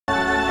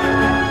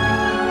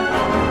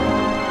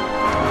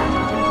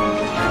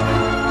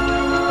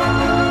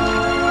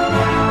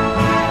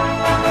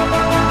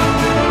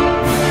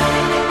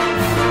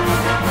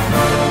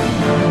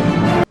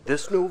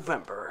This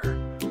November,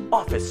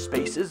 Office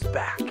Space is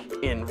back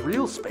in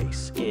real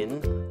space in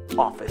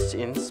Office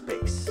in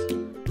Space.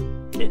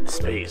 In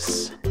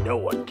space, no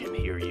one can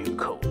hear you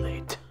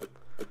collate.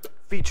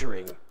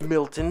 Featuring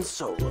Milton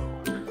Solo.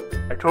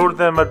 I told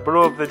them I'd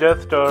blow up the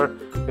Death Star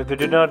if they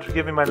did not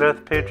give me my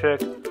last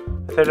paycheck.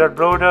 I said I'd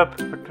blow it up,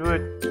 but do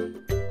it.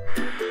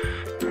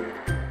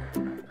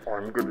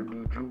 I'm gonna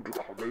need you to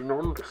come in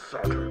on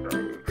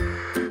Saturday.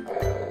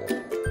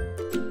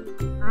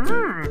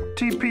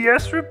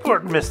 TPS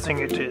report missing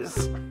it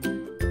is.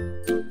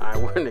 I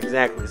wouldn't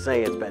exactly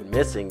say it's been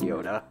missing,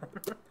 Yoda.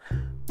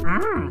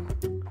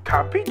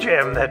 Copy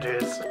jam, that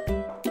is.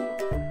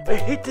 I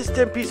hate this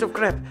damn piece of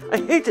crap. I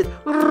hate it.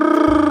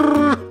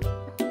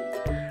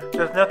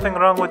 There's nothing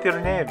wrong with your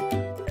name.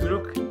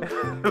 Luke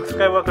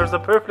Skywalker's a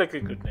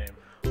perfectly good name.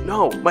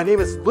 No, my name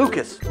is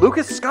Lucas.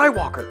 Lucas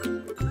Skywalker.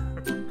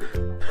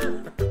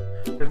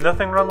 There's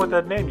nothing wrong with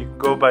that name. You can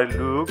go by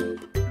Luke,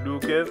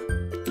 Lucas,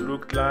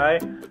 Luke Lai.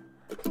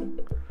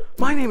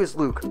 My name is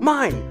Luke.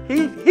 Mine.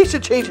 He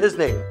should change his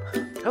name.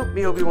 Help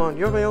me, Obi-Wan.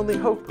 You're my only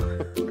hope.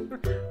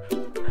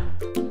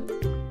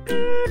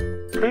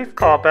 Please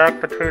call back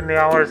between the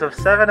hours of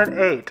 7 and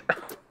 8.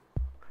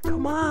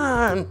 Come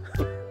on.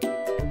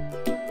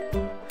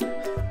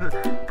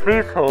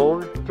 Please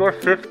hold. You're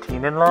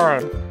 15 in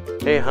line.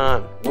 Hey,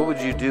 Han. What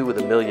would you do with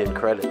 1,000,000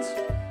 credits?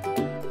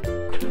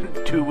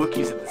 2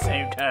 Wookiees at the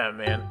same time,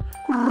 man.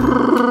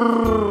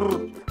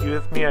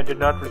 Excuse me, I did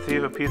not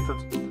receive a piece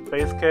of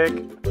space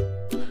cake.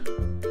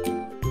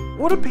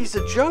 What a piece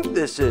of junk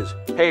this is.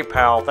 Hey,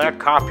 pal. That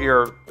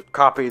copier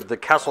copied the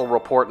Kessel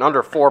report in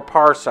under 4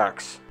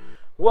 parsecs.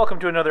 Welcome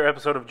to another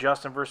episode of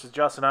Justin vs.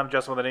 Justin. I'm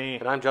Justin with an E.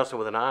 And I'm Justin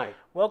with an I.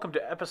 Welcome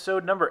to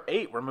episode number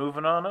 8. We're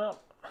moving on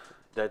up.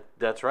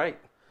 That's right.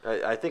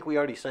 I think we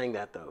already sang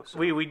that, though. So.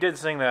 We did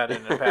sing that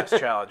in a past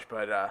challenge,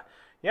 but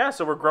yeah,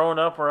 so we're growing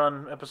up. We're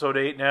on episode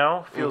 8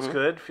 now. Feels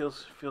good.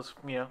 Feels,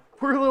 you know.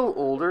 We're a little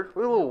older.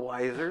 We're a little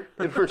wiser.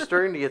 And we're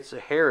starting to get some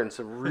hair in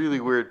some really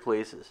weird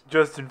places.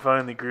 Justin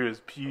finally grew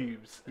his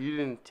pubes. You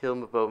didn't tell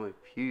him about my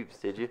pubes,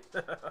 did you?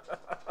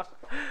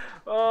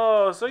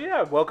 Oh, so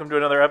yeah, welcome to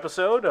another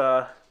episode.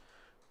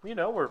 You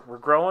know, we're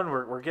growing.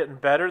 We're getting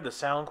better. The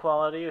sound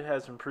quality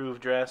has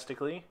improved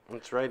drastically.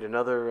 That's right.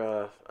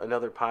 Another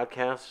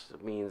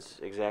podcast means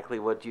exactly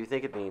what you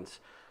think it means.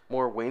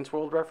 More Wayne's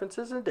World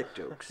references and dick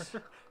jokes.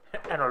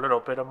 And a little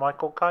bit of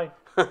Michael Caine.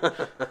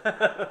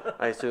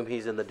 I assume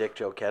he's in the dick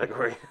joke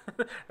category.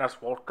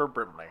 That's Walter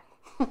Brimley.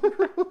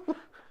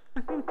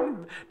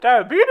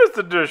 Diabetes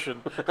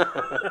edition.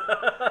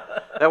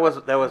 That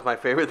was my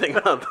favorite thing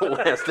about the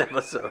last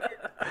episode.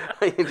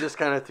 You just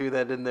kind of threw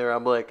that in there.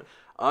 I'm like,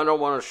 I don't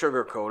want to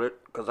sugarcoat it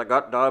because I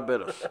got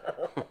diabetes.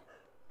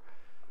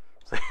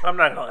 I'm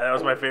not gonna lie, that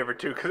was my favorite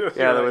too. Cause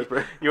yeah, that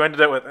was you ended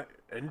up with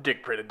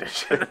dick print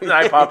edition. And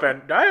I pop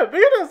in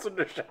diabetes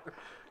edition.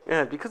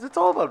 Yeah, because it's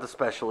all about the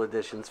special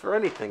editions for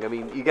anything. I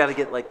mean, you got to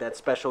get like that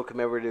special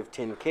commemorative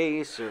tin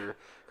case, or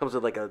comes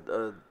with like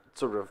a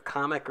sort of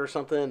comic or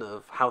something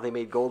of how they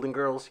made Golden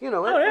Girls. You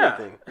know,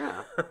 anything.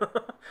 Yeah.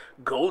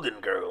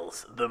 Golden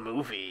Girls, the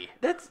movie.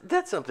 That's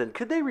something.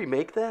 Could they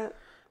remake that?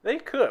 They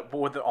could, but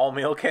with the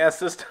all-male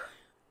cast this time.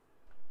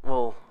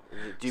 Well,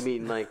 do you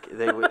mean like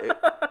they would?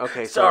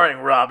 Okay, so starring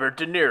Robert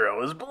De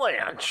Niro as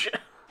Blanche.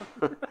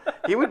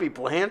 He would be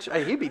Blanche.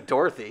 He'd be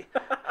Dorothy.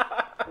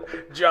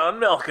 John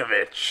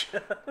Malkovich.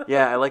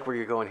 Yeah, I like where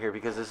you're going here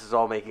because this is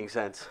all making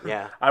sense.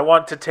 Yeah. I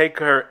want to take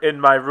her in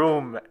my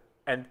room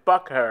and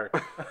fuck her.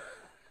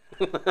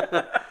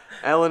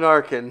 Alan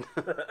Arkin.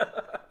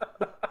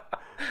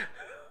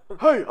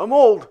 Hey, I'm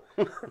old.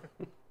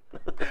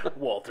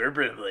 Walter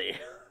Brimley.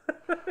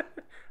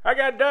 I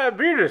got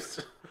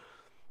diabetes.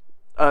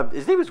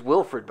 His name is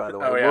Wilford, by the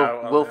way. Oh,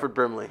 yeah, Wilford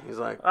Brimley. He's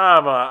like,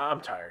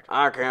 I'm tired.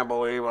 I can't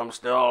believe I'm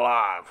still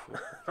alive.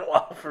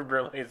 Walter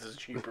Brimley is his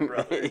cheaper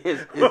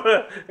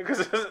brother.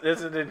 Because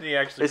didn't he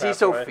actually? Is he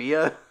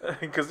Sophia?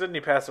 Because didn't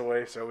he pass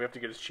away? So we have to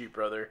get his cheap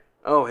brother.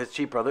 Oh, his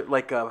cheap brother,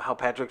 like how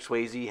Patrick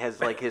Swayze has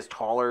like his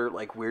taller,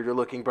 like weirder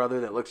looking brother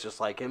that looks just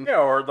like him.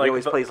 Yeah, or like he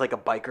always plays like a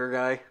biker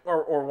guy.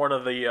 Or one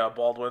of the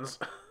Baldwins.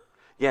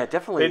 Yeah,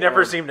 definitely. They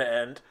never seem to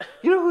end.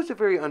 You know who's a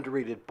very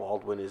underrated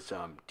Baldwin is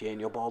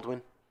Daniel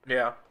Baldwin.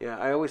 Yeah. Yeah,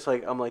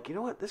 I'm like, you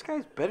know what? This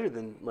guy's better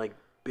than, like,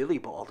 Billy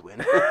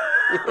Baldwin.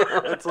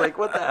 It's like,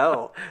 what the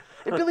hell?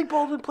 And Billy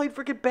Baldwin played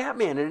freaking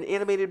Batman in an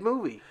animated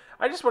movie.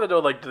 I just want to know,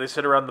 like, do they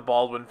sit around the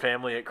Baldwin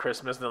family at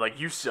Christmas and they're like,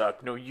 you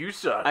suck. No, you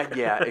suck.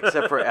 Yeah,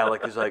 except for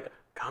Alec, who's like,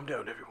 calm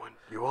down, everyone.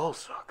 You all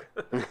suck.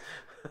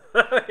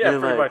 Yeah,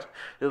 pretty much.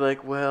 They're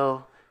like,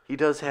 well, he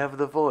does have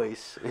the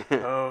voice.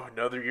 Oh,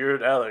 another year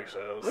at Alex's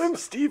house. I'm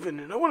Steven,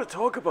 and I want to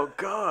talk about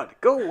God.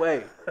 Go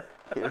away.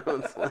 You know,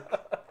 it's like...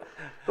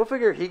 Go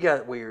figure he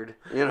got weird,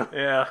 you know?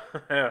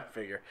 Yeah,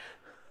 figure.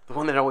 The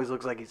one that always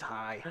looks like he's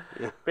high.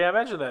 Yeah, but yeah,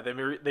 imagine that.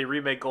 They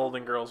remake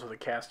Golden Girls with a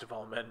cast of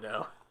all men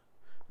now.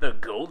 The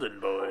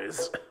Golden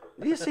Boys.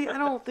 You see,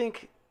 I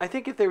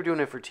think if they were doing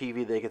it for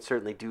TV, they could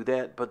certainly do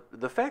that. But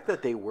the fact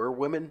that they were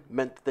women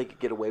meant that they could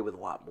get away with a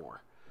lot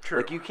more. True.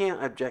 Like, you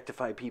can't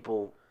objectify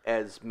people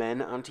as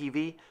men on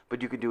TV,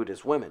 but you could do it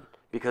as women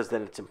because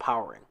then it's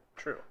empowering.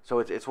 True. So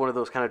it's one of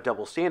those kind of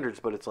double standards,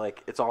 but it's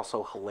like it's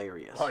also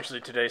hilarious. Well,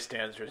 actually, today's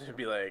standards would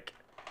be like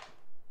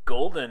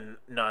golden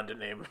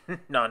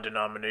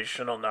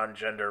non-denominational,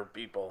 non-gender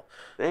people.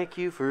 Thank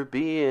you for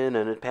being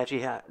an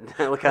Apache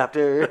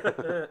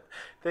helicopter.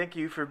 Thank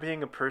you for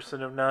being a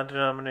person of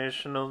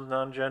non-denominational,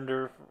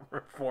 non-gender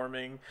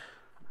forming.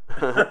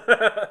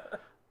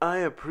 I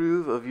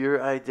approve of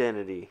your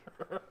identity.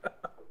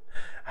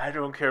 I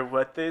don't care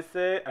what they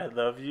say. I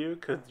love you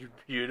because you're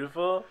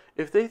beautiful.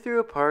 If they threw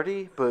a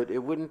party, but it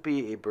wouldn't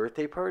be a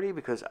birthday party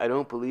because I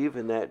don't believe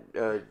in that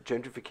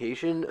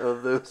gentrification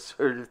of those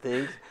sort of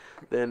things,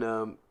 then,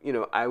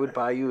 I would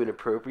buy you an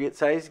appropriate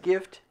size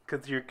gift.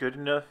 Because you're good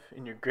enough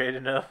and you're great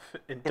enough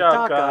and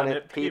doggone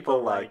it,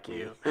 people like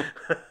you.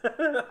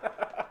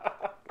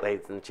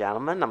 Ladies and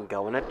gentlemen, I'm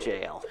going to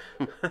jail.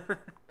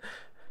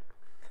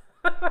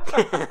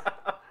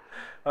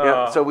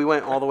 Yeah, so we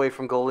went all the way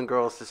from Golden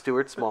Girls to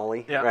Stuart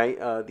Smalley, right?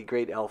 The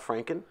great Al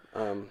Franken,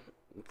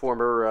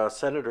 former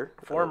senator,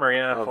 of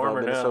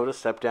Minnesota,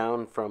 stepped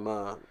down from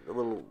the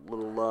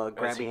little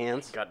grabby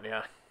hands. Got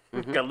a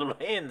little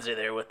handsy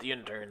there with the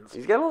interns.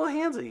 He's got a little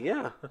handsy,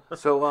 yeah.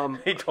 So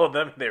he told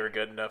them they were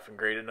good enough and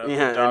great enough.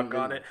 Yeah,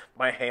 doggone it,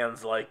 my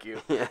hands like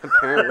you. Yeah,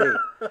 apparently.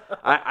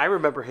 I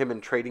remember him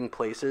in Trading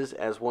Places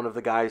as one of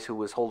the guys who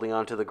was holding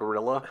on to the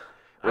gorilla.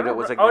 When it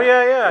was a guy,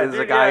 yeah. It was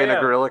a guy in a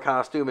gorilla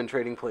costume in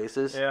Trading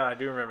Places. Yeah, I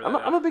do remember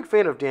that. I'm a big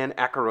fan of Dan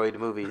Aykroyd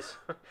movies.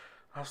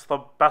 That's the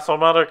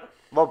Basilmatic.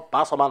 The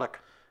Basilmatic.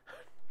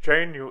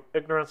 Jane, you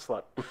ignorant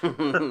slut.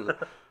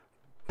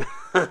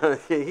 Yeah,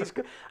 he's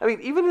good. I mean,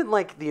 even in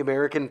like The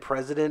American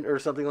President or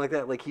something like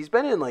that, like he's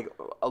been in like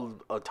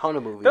a ton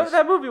of movies.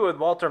 That movie with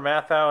Walter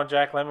Matthau and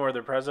Jack Lemmon where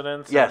they're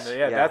presidents. Yes,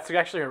 that's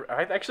actually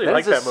I actually that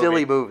like that movie. That's a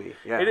silly movie.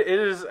 Yeah, it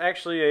is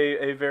actually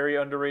a very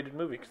underrated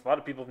movie because a lot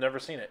of people have never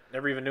seen it,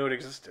 never even knew it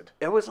existed.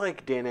 It was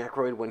like Dan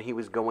Aykroyd when he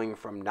was going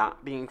from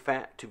not being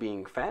fat to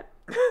being fat.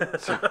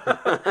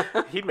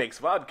 He makes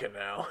vodka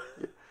now.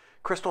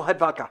 Crystal Head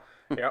vodka.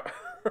 Yeah,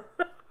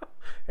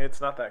 it's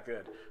not that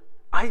good.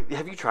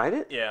 Have you tried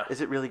it? Yeah.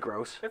 Is it really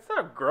gross? It's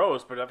not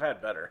gross, but I've had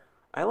better.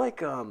 I like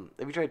have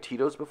you tried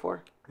Tito's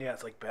before? Yeah,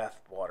 it's like bath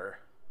water.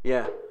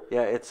 Yeah,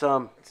 it's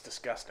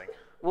disgusting.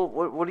 Well,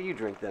 what do you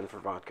drink then for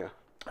vodka?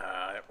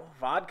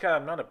 Vodka,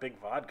 I'm not a big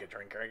vodka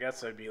drinker. I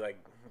guess it'd be like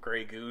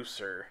Grey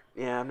Goose or...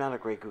 Yeah, I'm not a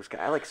Grey Goose guy.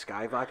 I like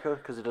Sky vodka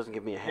because it doesn't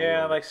give me a hangover.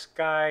 Yeah, I like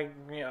Sky.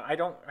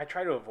 I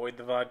try to avoid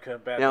the vodka.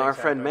 Now, our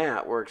friend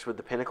Matt works with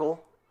the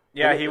Pinnacle.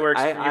 Yeah, he works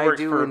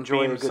for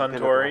enjoy Beam a good Suntory,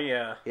 Pinnacle.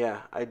 yeah.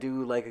 Yeah, I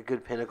do like a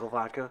good Pinnacle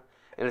vodka.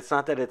 And it's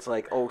not that it's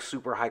like,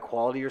 super high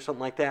quality or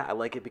something like that. I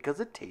like it because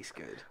it tastes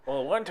good.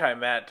 Well, one time,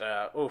 Matt,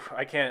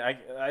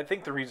 I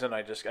think the reason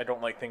I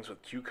don't like things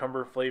with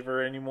cucumber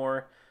flavor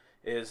anymore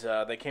is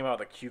they came out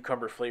with a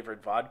cucumber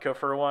flavored vodka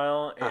for a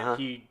while, and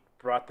he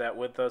brought that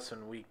with us,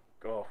 and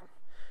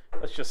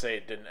let's just say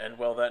it didn't end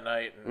well that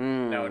night.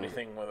 And now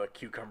anything with a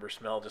cucumber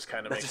smell just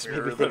kind of makes me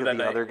think of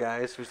the other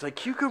guys who's like,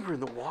 cucumber in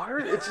the water?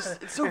 It's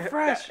so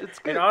fresh. It's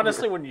good. And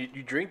honestly, when you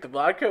drink the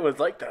vodka, it was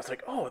like that. It's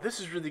like, oh, this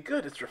is really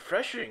good. It's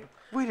refreshing.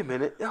 Wait a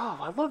minute. Oh,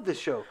 I love this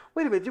show.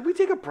 Wait a minute. Did we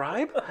take a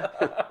bribe?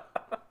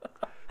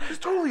 It's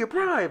totally a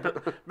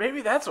bribe.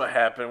 Maybe that's what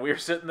happened. We were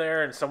sitting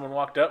there and someone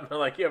walked up and they're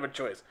like, you have a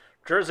choice.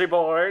 Jersey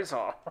boys.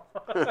 Oh.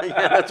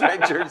 Yeah, that's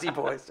right. Jersey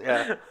boys.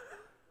 Yeah.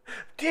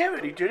 Damn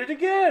it, he did it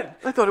again.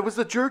 I thought it was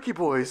the Jerky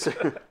Boys.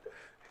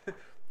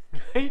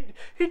 He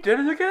did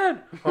it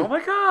again. Oh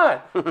my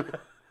God.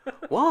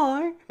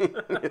 Why?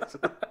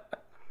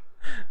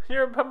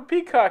 You're a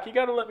peacock. You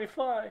got to let me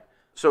fly.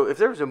 So if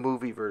there was a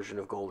movie version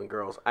of Golden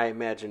Girls, I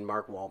imagine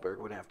Mark Wahlberg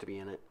would have to be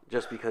in it.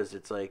 Just because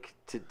it's like,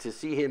 to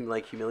see him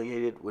like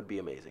humiliated would be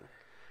amazing.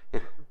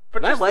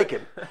 But I like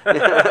him.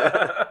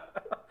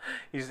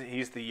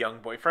 He's the young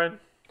boyfriend.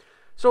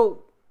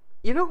 So...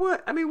 You know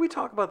what? I mean, we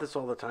talk about this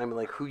all the time,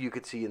 like who you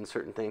could see in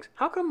certain things.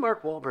 How come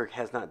Mark Wahlberg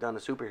has not done a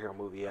superhero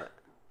movie yet?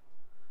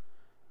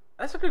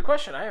 That's a good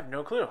question. I have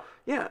no clue.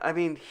 Yeah, I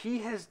mean, he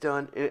has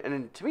done,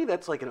 and to me,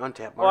 that's like an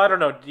untapped market. Well, I don't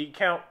know. Do you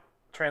count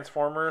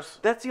Transformers?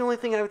 That's the only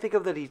thing I would think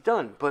of that he's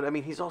done. But I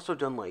mean, he's also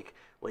done like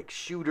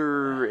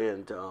Shooter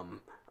and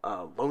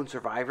Lone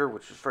Survivor,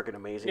 which was freaking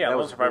amazing. Yeah, that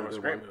Lone Survivor was a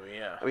really great movie.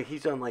 Yeah. I mean,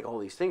 he's done like all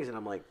these things, and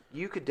I'm like,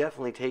 you could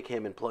definitely take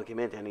him and plug him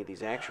into any of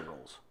these action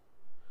roles.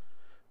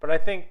 But I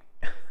think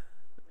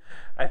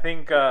we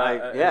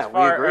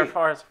agree. As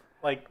far as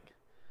like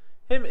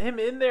him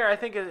in there, I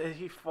think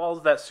he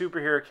falls that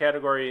superhero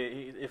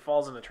category. It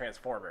falls into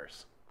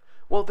Transformers.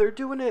 Well, they're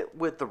doing it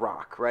with The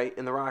Rock, right?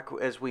 And The Rock,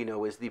 as we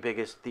know, is the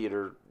biggest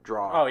theater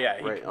draw. Oh yeah,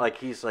 right?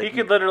 He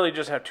could literally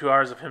just have 2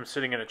 hours of him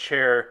sitting in a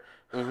chair,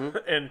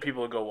 and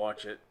people would go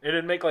watch it.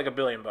 It'd make like $1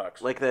 billion.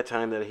 Like that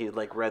time that he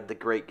like read The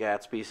Great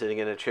Gatsby sitting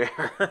in a chair.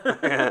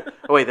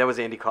 Oh wait, that was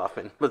Andy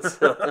Kaufman, but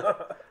still.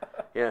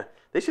 Yeah,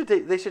 they should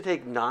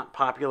take not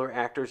popular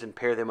actors and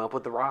pair them up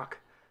with The Rock,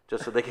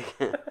 just so they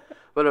can.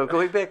 But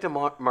going back to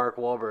Mark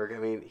Wahlberg, I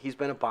mean, he's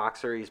been a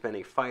boxer, he's been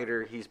a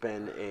fighter, he's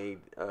been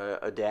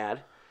a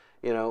dad.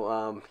 You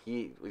know,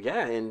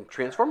 in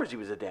Transformers he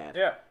was a dad.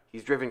 Yeah.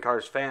 He's driven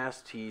cars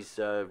fast. He's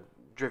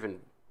driven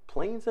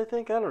planes, I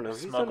think. I don't know.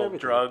 He's smuggled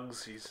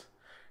drugs. He's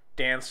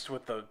danced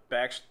with the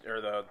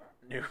the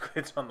new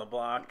kids on the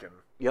block, and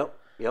Yep.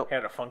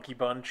 had a funky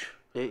bunch.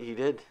 He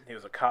did. He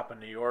was a cop in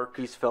New York.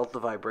 He's felt the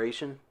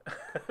vibration.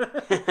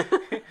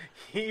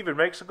 He even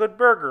makes a good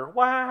burger.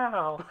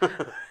 Wow.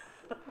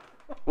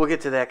 We'll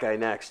get to that guy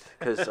next,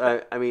 because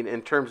I mean,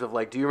 in terms of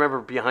like, do you remember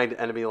Behind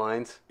Enemy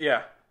Lines?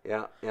 Yeah.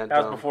 Yeah. And,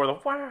 that was before the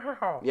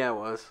wow. Yeah, it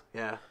was.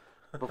 Yeah,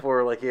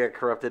 before like he got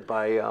corrupted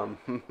by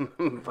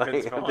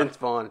Vince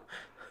Vaughn.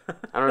 I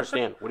don't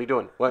understand. What are you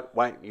doing? What?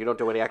 Why you don't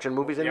do any action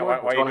movies anymore?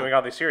 Why are you doing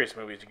all these serious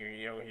movies?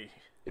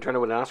 You're trying to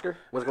win an Oscar?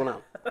 What's going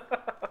on?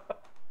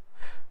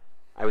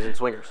 I was in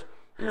Swingers.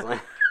 With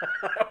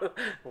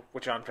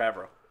Jon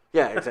Favreau.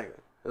 Yeah, exactly.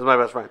 This is my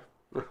best friend.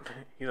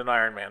 He's an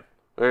Iron Man.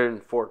 We're in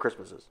 4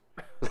 Christmases.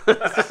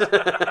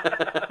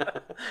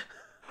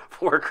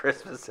 4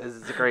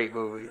 Christmases is a great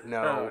movie.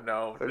 No,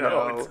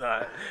 it's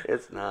not.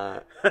 It's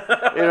not.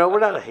 We're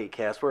not a hate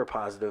cast. We're a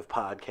positive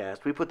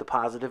podcast. We put the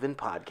positive in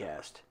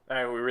podcast. We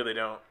really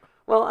don't.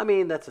 Well, I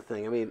mean, that's the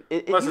thing. I mean,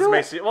 unless it's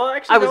Macy. Well,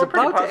 actually, I was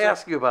about to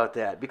ask you about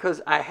that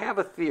because I have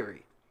a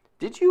theory.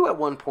 Did you at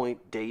one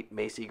point date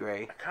Macy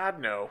Gray? God,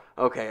 no.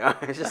 Okay, I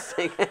was just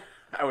thinking.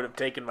 I would have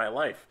taken my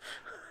life.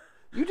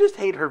 You just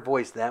hate her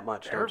voice that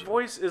much, don't you? Her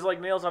voice is like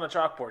nails on a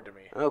chalkboard to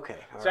me. Okay.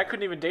 So I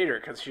couldn't even date her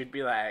because she'd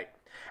be like,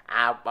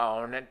 I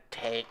want to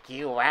take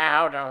you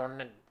out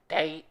on a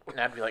date. And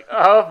I'd be like,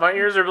 oh, my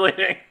ears are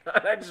bleeding.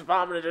 And I just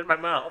vomited in my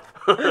mouth.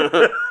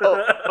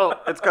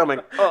 oh, it's coming.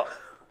 Oh,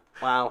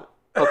 wow.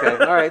 Okay,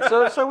 all right.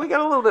 So we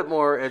got a little bit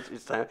more.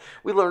 It's time.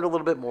 We learned a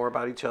little bit more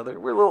about each other.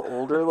 We're a little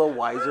older, a little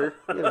wiser,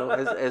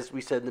 as we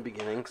said in the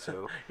beginning.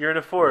 So you're in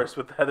a forest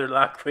with Heather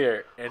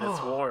Locklear, and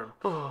it's warm.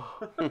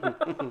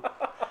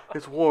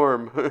 It's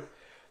warm.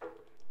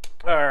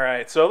 All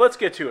right, so let's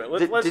get to it.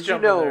 Let's did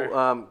jump you in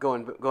there.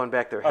 Going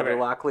back there, Heather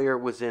Locklear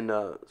was in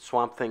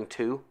Swamp Thing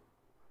 2,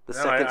 the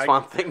second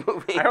Swamp Thing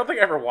movie. I don't think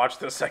I ever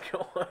watched the second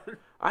one.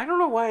 I don't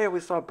know why I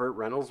always thought Burt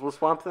Reynolds was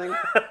Swamp Thing.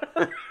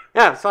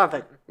 Yeah, Swamp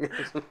Thing.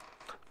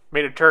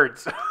 Made of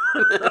turds.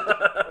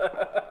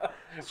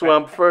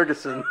 Swamp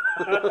Ferguson.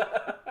 I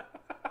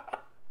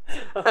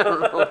don't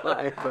know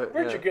why, but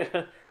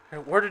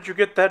where did you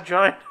get that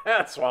giant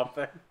hat, Swamp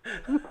Thing?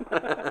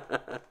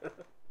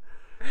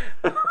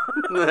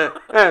 Yeah,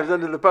 it was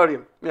under the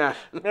podium. Yeah.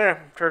 Yeah,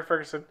 Turd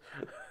Ferguson.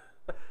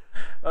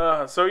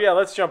 So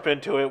let's jump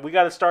into it. We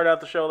got to start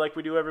out the show like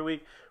we do every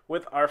week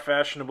with our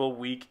fashionable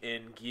Week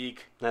in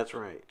Geek. That's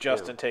right.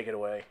 Justin, take it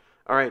away.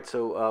 All right,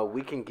 so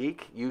Week in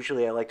Geek,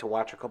 usually I like to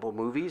watch a couple of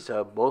movies,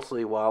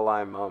 mostly while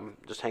I'm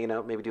just hanging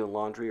out, maybe doing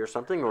laundry or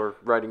something, or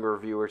writing a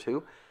review or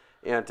two.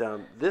 And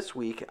this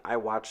week, I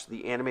watched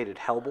the animated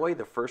Hellboy,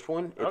 the first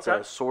one. It's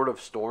Sword of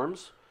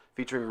Storms,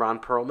 featuring Ron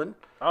Perlman,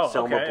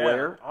 Selma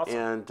Blair, awesome.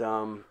 and...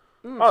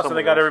 so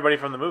they got everybody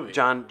from the movie.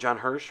 John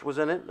Hirsch was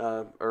in it,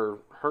 or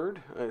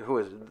Hurd? Who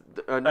is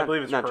it? I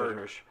believe it's not Hurd. John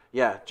Hirsch.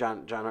 Yeah,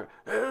 John Hirsch.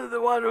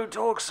 The one who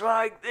talks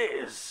like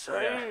this.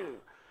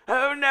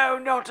 Oh no,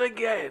 not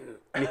again.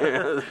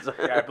 Yeah,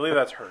 I believe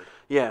that's Hurd.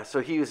 Yeah, so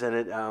he was in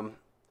it.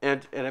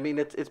 And I mean,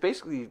 it's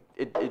basically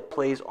it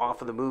plays off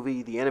of the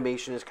movie. The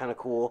animation is kind of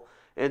cool,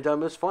 and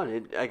it's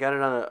fun. I got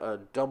it on a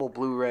double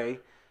Blu-ray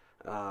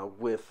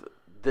with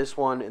this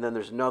one, and then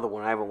there's another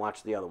one. I haven't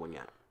watched the other one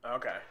yet.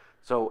 Okay.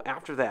 So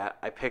after that,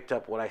 I picked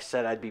up what I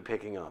said I'd be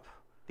picking up.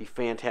 The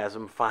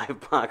Phantasm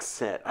 5-box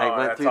set. I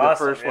went through the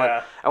first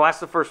one. I watched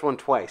the first one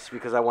twice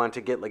because I wanted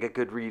to get like a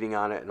good reading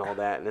on it and all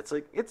that. And it's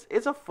like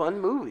it's a fun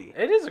movie.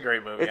 It is a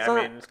great movie.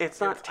 It's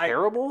not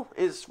terrible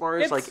as far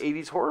as like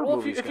 80s horror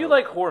movies. If you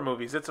like horror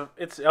movies, it's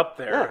up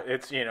there. Yeah.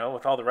 It's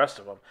with all the rest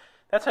of them.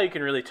 That's how you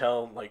can really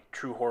tell like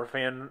true horror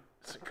fan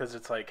because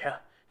it's like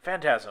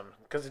Phantasm.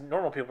 Because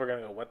normal people are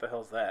gonna go, "What the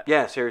hell's that?"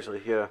 Yeah,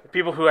 seriously, yeah.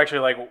 People who actually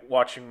like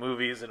watching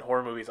movies and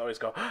horror movies always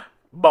go,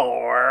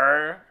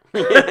 "Bore."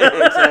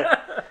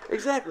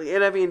 Exactly,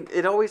 and I mean,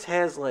 it always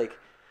has like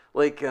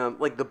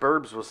The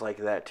Burbs was like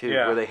that too,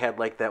 where they had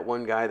like that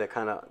one guy that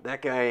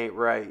guy ain't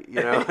right,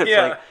 It's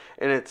like,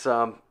 and it's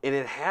and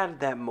it had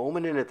that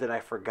moment in it that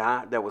I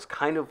forgot that was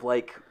kind of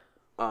like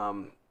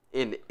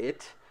in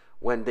It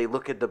when they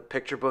look at the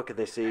picture book and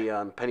they see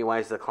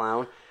Pennywise the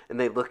clown and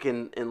they look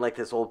in like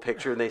this old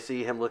picture and they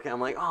see him looking.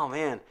 I'm like, oh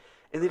man.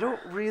 And they don't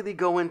really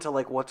go into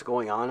like what's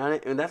going on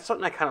it, and that's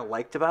something I kind of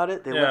liked about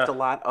it. They left a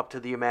lot up to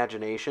the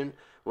imagination,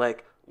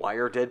 like why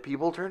are dead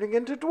people turning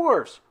into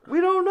dwarves?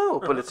 We don't know,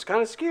 but it's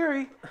kind of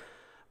scary.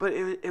 But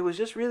it was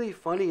just really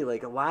funny.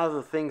 Like a lot of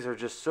the things are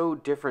just so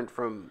different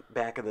from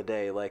back in the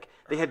day. Like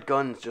they had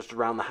guns just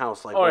around the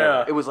house, like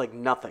it was like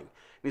nothing.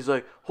 And he's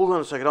like, hold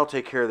on a second, I'll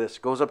take care of this.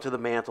 Goes up to the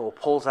mantle,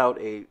 pulls out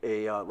a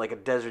like a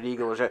Desert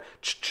Eagle or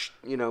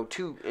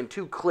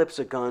two clips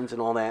of guns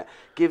and all that.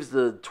 Gives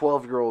the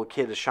 12-year-old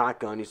kid a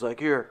shotgun. He's like,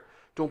 here,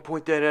 don't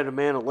point that at a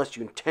man unless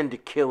you intend to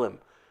kill him.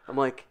 I'm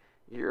like,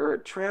 you're a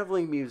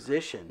traveling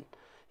musician.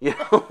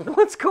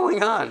 What's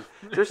going on?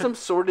 There's some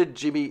sordid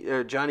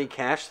Johnny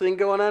Cash thing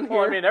going on here.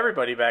 Well, I mean,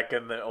 everybody back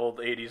in the old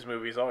 80s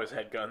movies always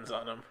had guns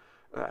on them.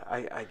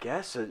 I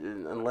guess,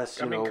 unless,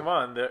 you know... come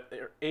on. The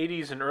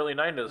 80s and early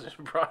 90s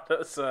brought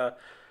us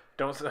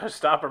Don't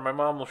Stop or My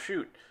Mom Will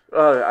Shoot.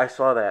 I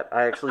saw that.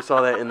 I actually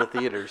saw that in the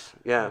theaters.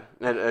 Yeah,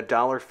 at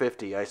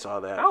 $1.50 I saw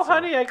that. Oh,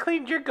 honey, I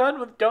cleaned your gun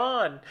with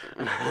Dawn.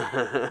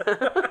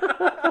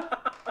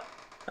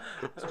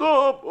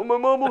 Stop, or my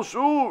mom will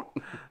shoot.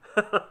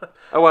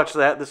 I watched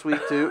that this week,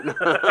 too.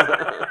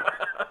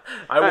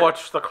 I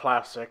watched the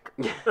classic.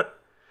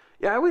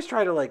 Yeah, I always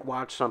try to, like,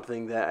 watch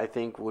something that I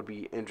think would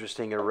be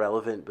interesting or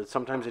relevant, but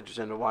sometimes I just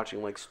end up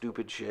watching, like,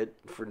 stupid shit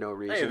for no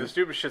reason. Hey, the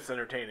stupid shit's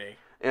entertaining.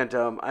 And,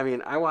 I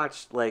mean, I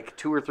watched, like,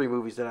 2 or 3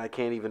 movies that I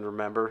can't even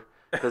remember,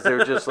 because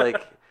they're just,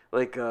 like,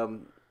 I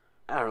don't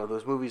know,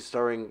 those movies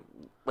starring,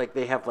 like,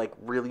 they have, like,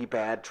 really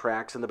bad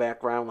tracks in the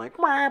background, like,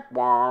 wah,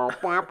 wah,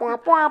 wah, wah,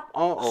 wah,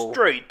 uh-oh.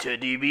 Straight to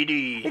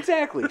DVD.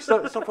 Exactly,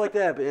 stuff like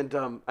that.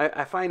 And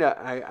I find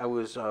I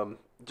was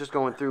just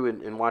going through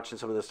and watching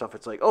some of this stuff.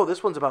 It's like, oh,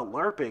 this one's about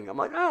LARPing. I'm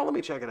like, oh, let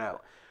me check it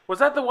out. Was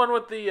that the one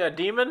with the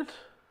demon?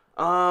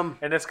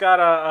 And it's got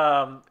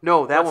a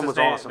no, that one was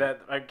awesome.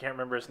 I can't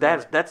remember his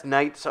name. That's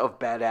Knights of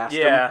Badassdom.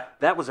 Yeah,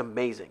 that was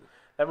amazing.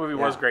 That movie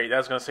was great. I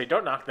was gonna say,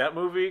 don't knock that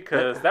movie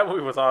because that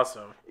movie was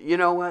awesome. You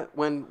know what?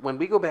 When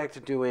we go back to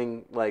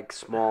doing like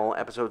small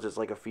episodes as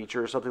like a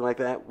feature or something like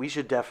that, we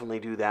should definitely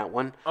do that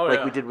one,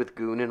 like we did with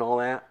Goon and all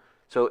that.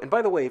 So, and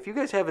by the way, if you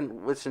guys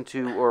haven't listened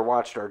to or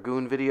watched our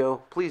Goon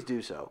video, please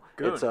do so.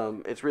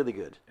 Goon. It's really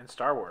good. And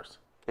Star Wars.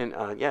 And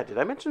yeah, did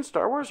I mention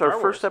Star Wars? Our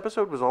first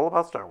episode was all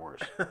about Star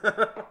Wars.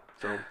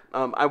 So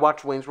I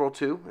watched Wayne's World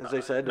 2, as I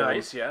said.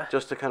 Nice, yeah.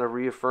 Just to kind of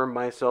reaffirm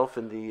myself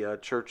in the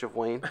Church of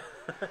Wayne.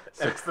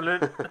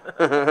 Excellent.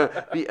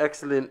 Be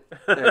excellent.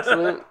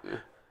 Excellent.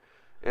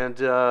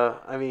 And,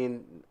 I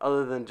mean,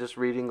 other than just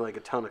reading, like, a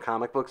ton of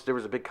comic books, there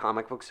was a big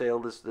comic book sale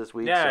this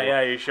week.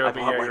 Yeah, you showed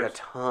me. I bought, like, a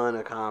ton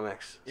of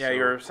comics. Yeah, so.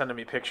 You were sending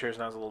me pictures,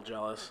 and I was a little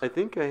jealous. I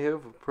think I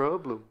have a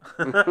problem.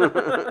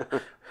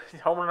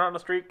 Home on the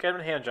street,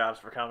 getting hand jobs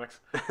for comics.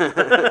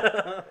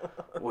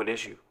 What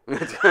issue? No,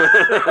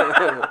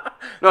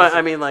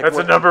 I mean, like... That's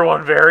the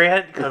 #1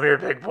 variant? Come here,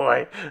 big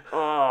boy.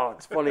 Oh,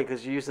 it's funny,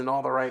 because you're using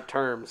all the right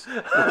terms.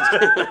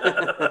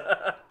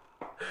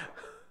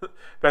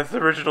 That's the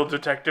original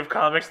Detective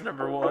Comics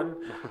 #1.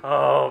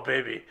 Oh,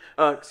 baby.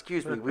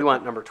 Excuse me. We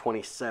want number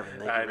 27.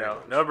 Thank I you know.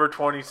 Number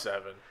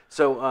 27.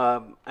 So,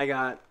 I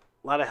got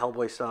a lot of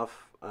Hellboy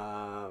stuff,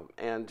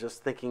 and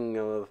just thinking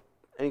of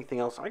anything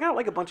else. I got,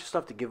 like, a bunch of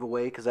stuff to give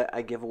away, because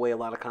I give away a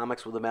lot of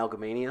comics with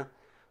Amalgamania.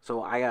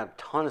 So, I got a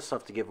ton of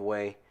stuff to give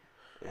away,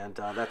 and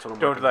that's what I'm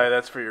Don't lie,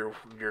 that's for your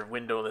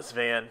windowless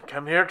van.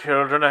 Come here,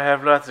 children, I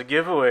have lots of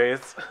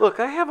giveaways. Look,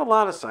 I have a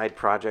lot of side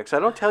projects. I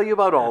don't tell you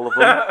about all of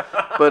them,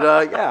 but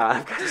yeah.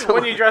 I've got some...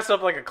 When you dress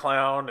up like a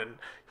clown, and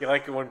you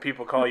like it when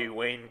people call you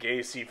Wayne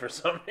Gacy for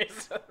some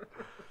reason.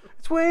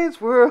 It's Wayne's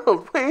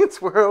World,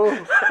 Wayne's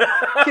World.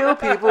 Kill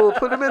people,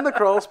 put them in the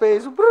crawl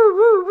space.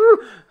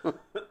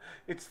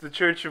 It's the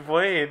Church of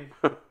Wayne.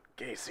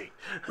 Gacy.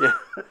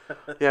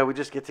 Yeah, we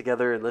just get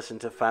together and listen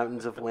to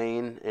Fountains of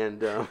Wayne,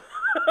 and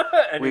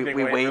we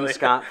Wayne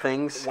Scott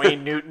things.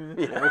 Wayne Newton.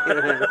 You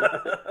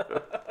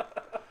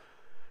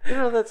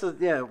know, that's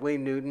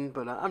Wayne Newton,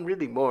 but I'm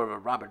really more of a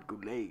Robert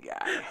Goulet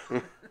guy.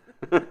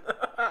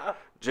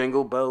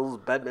 Jingle bells,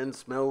 Batman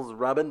smells,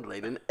 Robin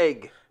laid an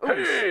egg. Oh,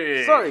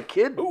 hey! Sorry,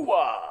 kid.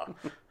 Ooh-ah.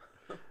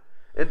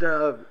 And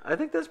I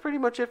think that's pretty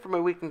much it for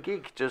my Week in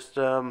Geek. Just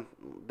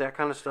that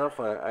kind of stuff.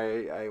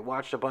 I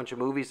watched a bunch of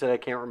movies that I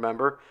can't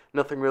remember.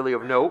 Nothing really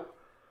of note.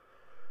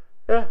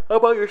 Yeah, how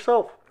about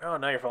yourself? Oh,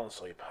 now you're falling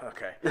asleep.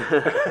 Okay.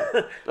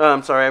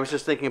 I'm sorry, I was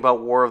just thinking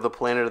about War of the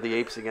Planet of the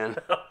Apes again.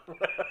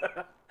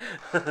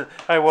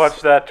 I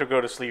watch that to go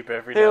to sleep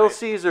every Hail night.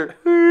 Caesar.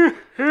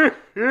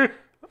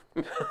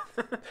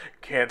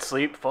 Can't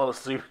sleep, fall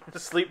asleep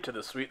to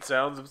the sweet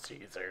sounds of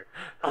Caesar.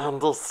 On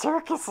the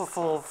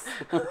circuses.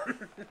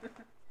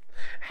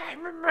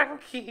 I'm a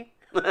monkey.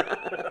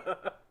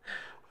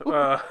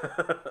 Yeah,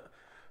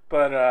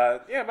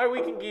 my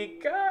Week in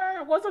Geek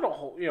wasn't a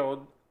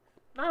whole,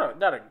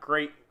 not a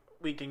great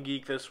Week in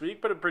Geek this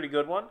week, but a pretty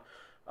good one.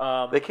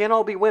 They can't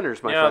all be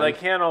winners, my friend. Yeah, they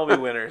can't all be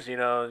winners. You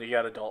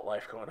got adult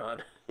life going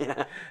on.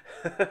 Yeah.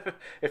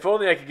 If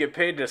only I could get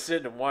paid to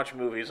sit and watch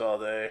movies all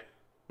day.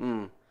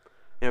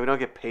 Yeah, we don't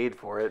get paid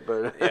for it,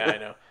 but... Yeah, I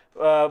know.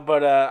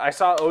 But I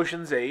saw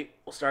Ocean's 8.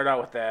 We'll start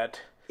out with that.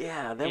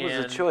 Yeah, that was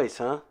a choice,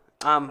 huh?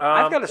 I've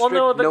got a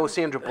strict no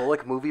Sandra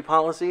Bullock movie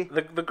policy.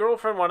 The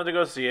girlfriend wanted to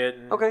go see it.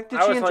 And okay,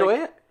 did she enjoy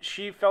it?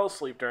 She fell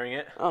asleep during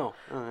it. Oh,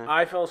 all right.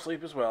 I fell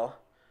asleep as well.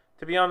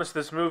 To be honest,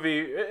 this movie,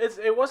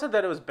 it wasn't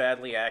that it was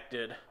badly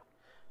acted.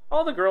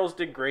 All the girls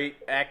did great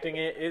acting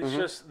it. It's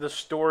just the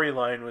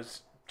storyline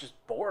was just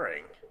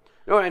boring.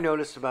 You know what I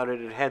noticed about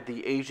it? It had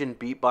the Asian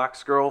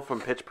beatbox girl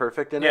from Pitch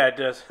Perfect in it. Yeah, it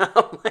does.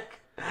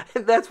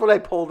 And that's what I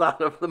pulled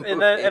out of the movie.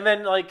 And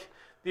then like,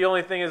 the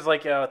only thing is,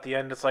 like, at the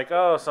end, it's like,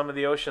 oh, some of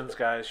the Oceans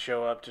guys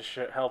show up to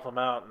help him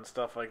out and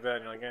stuff like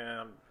that. And you're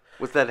like,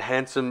 Was that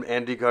handsome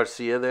Andy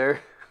Garcia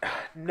there?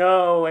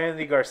 No,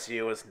 Andy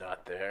Garcia was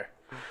not there.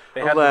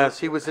 Alas,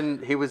 he was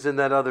in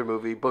that other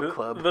movie, Book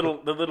Club. The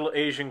little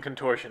Asian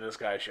contortionist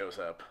guy shows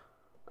up.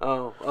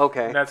 Oh,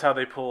 okay. And that's how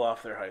they pull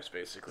off their heist,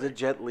 basically. Is it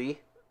Jet Li?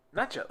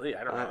 Not Jet Li.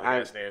 I don't know the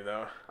guy's name,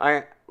 though.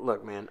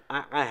 Look, man,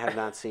 I have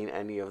not seen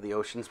any of the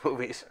Ocean's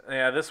movies.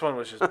 Yeah, this one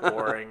was just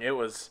boring. It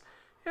was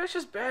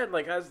just bad.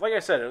 Like I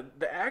said,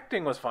 the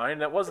acting was fine.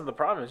 That wasn't the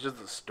problem. It's just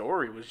the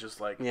story was just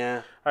like,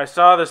 yeah. I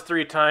saw this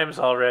 3 times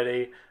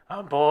already.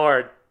 I'm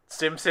bored.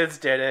 Simpsons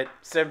did it.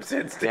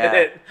 Simpsons did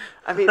it.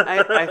 I mean,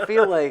 I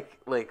feel like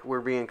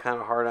we're being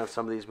kind of hard on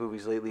some of these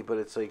movies lately, but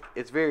it's like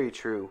it's very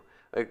true.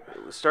 Like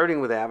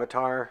starting with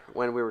Avatar,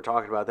 when we were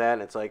talking about that,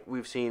 and it's like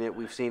we've seen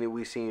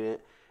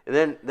it.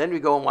 And then we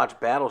go and watch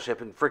Battleship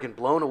and freaking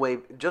blown away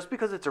just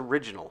because it's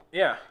original.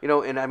 Yeah. You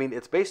know, and I mean,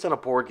 it's based on a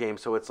board game,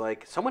 so it's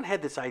like someone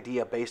had this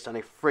idea based on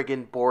a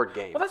friggin' board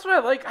game. Well, that's what I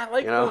like. I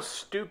like those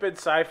stupid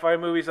sci-fi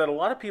movies that a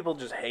lot of people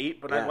just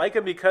hate, but I like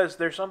them because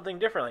there's something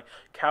different, like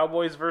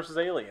Cowboys versus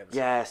Aliens.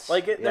 Yes.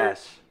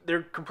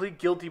 They're complete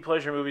guilty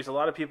pleasure movies. A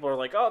lot of people are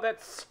like, "Oh,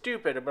 that's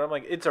stupid," but I'm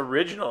like, "It's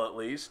original at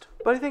least."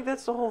 But I think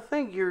that's the whole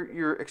thing.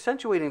 You're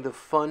accentuating the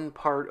fun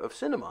part of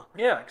cinema.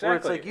 Yeah, exactly. Where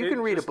it's like you can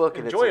read a book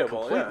and it's like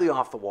completely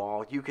off the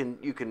wall. You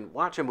can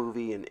watch a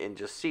movie and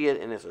just see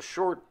it, and it's a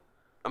short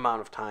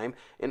amount of time.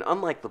 And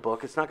unlike the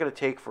book, it's not going to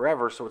take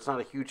forever, so it's not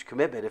a huge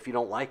commitment if you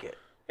don't like it.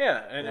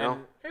 Yeah, and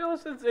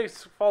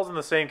it falls in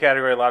the same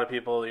category. A lot of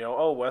people,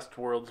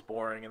 Westworld's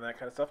boring and that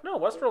kind of stuff. No,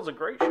 Westworld's a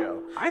great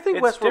show. I think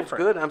Westworld's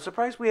good. I'm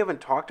surprised we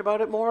haven't talked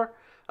about it more.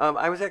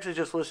 I was actually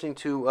just listening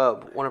to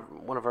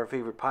one of our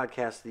favorite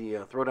podcasts,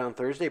 the Throwdown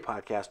Thursday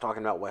podcast,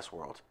 talking about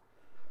Westworld.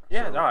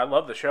 Yeah, no, I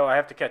love the show. I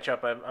have to catch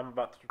up. I'm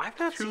about I've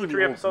not 2 seen or 3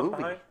 the old episodes movie.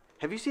 behind.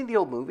 Have you seen the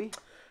old movie?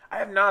 I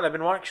have not. I've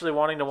been actually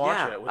wanting to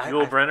watch it with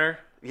Yul Brynner.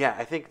 Yeah,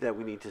 I think that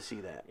we need to see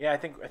that. Yeah, I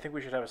think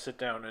we should have a sit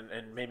down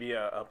and maybe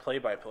a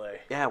play-by-play.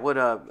 Yeah, what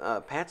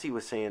Patsy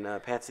was saying,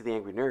 Patsy the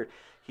Angry Nerd,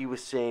 he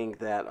was saying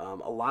that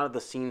a lot of the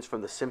scenes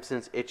from The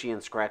Simpsons' Itchy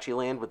and Scratchy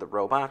Land with the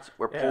robots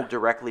were pulled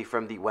directly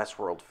from the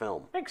Westworld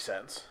film. Makes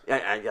sense.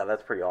 Yeah,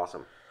 that's pretty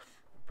awesome.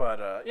 But,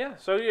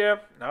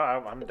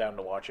 I'm down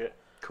to watch it.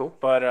 Cool.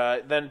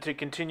 But then to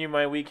continue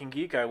my week in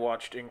geek, I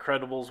watched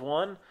Incredibles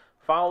 1,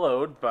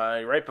 followed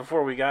by, right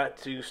before we got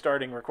to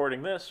starting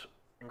recording this,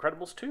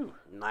 Incredibles 2.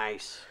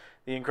 Nice.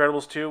 The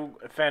Incredibles 2,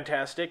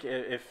 fantastic.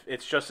 If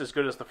it's just as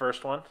good as the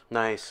first one.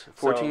 Nice.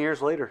 14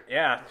 years later.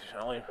 Yeah,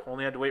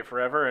 only had to wait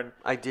forever. And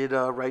I did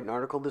write an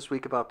article this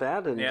week about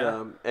that,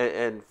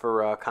 and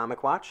for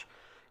Comic Watch,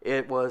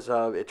 it was.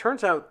 It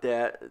turns out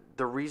that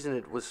the reason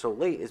it was so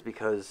late is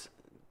because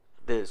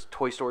this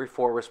Toy Story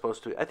 4 was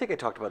supposed to. I think I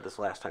talked about this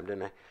last time,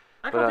 didn't I?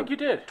 I don't think you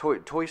did.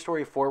 Toy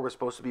Story 4 was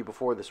supposed to be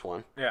before this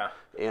one. Yeah.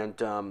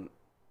 And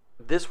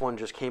this one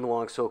just came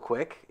along so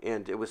quick,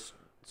 and it was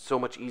so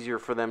much easier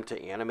for them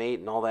to animate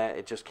and all that.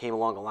 It just came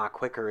along a lot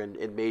quicker and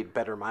it made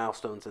better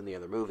milestones than the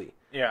other movie.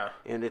 Yeah.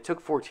 And it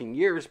took 14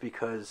 years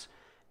because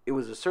it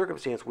was a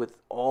circumstance with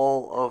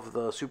all of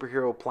the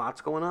superhero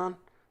plots going on.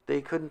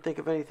 They couldn't think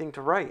of anything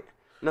to write.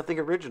 Nothing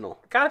original.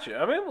 Gotcha.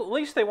 I mean, at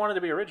least they wanted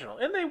to be original,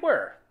 and they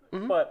were.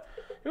 Mm-hmm. But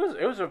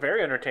it was a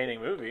very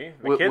entertaining movie.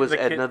 Was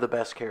Edna the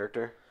best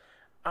character?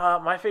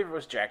 My favorite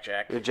was Jack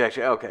Jack. Jack Jack,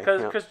 okay.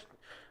 Because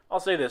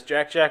I'll say this,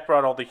 Jack Jack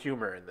brought all the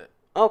humor in it.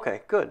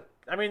 Okay, good.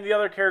 I mean, the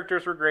other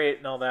characters were great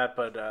and all that,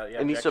 but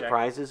Any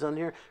surprises on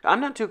here?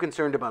 I'm not too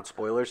concerned about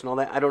spoilers and all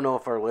that. I don't know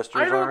if our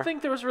listeners are. I don't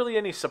think there was really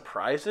any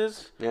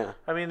surprises. Yeah.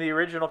 I mean, the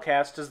original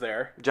cast is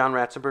there. John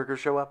Ratzenberger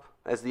show up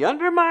as the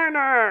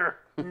Underminer.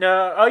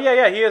 No. Oh,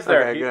 yeah, he is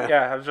there. Okay,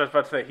 I was just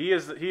about to say, he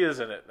is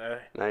in it.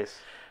 Nice.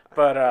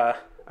 But,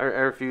 I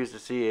refuse to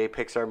see a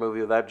Pixar movie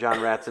without John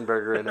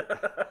Ratzenberger in it.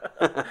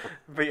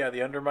 But yeah, the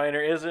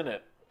Underminer is in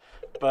it.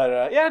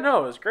 But, it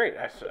was great.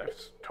 I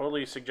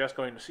totally suggest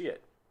going to see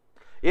it.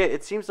 Yeah,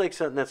 it seems like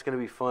something that's going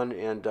to be fun,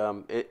 and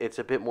it's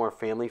a bit more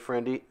family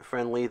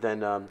friendly than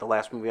the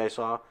last movie I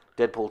saw,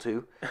 Deadpool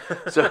 2.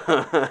 So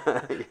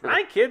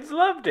my kids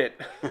loved it.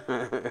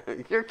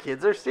 Your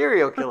kids are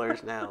serial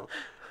killers now.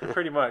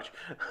 Pretty much.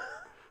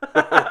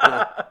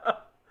 I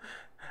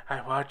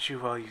watch you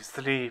while you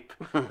sleep.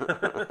 But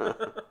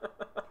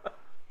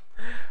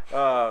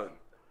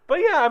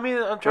yeah, I mean,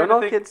 I'm trying to think.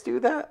 Don't all kids do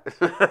that?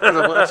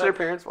 Watch their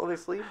parents while they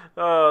sleep?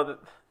 I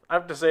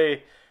have to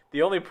say,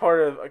 the only part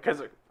of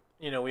because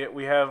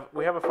we have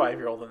a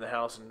 5-year-old in the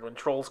house, and when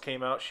Trolls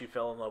came out, she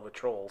fell in love with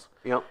Trolls.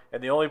 Yep.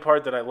 And the only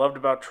part that I loved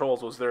about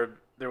Trolls was there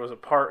was a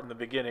part in the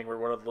beginning where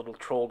one of the little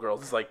troll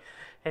girls is like,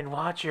 "And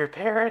watch your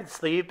parents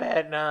sleep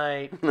at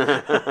night."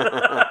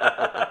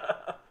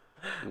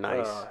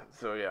 Nice.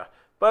 So yeah.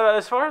 But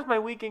as far as my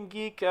weekend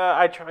geek,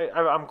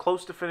 I'm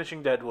close to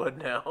finishing Deadwood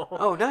now.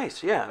 Oh,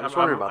 nice. Yeah, I was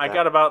wondering about that. I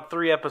got about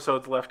 3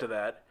 episodes left of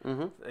that.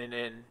 Mm-hmm.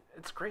 And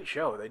it's a great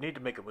show. They need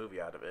to make a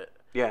movie out of it.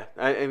 Yeah,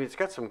 I mean, it's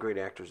got some great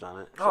actors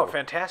on it. So. Oh,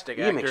 fantastic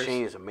Ian actors.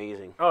 McShane is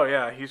amazing. Oh,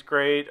 yeah, he's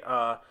great.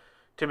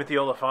 Timothy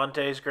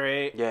Olyphante's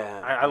great.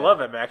 Yeah, I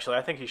love him, actually.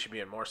 I think he should be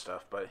in more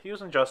stuff. But he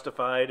was in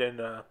Justified, and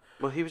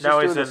well, he was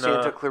now just he's doing in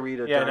the Santa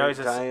Clarita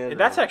Diet.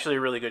 That's actually a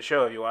really good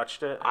show. Have you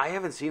watched it? I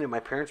haven't seen it. My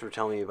parents were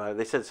telling me about it.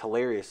 They said it's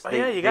hilarious. Oh,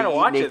 you gotta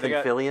watch it.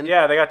 Nathan Fillion.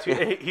 Yeah, they got two.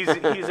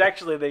 He's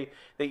actually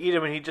they eat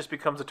him and he just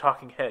becomes a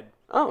talking head.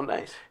 Oh,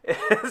 nice.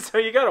 So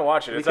you gotta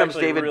watch it. It's becomes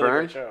actually David a really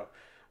Byrne. good show.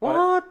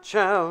 Watch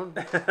out.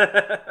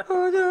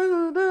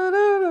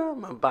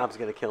 Bob's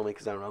going to kill me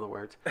because I don't know the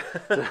words.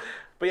 So,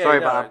 but yeah,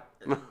 sorry, Bob.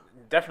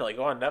 Definitely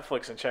go on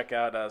Netflix and check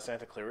out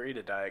Santa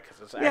Clarita Diet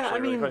because it's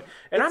actually really funny.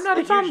 And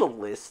it's on the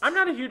list. I'm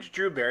not a huge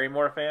Drew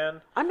Barrymore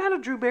fan. I'm not a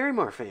Drew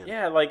Barrymore fan.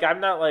 Yeah, like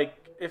I'm not like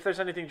if there's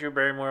anything Drew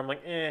Barrymore, I'm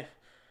like eh.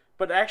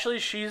 But actually,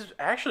 she's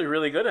actually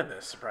really good in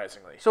this,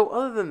 surprisingly. So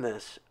other than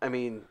this, I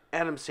mean,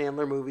 Adam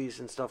Sandler movies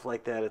and stuff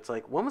like that. It's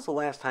like, when was the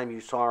last time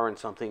you saw her in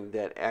something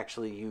that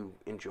actually you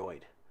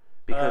enjoyed?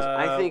 Because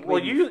I think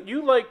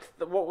you liked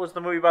what was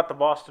the movie about the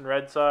Boston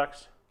Red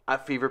Sox?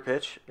 Fever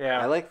Pitch. Yeah,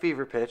 I like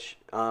Fever Pitch.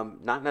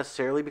 Not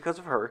necessarily because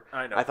of her.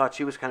 I know. I thought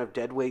she was kind of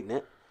dead weight in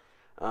it.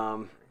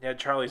 Yeah,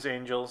 Charlie's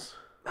Angels.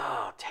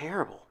 Oh,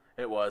 terrible.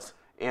 It was.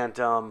 And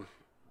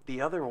the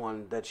other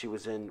one that she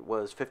was in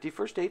was 50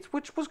 First Dates,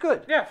 which was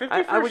good. Yeah, 50 First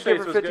Dates. I would give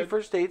her 50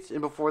 First Dates,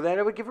 and before that,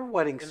 I would give her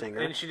Wedding Singer.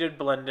 And she did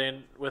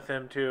Blended with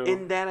him too.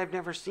 In that, I've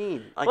never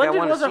seen. Like, Blended I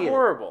want to see wasn't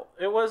horrible.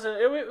 It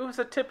wasn't. It was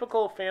a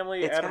typical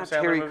family Adam Sandler movie. It's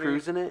got Terry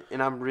Crews in it,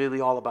 and I'm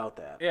really all about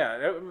that.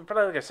 Yeah, but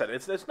like I said,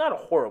 it's not a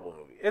horrible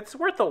movie. It's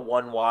worth a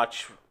one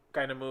watch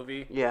kind of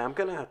movie. Yeah, I'm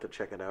gonna have to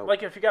check it out.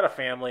 Like if you got a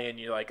family and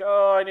you're like,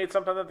 oh, I need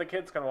something that the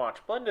kids can watch.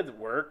 Blended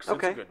works.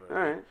 Okay, it's a good movie.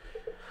 all right.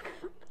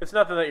 It's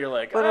nothing that you're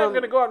like, I'm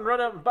gonna go out and run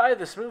out and buy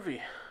this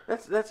movie.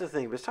 That's the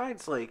thing.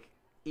 Besides like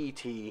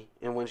E.T.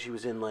 and when she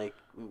was in like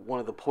one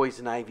of the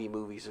Poison Ivy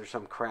movies or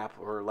some crap,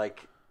 or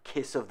like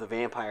Kiss of the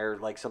Vampire,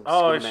 like some.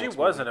 Oh, she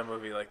was in a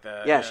movie like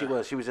that. Yeah, she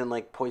was. She was in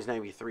like Poison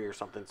Ivy 3 or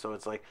something. So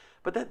it's like,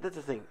 but that's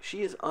the thing.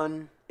 She is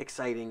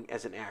unexciting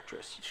as an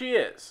actress. She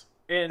is,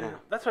 and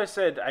that's why I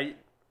said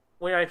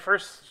when I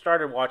first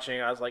started watching,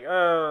 I was like,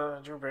 oh,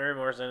 Drew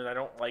Barrymore's in it. I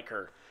don't like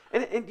her.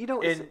 And you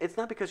know, it's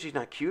not because she's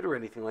not cute or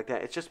anything like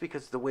that. It's just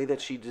because the way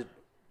that she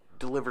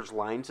delivers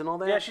lines and all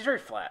that. Yeah, she's very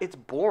flat. It's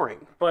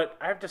boring. But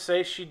I have to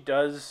say, she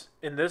does,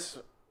 in this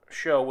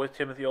show with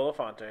Timothy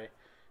Olyphante,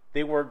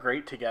 they work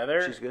great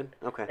together. She's good?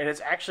 Okay. And it's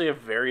actually a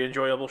very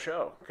enjoyable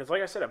show. Because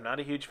like I said, I'm not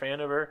a huge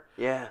fan of her.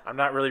 Yeah. I'm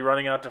not really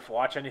running out to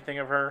watch anything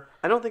of her.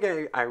 I don't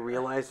think I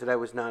realized that I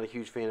was not a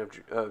huge fan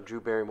of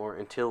Drew Barrymore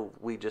until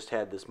we just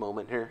had this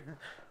moment here.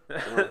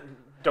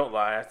 Don't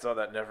lie, I saw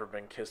that Never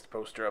Been Kissed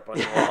poster up on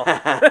your wall.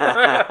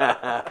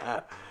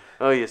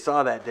 Oh, you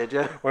saw that, did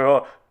you?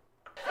 Well,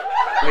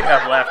 we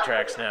have laugh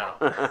tracks now.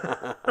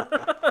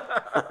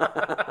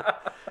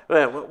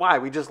 Why?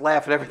 We just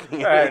laugh at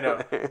everything. I know.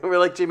 We're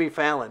like Jimmy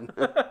Fallon.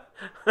 We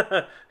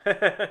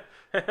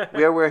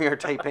are wearing our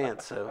tight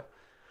pants, so.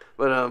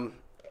 But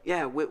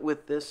yeah,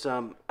 with this,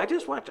 I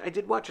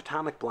did watch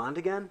Atomic Blonde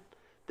again.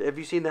 Have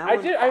you seen that one?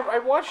 I did. I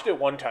watched it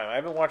one time. I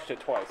haven't watched it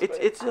twice.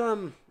 It's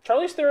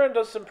Charlize Theron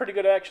does some pretty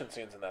good action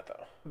scenes in that,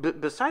 though.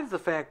 Besides the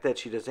fact that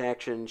she does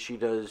action, she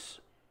does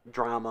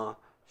drama.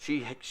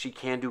 She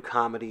can do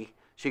comedy.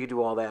 She can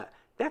do all that.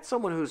 That's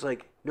someone who's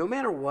like, no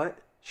matter what,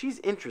 she's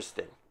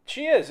interesting.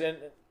 She is,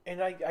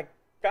 and I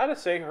gotta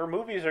say, her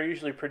movies are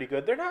usually pretty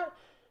good. They're not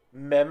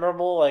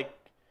memorable, like,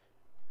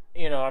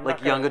 you know, I'm like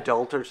not young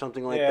adult or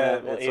something like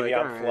that. Well, it's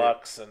Avion like,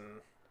 Flux and.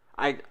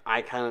 I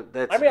kind of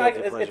that's. I mean,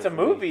 it's a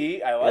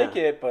movie. I like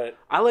it, but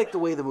I like the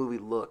way the movie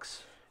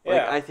looks. Like,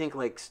 yeah. I think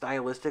like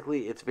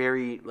stylistically, it's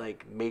very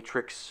like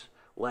Matrix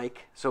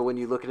like. So when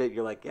you look at it,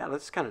 you're like, yeah,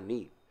 that's kind of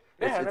neat.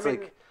 It's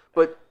like,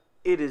 but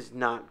it is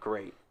not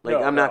great. Like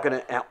I'm not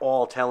gonna at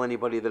all tell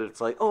anybody that it's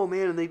like, oh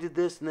man, and they did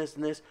this and this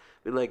and this.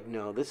 But like,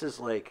 no, this is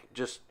like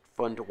just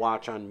fun to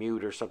watch on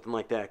mute or something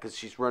like that because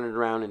she's running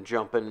around and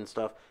jumping and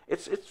stuff.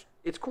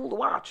 It's cool to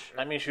watch.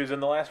 I mean, she was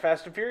in the last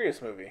Fast and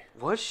Furious movie.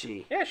 Was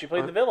she? Yeah, she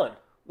played the villain.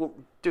 Well,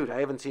 dude,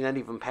 I haven't seen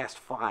any of them past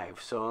 5,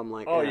 so I'm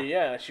like, oh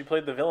yeah, she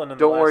played the villain in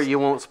Don't worry, you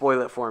won't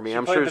spoil it for me.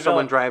 I'm sure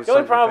someone drives. The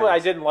only problem I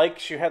didn't like,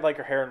 she had like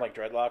her hair in like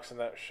dreadlocks and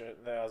that shit.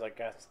 And I was like,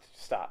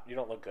 stop, you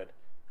don't look good.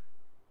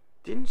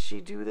 Didn't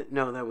she do that?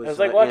 No, that was. It was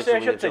like, well, actually, I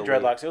shouldn't say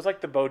dreadlocks. It was like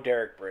the Bo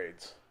Derek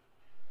braids.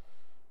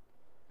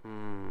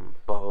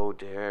 Bo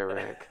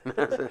Derek.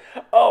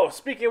 Oh,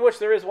 speaking of which,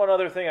 there is one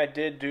other thing I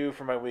did do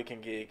for my Week in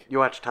Geek. You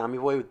watched Tommy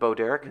Boy with Bo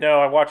Derek? No,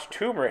 I watched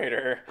Tomb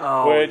Raider,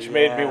 which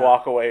made me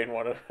walk away and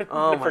want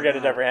to forget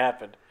it ever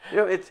happened. You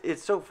know,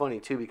 it's so funny,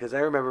 too, because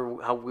I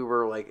remember how we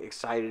were, like,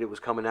 excited it was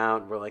coming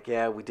out. And we're like,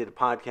 yeah, we did a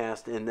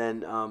podcast, and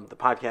then the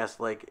podcast,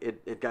 like,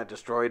 it got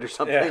destroyed or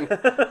something.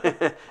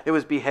 Yeah. It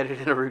was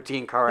beheaded in a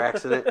routine car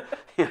accident.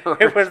 You know,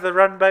 it was the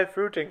run by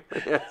fruiting.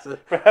 Yes.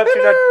 Perhaps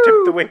you not tip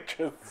the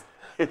waitress.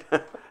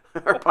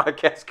 Our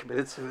podcast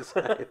committed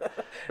suicide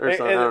or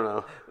something. I don't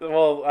know.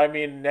 Well, I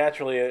mean,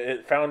 naturally,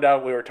 it found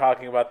out we were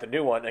talking about the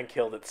new one and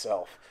killed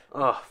itself.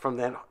 Oh, from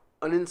that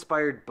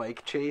uninspired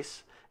bike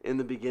chase in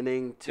the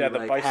beginning to the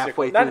like bicycle.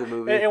 halfway through the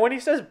movie. And when he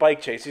says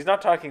bike chase, he's not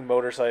talking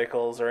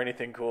motorcycles or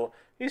anything cool.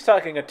 He's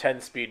talking a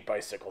 10-speed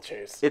bicycle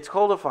chase. It's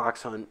called a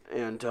fox hunt,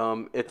 and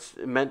it's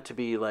meant to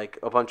be like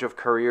a bunch of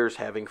couriers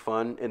having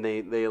fun, and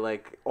they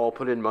like all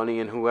put in money,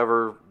 and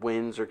whoever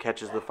wins or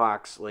catches the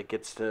fox like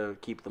gets to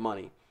keep the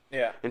money.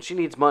 Yeah. And she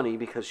needs money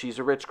because she's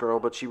a rich girl,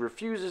 but she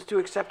refuses to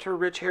accept her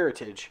rich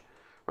heritage,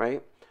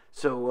 right?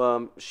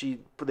 So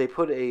they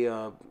put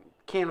a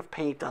can of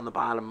paint on the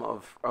bottom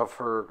of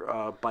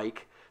her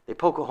bike. They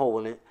poke a hole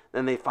in it,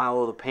 then they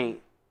follow the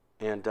paint,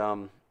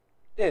 and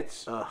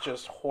it's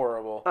just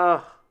horrible.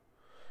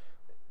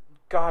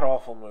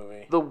 God-awful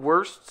movie. The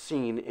worst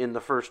scene in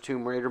the first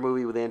Tomb Raider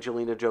movie with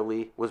Angelina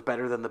Jolie was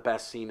better than the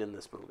best scene in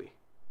this movie.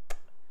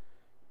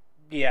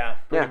 Yeah,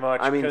 pretty much.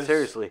 I mean,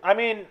 seriously. I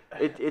mean...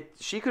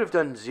 She could have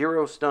done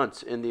 0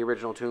 stunts in the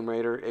original Tomb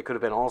Raider. It could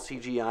have been all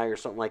CGI or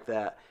something like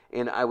that,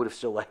 and I would have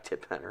still liked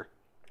it better.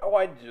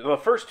 The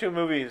first 2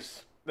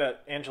 movies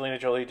that Angelina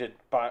Jolie did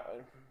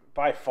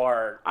by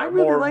far... I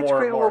really liked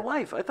Cradle of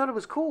Life. I thought it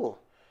was cool.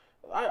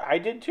 I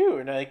did too,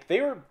 and like they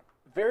were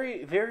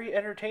very, very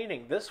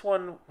entertaining. This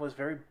one was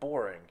very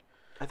boring.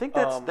 I think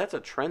that's a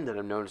trend that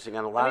I'm noticing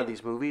on a lot of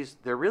these movies.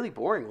 They're really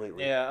boring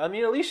lately. Yeah, I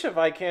mean, Alicia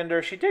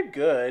Vikander, she did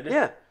good.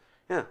 Yeah.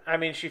 I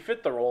mean, she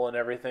fit the role and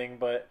everything,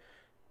 but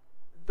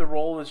the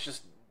role was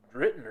just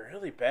written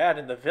really bad,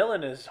 and the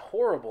villain is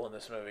horrible in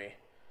this movie.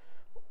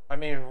 I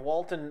mean,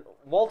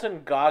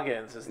 Walton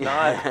Goggins is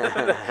not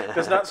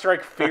does not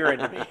strike fear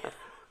into me.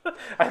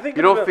 I think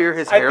you don't fear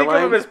his hairline? I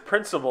think of him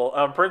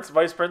as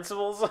vice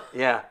principals.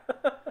 Yeah.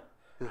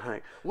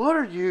 Like, what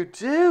are you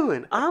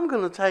doing? I'm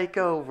going to take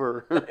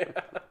over.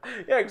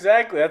 Yeah,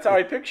 exactly. That's how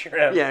I picture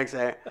him. Yeah,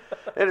 exactly.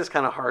 It is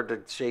kind of hard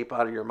to shape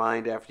out of your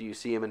mind after you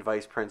see him in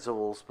Vice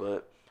Principals,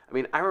 but I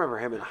mean, I remember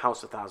him in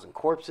House of Thousand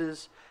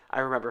Corpses. I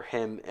remember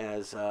him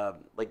as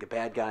like a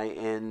bad guy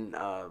in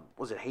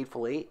was it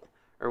Hateful Eight,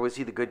 or was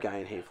he the good guy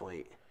in Hateful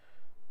Eight?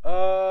 It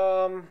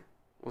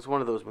was one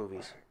of those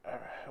movies.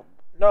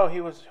 No,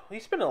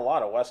 he's been in a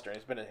lot of Western.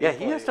 He's been in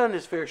he has done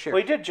his fair share.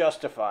 Well, he did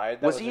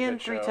Justified. Was he in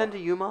 3:10 to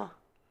Yuma?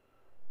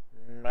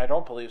 I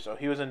don't believe so.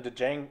 He was in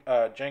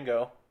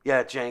Django.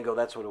 Yeah, Django,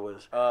 that's what it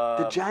was.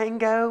 The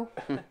Django?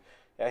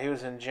 Yeah, he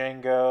was in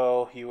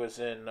Django. He was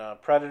in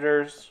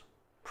Predators.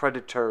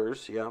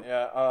 Predators, yeah.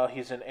 Yeah,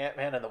 he's in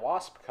Ant-Man and the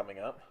Wasp coming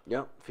up.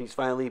 Yep, he's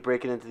finally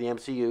breaking into the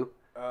MCU.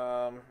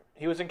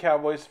 He was in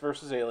Cowboys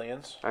vs.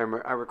 Aliens. I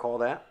recall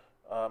that.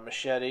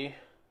 Machete.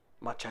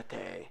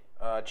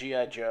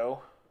 G.I.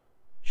 Joe.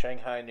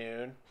 Shanghai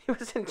Noon. He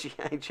was in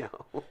G.I.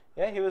 Joe.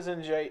 Yeah, he was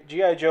in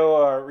G.I.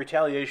 Joe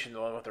Retaliation, the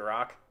one with The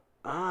Rock.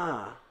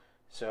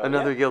 So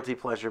another guilty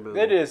pleasure movie.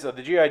 It is. The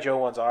G.I. Joe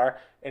ones are.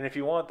 And if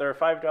you want, they're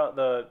 $5.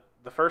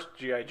 The first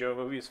G.I. Joe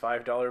movie is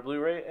 $5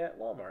 Blu-ray at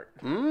Walmart.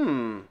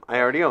 I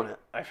already own it.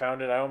 I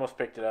found it. I almost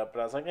picked it up,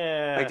 but I was like,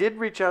 eh. I did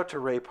reach out to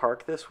Ray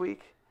Park this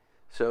week.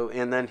 So,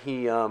 and then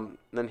he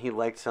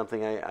liked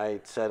something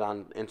I said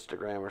on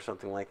Instagram or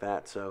something like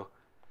that. So,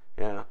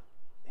 yeah.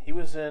 He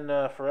was in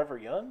Forever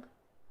Young?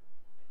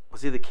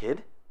 Was he the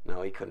kid?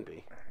 No, he couldn't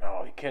be.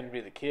 No, he couldn't be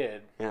the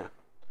kid. Yeah.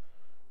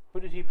 Who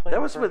did he play?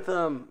 That was with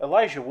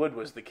Elijah Wood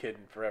was the kid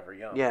in Forever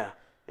Young. Yeah.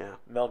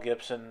 Mel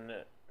Gibson,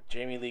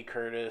 Jamie Lee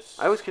Curtis.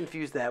 I always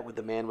confused that with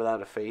The Man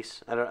Without a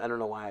Face. I don't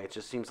know why. It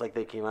just seems like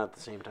they came out at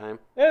the same time.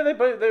 Yeah,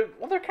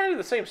 they're kind of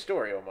the same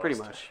story almost. Pretty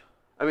much.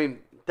 I mean,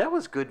 that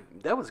was good.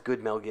 That was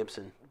good Mel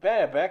Gibson.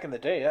 Back in the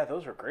day, yeah,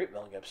 those were great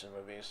Mel Gibson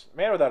movies.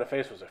 Man Without a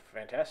Face was a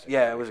fantastic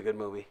movie. It was a good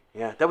movie.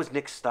 Yeah, that was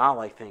Nick Stahl,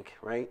 I think,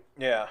 right?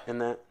 Yeah. In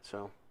that,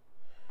 so.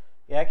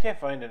 Yeah, I can't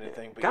find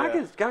anything. But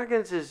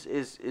Goggins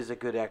is a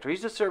good actor.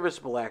 He's a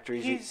serviceable actor.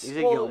 He's a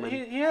yeoman.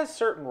 He has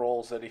certain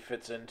roles that he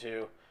fits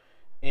into.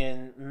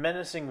 In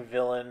menacing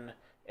villain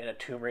in a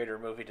Tomb Raider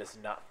movie does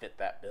not fit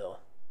that bill.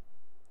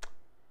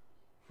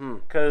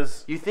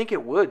 Because you think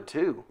it would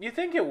too. You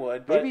think it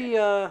would, but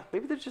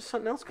maybe there's just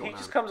something else going on. He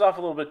just comes off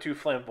a little bit too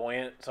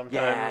flamboyant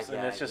sometimes,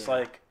 and it's just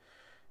like,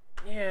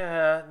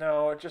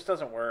 no, it just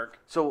doesn't work.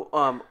 So,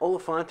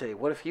 Olafante,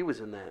 what if he was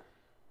in that?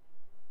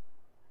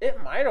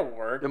 It might have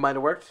worked. It might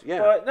have worked, yeah,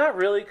 but not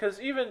really,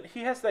 because even he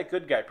has that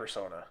good guy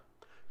persona.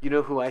 You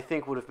know who I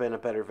think would have been a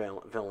better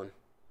villain?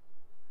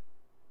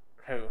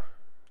 Who?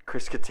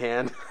 Chris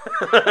Kattan.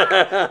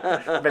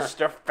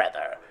 Mr.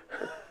 Feather.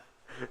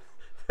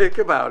 Think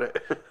about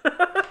it.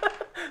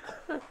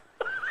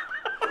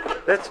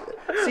 That's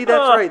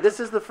right. This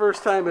is the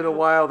first time in a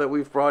while that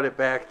we've brought it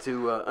back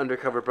to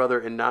Undercover Brother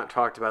and not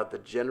talked about the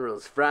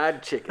General's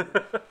fried chicken.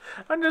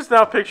 I'm just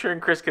now picturing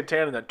Chris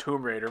Kattan in the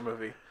Tomb Raider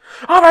movie.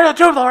 All right,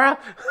 Tomb Laura.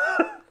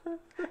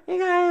 You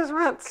guys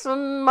want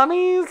some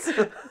mummies?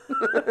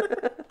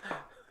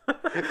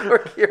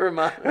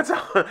 That's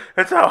how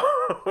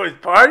it's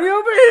party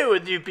over here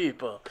with you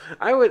people.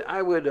 I would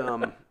I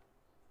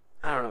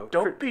don't know.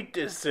 Don't be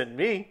dissing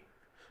me.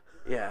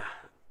 Yeah.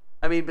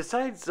 I mean,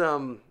 besides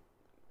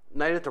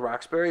Night at the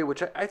Roxbury,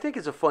 which I think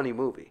is a funny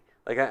movie.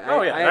 Like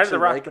I actually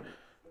like it.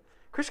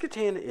 Chris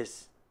Kattan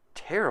is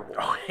terrible.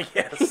 Oh,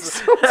 yes. He's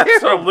so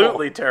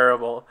absolutely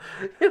terrible.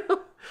 You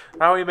know?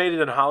 How he made it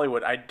in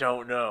Hollywood, I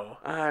don't know.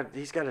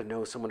 He's got to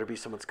know someone or be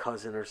someone's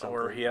cousin or something.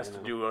 Or he has to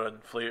do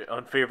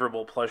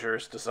unfavorable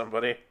pleasures to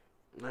somebody.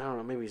 I don't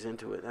know. Maybe he's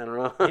into it. I don't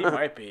know. He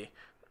might be.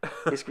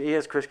 He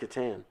has Chris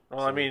Kattan. Well,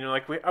 so. I mean,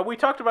 like we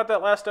talked about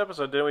that last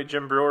episode, didn't we?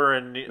 Jim Brewer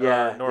and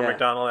Norm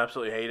Macdonald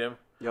absolutely hate him.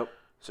 Yep.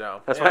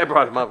 So that's why I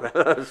brought him up.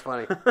 That was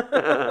funny.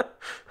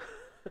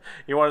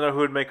 You want to know who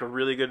would make a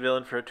really good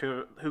villain for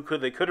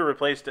they could have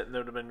replaced it and it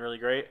would have been really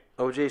great?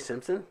 O.J.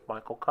 Simpson?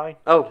 Michael Caine.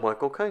 Oh,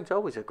 Michael Caine's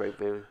always a great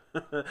villain.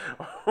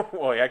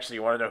 Well, actually,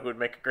 you want to know who would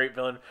make a great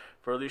villain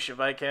for Alicia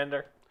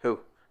Vikander? Who?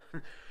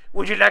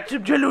 Would you like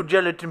some Jello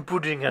gelatin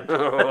pudding?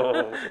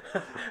 Oh,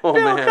 Bill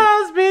man.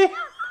 Cosby!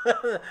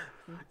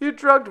 You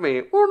drugged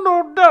me. Oh,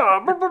 no,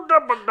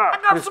 I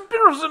got some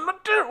pills in my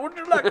tent. Would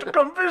you like to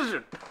come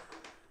visit?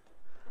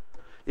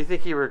 You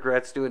think he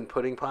regrets doing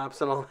pudding pops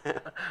and all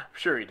that? I'm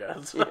sure he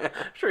does. Yeah. I'm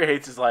sure he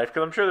hates his life,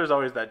 because I'm sure there's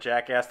always that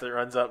jackass that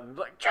runs up and is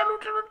like, Jello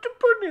gelatin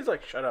pudding. He's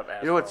like, shut up,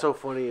 asshole. You know what's so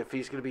funny? If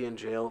he's going to be in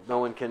jail, no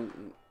one can,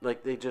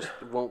 like, they just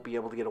won't be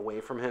able to get away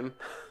from him.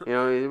 You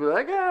know, he'll be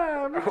like,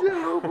 I'm a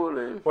Jello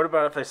pudding. What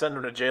about if they send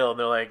him to jail and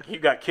they're like, you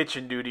got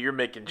kitchen duty, you're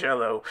making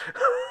Jello.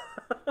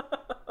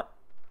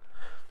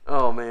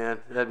 Oh, man.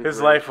 That'd be His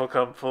great. life will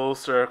come full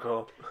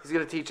circle. He's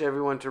going to teach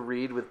everyone to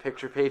read with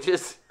picture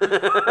pages.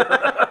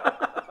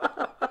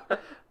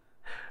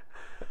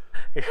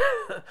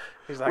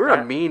 He's like, We're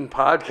a mean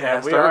podcast,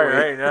 yeah, we aren't are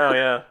we? right now,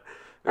 yeah.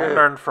 I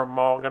learned from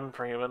Morgan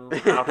Freeman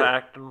how to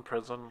act in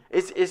prison.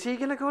 Is he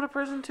going to go to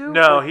prison too?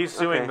 No, Or- he's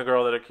suing okay. the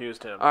girl that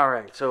accused him. All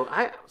right. So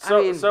I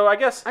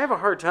guess I have a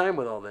hard time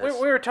with all this.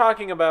 we were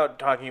talking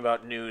about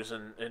news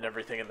and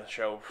everything in the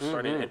show,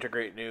 starting to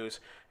integrate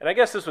news. And I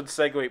guess this would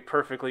segue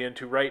perfectly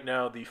into right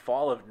now the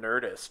fall of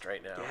Nerdist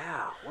right now.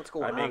 Yeah, what's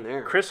going on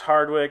there? Chris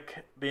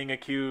Hardwick being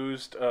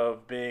accused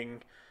of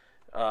being,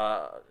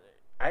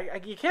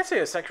 you can't say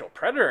a sexual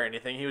predator or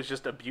anything. He was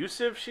just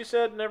abusive, she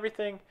said, and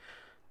everything.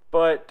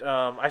 But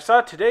I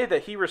saw today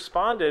that he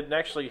responded and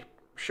actually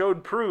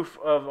showed proof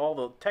of all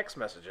the text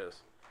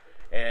messages.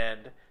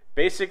 And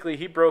basically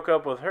he broke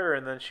up with her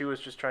and then she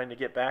was just trying to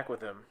get back with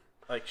him.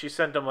 Like, she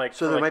sent him like...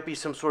 So there might be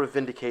some sort of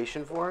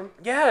vindication for him?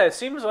 Yeah, it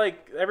seems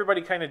like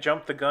everybody kind of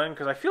jumped the gun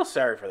because I feel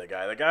sorry for the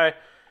guy. The guy,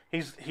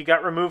 he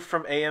got removed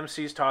from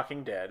AMC's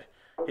Talking Dead.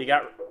 He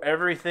got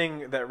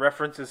everything that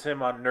references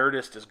him on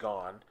Nerdist is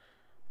gone.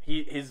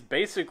 His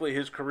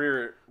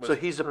career was So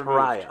he's a removed.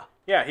 pariah.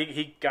 Yeah,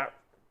 he got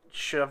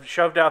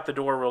shoved out the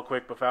door real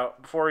quick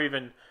before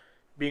even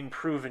being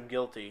proven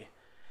guilty.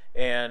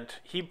 And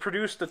he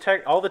produced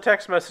all the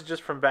text messages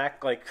from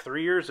back like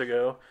 3 years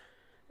ago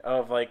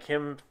of like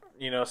him,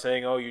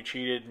 saying, "Oh, you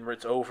cheated and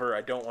it's over.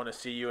 I don't want to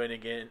see you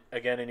again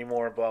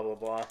anymore." Blah blah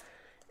blah.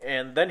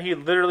 And then he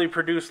literally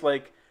produced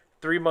like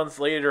 3 months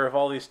later of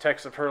all these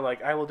texts of her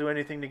like, "I will do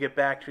anything to get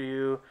back to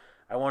you.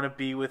 I want to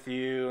be with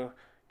you.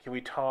 Can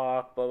we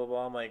talk?" Blah blah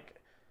blah. I'm like,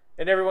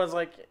 and everyone's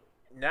like,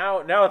 now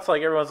it's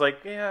like everyone's like,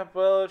 yeah,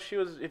 well, if he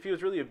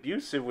was really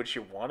abusive, would she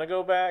want to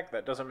go back?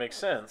 That doesn't make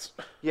sense.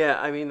 Yeah,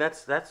 I mean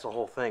that's the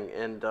whole thing.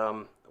 And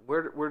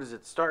where does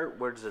it start?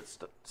 Where does it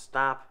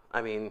stop?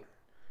 I mean,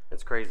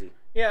 it's crazy.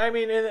 Yeah, I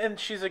mean, and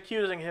she's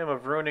accusing him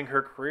of ruining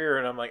her career,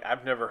 and I'm like,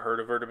 I've never heard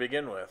of her to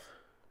begin with.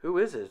 Who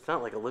is it? It's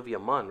not like Olivia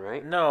Munn,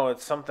 right? No,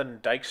 it's something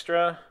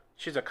Dykstra.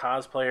 She's a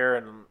cosplayer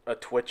and a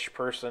Twitch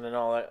person and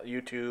all that,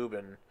 YouTube,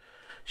 and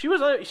she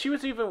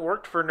was even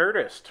worked for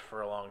Nerdist for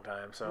a long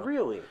time. So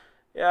Really?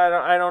 yeah,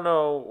 I don't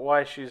know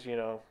why she's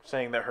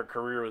saying that her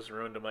career was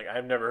ruined. I'm like,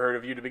 I've never heard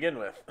of you to begin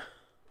with.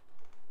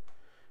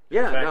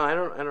 Yeah, fact- no, I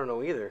don't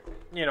know either.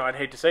 I'd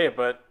hate to say it,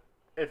 but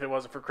if it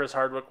wasn't for Chris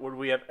Hardwick, would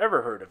we have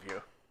ever heard of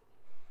you?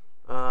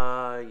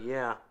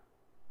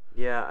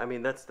 Yeah. I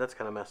mean that's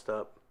kind of messed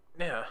up.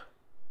 Yeah.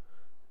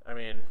 I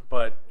mean,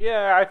 but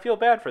yeah, I feel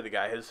bad for the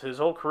guy. His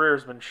whole career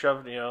has been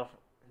shoved,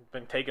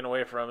 been taken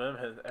away from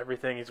him.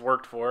 Everything he's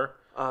worked for.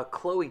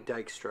 Chloe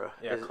Dykstra.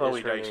 Yeah, is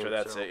Chloe her Dykstra. name,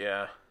 That's so. it.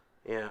 Yeah.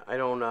 Yeah, I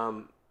don't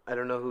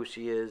know who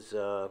she is,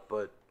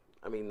 but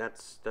I mean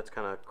that's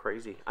kind of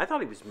crazy. I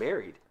thought he was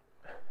married.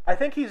 I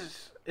think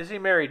is he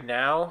married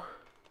now?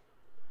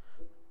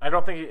 I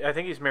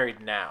think he's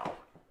married now.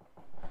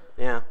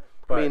 Yeah,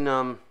 But- I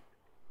mean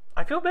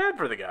I feel bad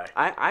for the guy.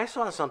 I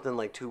saw something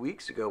like 2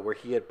 weeks ago where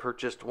he had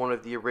purchased one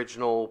of the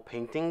original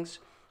paintings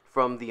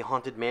from the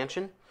Haunted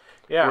Mansion.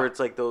 Yeah. Where it's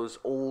like those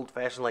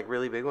old-fashioned, like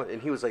really big ones,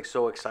 and he was like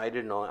so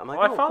excited and all that. I'm like,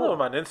 Well, I oh, follow cool.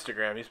 him on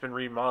Instagram. He's been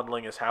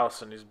remodeling his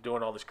house and he's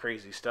doing all this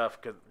crazy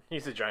stuff because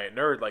he's a giant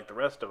nerd like the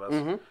rest of us.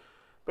 Mm-hmm.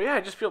 But yeah,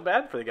 I just feel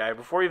bad for the guy.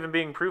 Before even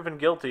being proven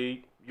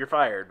guilty, you're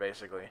fired,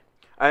 basically.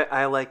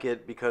 I like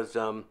it because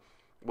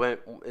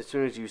as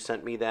soon as you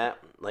sent me that,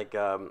 like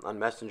on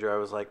Messenger, I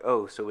was like,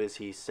 oh, so is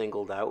he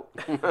singled out?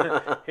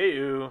 Hey,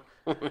 you.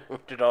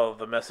 Did all of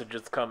the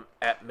messages come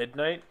at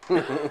midnight?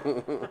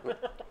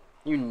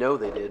 You know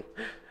they did.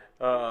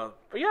 But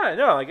yeah,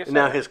 no, I guess And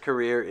now his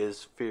career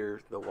is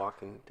Fear the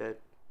Walking Dead.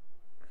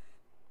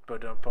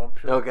 Ba-dum-bum.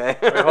 Okay.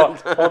 Wait,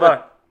 hold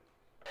on.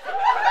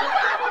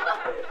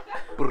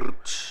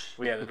 Brrch.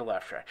 We added a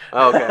laugh track.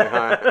 Okay, all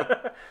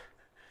right.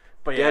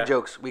 But yeah, Dad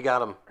jokes, we got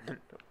them.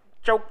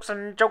 jokes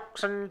and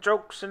jokes and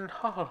jokes and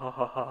ha ha ha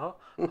ha ha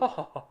ha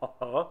ha ha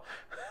ha.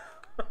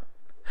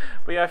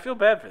 But yeah, I feel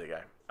bad for the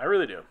guy. I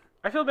really do.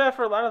 I feel bad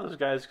for a lot of those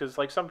guys because,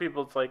 like, some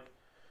people, it's like,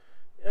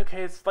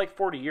 okay, it's like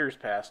 40 years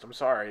past. I'm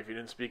sorry if you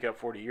didn't speak up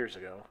 40 years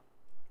ago.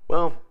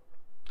 Well,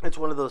 it's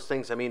one of those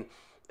things. I mean,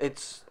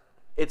 it's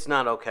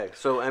not okay.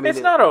 So I mean, it's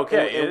not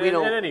okay. We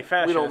don't in any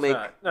fashion. We don't make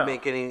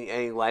make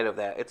any light of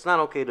that. It's not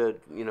okay to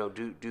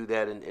do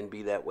that and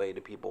be that way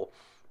to people.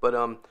 But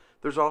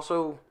there's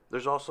also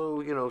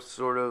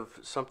sort of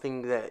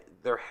something that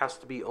there has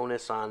to be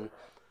onus on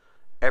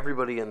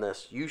everybody in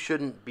this. You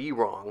shouldn't be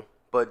wrong,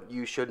 but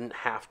you shouldn't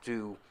have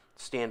to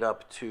stand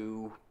up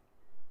to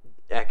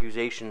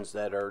accusations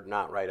that are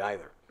not right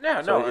either.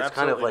 Yeah, so no, it's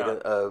kind of like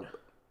not.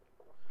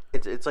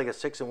 It's like a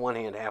 6 in one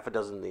hand, half a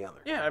dozen in the other.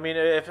 Yeah, I mean,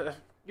 if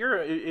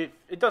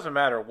it doesn't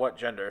matter what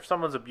gender. If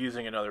someone's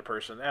abusing another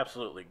person,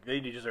 absolutely, they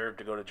deserve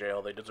to go to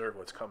jail. They deserve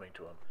what's coming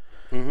to them.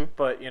 Mm-hmm.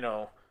 But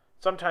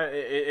sometimes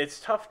it's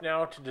tough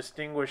now to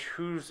distinguish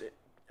who's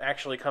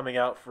actually coming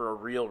out for a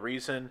real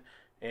reason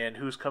and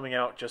who's coming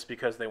out just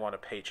because they want a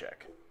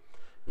paycheck.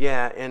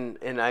 Yeah,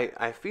 and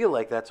I feel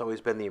like that's always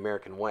been the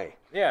American way.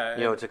 Yeah,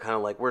 to kind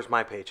of like, where's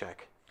my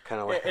paycheck? Kind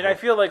of like. And I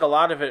feel like a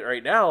lot of it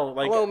right now,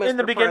 like Hello, in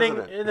the Mr. beginning,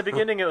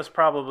 President. It was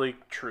probably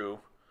true.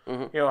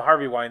 Mm-hmm.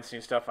 Harvey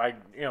Weinstein stuff.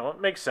 It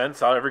makes sense.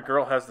 How every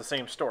girl has the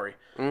same story.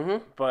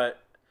 Mm-hmm.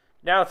 But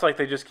now it's like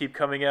they just keep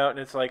coming out, and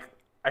it's like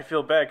I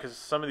feel bad because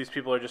some of these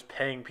people are just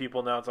paying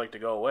people now. It's like to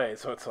go away.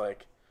 So it's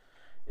like,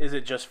 is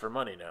it just for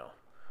money now?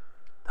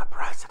 The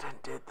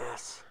president did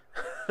this.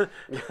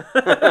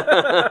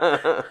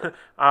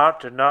 I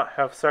did not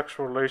have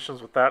sexual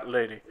relations with that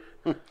lady.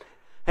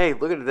 Hey,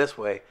 look at it this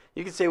way.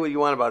 You can say what you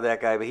want about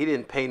that guy, but he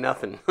didn't pay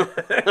nothing.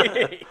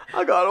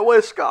 I got away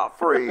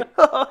scot-free.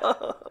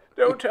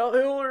 Don't tell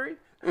Hillary.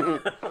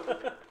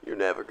 You're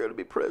never going to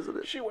be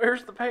president. She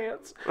wears the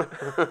pants.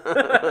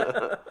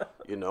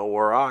 You know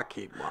where I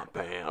keep my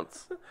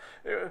pants.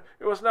 It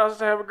was nice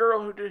to have a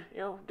girl who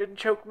didn't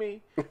choke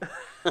me.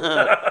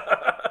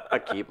 I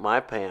keep my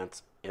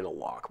pants in a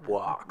lock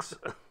box.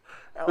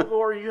 Al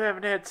Gore, you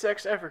haven't had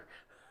sex ever.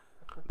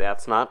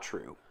 That's not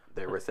true.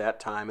 There was that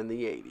time in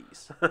the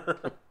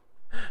 80s.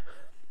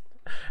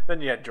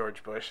 Then you had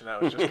George Bush, and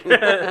that was just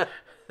the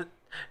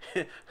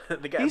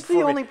guy. He's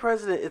the only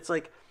president. It's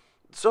like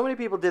so many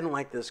people didn't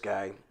like this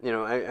guy. I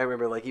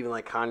remember like even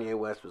like Kanye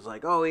West was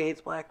like, oh, he hates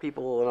black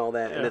people and all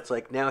that. Yeah. And it's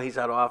like now he's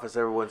out of office,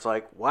 everyone's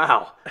like,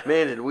 wow,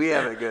 man, did we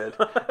have it good.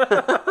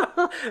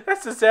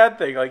 That's the sad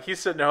thing. Like he's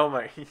sitting home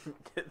like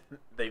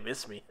they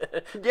miss me.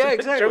 Yeah,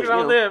 exactly. Joke's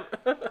on them.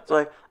 It's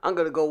like I'm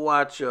gonna go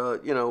watch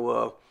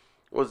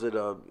was it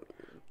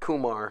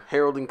Kumar,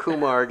 Harold and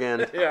Kumar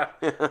again. Yeah.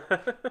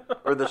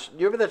 Or you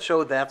remember that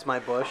show That's My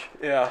Bush?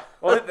 Yeah.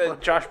 Well,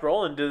 Josh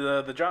Brolin did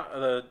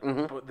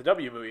the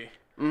W movie.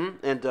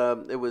 Mm-hmm. And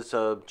it was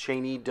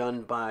Cheney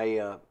done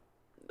by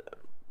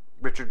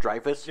Richard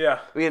Dreyfuss. Yeah.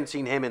 We hadn't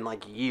seen him in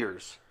like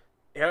years.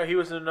 Yeah, he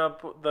was in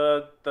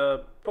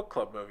the book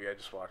club movie I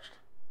just watched.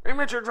 I'm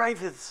Richard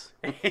Dreyfuss.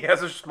 He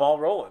has a small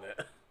role in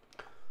it.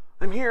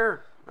 I'm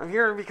here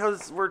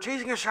because we're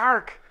chasing a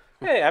shark.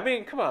 Hey, I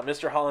mean, come on,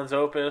 Mr. Holland's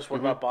Opus. What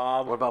about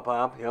Bob? What about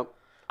Bob? Yep.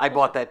 I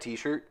bought that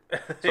T-shirt,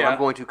 so Yeah. I'm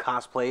going to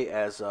cosplay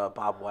as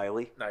Bob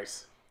Wiley.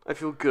 Nice. I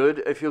feel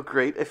good. I feel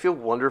great. I feel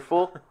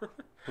wonderful.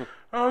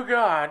 Oh,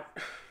 God.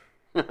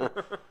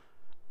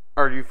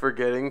 Are you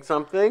forgetting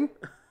something?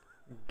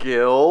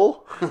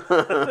 Gil?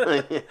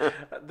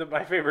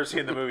 My favorite scene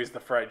in the movie is the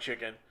fried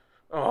chicken.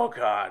 Oh,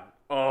 God.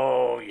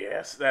 Oh,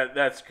 yes.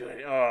 That's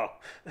good. Oh.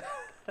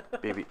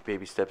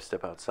 Baby steps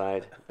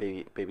outside.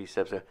 Baby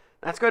steps.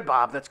 That's good,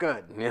 Bob. That's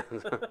good. Yeah,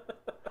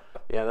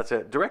 yeah, that's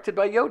it. Directed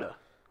by Yoda.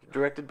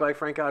 Directed by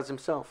Frank Oz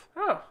himself.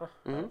 Oh.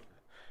 Mm-hmm.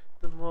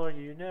 The more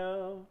you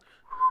know.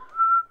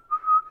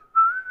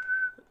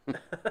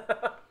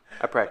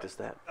 I practiced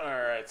that. All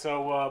right,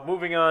 so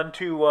moving on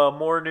to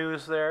more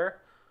news there.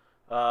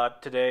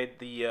 Today,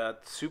 the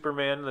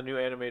Superman, the new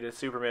animated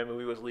Superman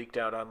movie was leaked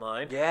out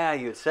online. Yeah,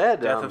 you said.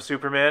 Death of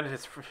Superman.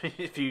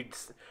 If you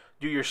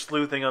do your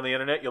sleuthing on the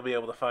internet, you'll be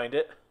able to find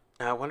it.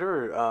 I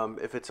wonder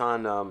if it's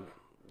on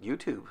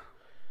YouTube,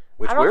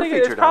 which I don't we're think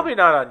featured it's probably on.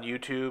 not on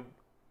YouTube,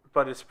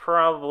 but it's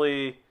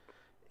probably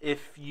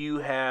if you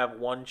have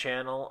one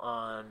channel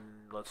on,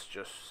 let's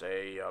just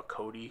say,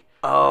 Kodi.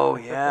 Oh,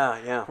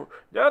 yeah.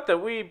 Not that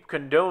we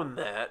condone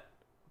that,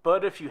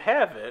 but if you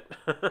have it,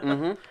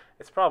 Mm-hmm.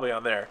 it's probably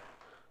on there.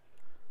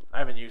 I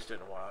haven't used it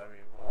in a while.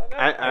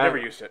 I never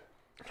used it.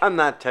 I'm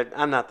not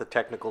the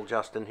technical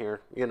Justin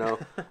here,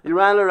 Your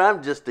Honor,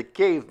 I'm just a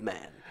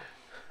caveman.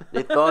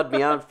 They thawed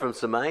me out from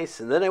some ice,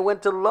 and then I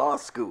went to law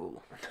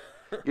school.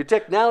 Your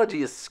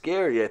technology is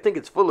scary. I think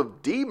it's full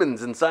of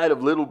demons inside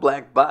of little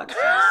black boxes.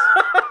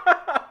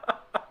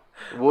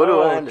 What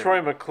do I know?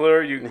 Troy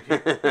McClure, you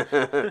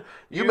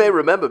You may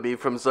remember me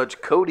from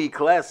such Kodi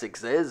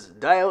classics as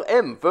Dial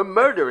M for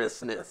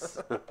Murderousness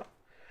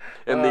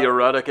and the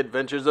Erotic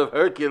Adventures of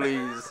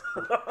Hercules.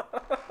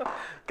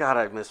 God,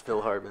 I miss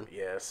Phil Hardman.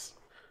 Yes.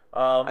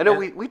 I know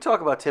we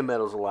talk about Tim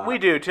Meadows a lot. We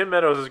do. Tim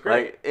Meadows is great.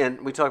 Right?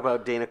 And we talk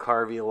about Dana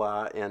Carvey a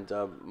lot and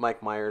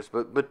Mike Myers.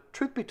 But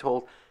truth be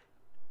told,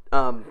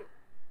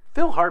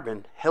 Phil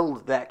Hardman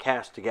held that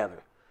cast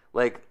together.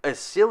 Like, as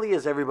silly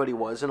as everybody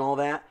was and all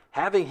that,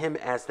 having him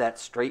as that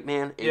straight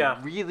man,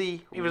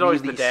 really, he was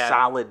always really the dad.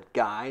 solid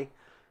guy,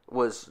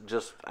 was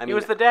just, I mean... He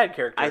was the dad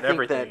character I in think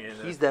everything.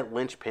 that he's that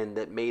linchpin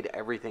that made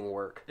everything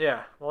work.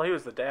 Yeah, well, he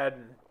was the dad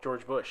in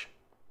George Bush.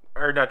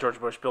 Or not George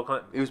Bush, Bill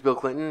Clinton. He was Bill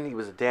Clinton, he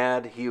was a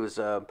dad, he was,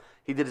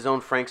 he did his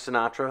own Frank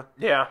Sinatra.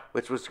 Yeah.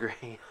 Which was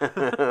great.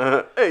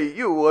 Hey,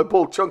 you, I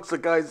pull chunks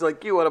of guys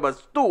like you out of my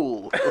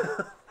stool.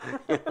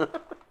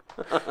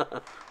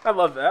 I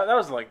love that. That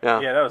was like,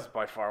 that was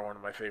by far one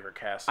of my favorite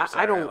casts.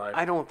 I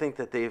don't think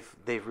that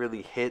they've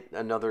really hit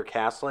another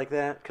cast like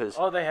that because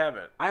they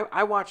haven't.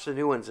 I watch the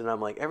new ones and I'm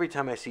like, every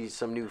time I see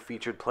some new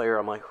featured player,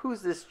 I'm like,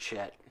 who's this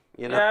Chet?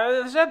 You know?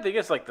 Yeah, the sad thing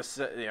is like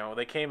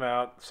they came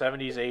out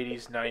 70s,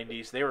 80s,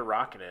 90s. They were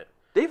rocking it.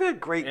 They've had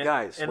great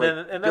guys, and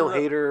like Bill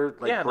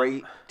Hader,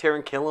 great.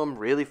 Taron Killam,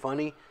 really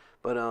funny.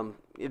 But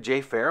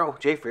Jay Farrell's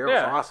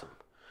awesome.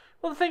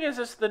 Well, the thing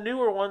is, the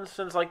newer ones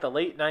since like the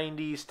late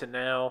 90s to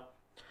now,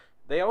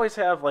 they always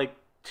have like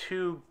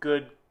 2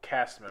 good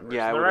cast members.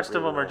 Yeah, and the rest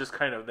of them are just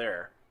kind of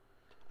there.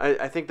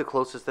 I think the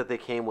closest that they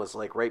came was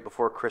like right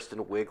before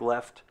Kristen Wiig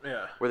left.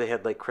 Yeah. Where they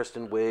had like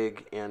Kristen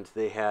Wiig and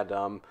they had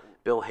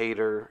Bill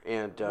Hader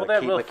and they Kate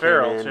had Will McKinnon.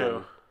 Ferrell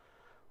too.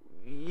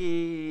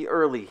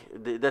 Early.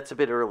 That's a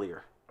bit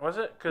earlier. Was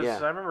it?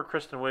 Because I remember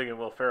Kristen Wiig and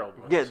Will Ferrell.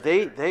 Yeah,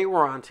 they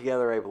were on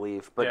together, I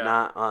believe, but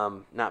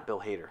not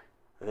Bill Hader.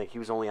 I think he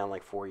was only on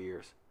like 4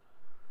 years.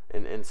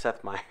 And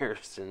Seth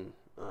Meyers and...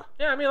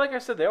 Yeah, I mean, like I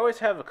said, they always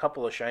have a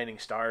couple of shining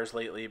stars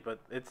lately, but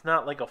it's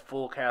not like a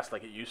full cast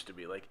like it used to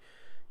be. Like,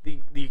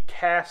 the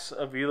casts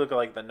of, you look at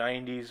like the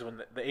 90s, when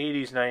the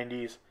 80s,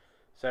 90s,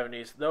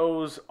 70s,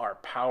 those are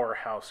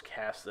powerhouse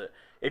casts that...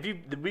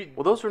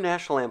 Well, those were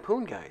National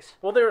Lampoon guys.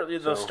 Well,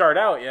 they'll start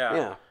out,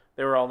 Yeah.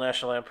 They were all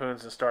National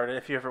Lampoons and started.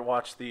 If you ever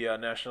watched the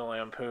National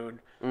Lampoon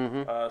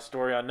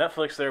story on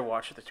Netflix,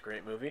 watch it. It's a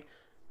great movie.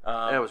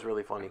 That was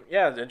really funny.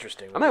 Yeah, it's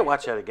interesting movie. I might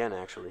watch that again,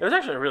 actually. It was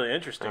actually a really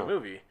interesting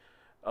movie.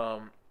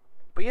 But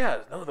yeah,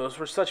 no, those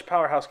were such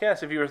powerhouse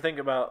casts. If you were thinking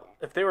about,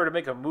 if they were to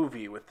make a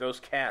movie with those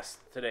casts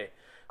today,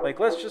 like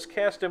let's just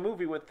cast a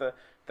movie with the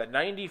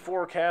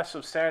 94 cast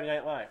of Saturday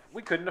Night Live.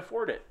 We couldn't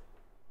afford it.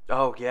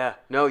 Oh, yeah.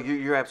 No,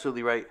 you're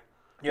absolutely right.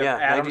 Yeah,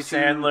 Adam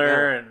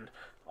Sandler and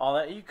all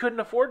that. You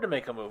couldn't afford to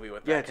make a movie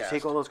with that cast. To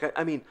take all those guys.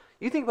 I mean,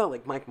 you think about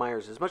like Mike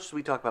Myers, as much as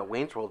we talk about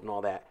Wayne's World and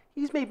all that,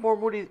 he's made more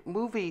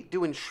movie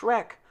doing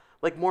Shrek,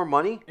 like more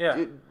money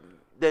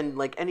than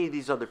like any of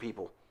these other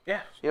people.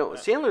 Yeah. You know,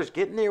 Sandler's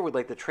getting there with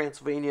like the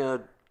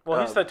Transylvania.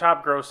 Well, he's the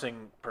top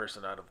grossing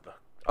person out of the...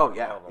 Oh,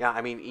 yeah. Yeah,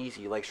 I mean,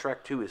 easy. Like,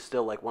 Shrek 2 is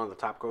still like one of the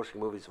top grossing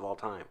movies of all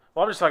time.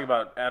 Well, I'm just talking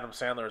about Adam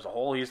Sandler as a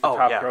whole. He's the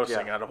top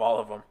grossing out of all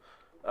of them.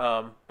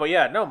 But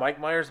yeah, no, Mike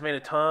Myers made a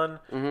ton.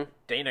 Mm-hmm.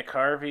 Dana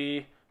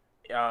Carvey.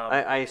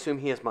 I assume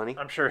he has money.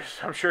 I'm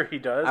sure he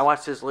does. I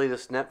watched his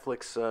latest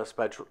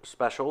Netflix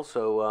special,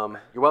 so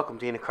you're welcome,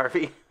 Dana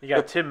Carvey. You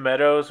got Tim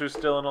Meadows, who's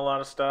still in a lot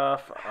of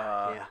stuff.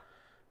 I'm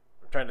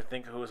trying to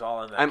think who was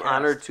all in that cast.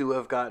 Honored to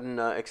have gotten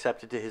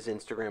accepted to his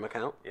Instagram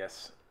account.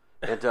 Yes.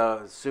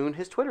 And soon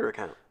his Twitter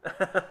account.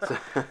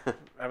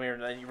 I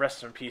mean,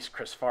 rest in peace,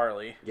 Chris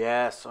Farley.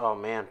 Yes. Oh,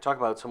 man. Talk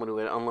about someone who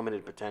had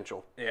unlimited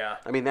potential. Yeah.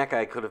 I mean, that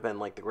guy could have been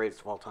like the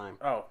greatest of all time.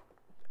 Oh,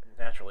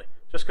 naturally.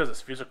 Just because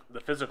it's the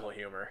physical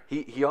humor.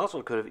 He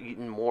also could have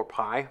eaten more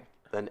pie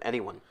than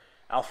anyone.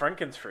 Al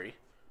Franken's free.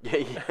 Yeah.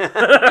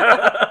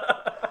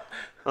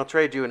 I'll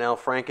trade you an Al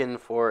Franken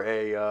for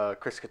a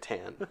Chris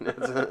Kattan.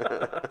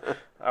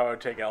 I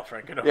would take Al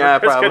Franken over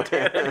Chris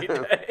Kattan any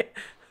day.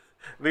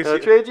 I'll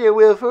trade you a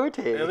Will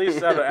Forte. At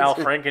least out of Al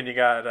Franken, you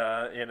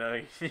got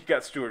you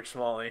got Stuart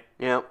Smalley.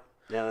 Yeah,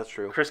 that's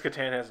true. Chris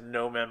Kattan has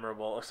no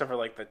memorable, except for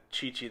like the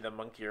Chi-Chi the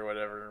monkey or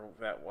whatever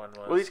that one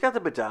was. Well, he's got the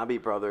Badabi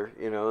brother.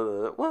 You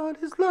know, the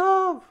what is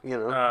love? You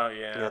know. Oh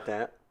yeah. You got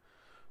that.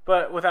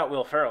 But without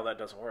Will Ferrell, that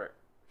doesn't work.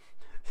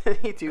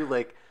 He do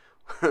like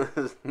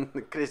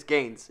Chris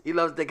Gaines. He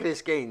loves the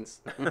Chris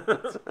Gaines.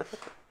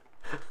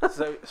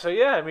 So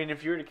yeah, I mean,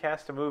 if you were to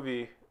cast a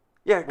movie.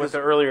 Yeah, with the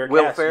earlier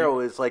Will cast,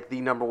 Ferrell is like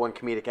the #1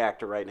 comedic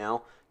actor right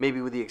now,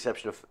 maybe with the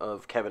exception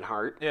of Kevin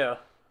Hart. Yeah.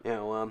 You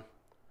know,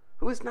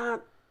 who is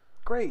not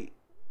great.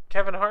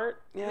 Kevin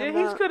Hart? Yeah,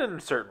 he's good in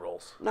certain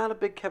roles. Not a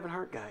big Kevin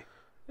Hart guy.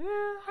 Yeah,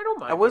 I don't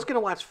mind. I was going to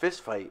watch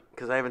Fist Fight,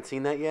 because I haven't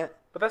seen that yet.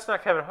 But that's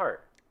not Kevin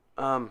Hart.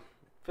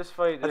 Fist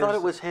Fight I thought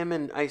it was him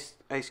and Ice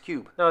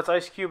Cube. No, it's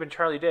Ice Cube and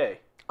Charlie Day.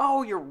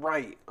 Oh, you're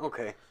right.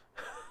 Okay.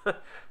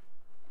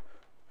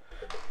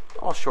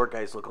 All short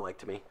guys look alike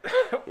to me.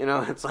 You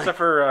know, it's like... Except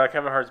for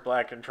Kevin Hart's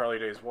black and Charlie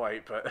Day's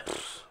white, but...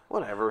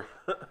 Whatever.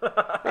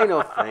 Ain't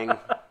no thing.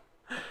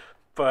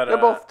 But they're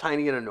both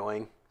tiny and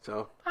annoying,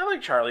 so... I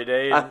like Charlie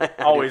Day.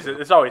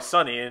 It's always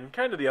sunny, and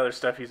kind of the other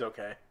stuff, he's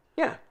okay.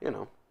 Yeah, you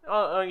know.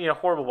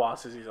 Horrible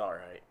Bosses, he's all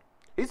right.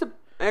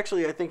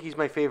 Actually, I think he's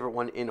my favorite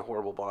one in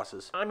Horrible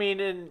Bosses. I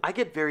mean, I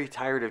get very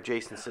tired of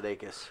Jason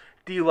Sudeikis.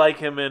 Do you like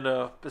him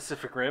in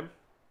Pacific Rim?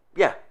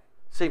 Yeah.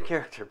 Same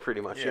character,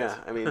 pretty much, yes.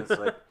 Yeah. I mean, it's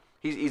like...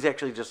 He's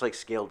actually just like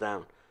scaled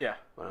down. Yeah.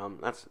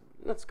 But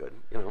that's good.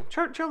 You know,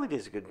 Charlie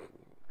Day's a good.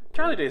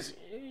 Charlie Day's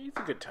he's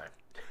a good time.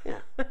 Yeah.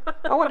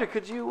 I wonder,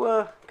 could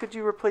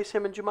you replace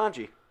him in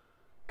Jumanji?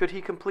 Could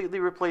he completely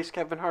replace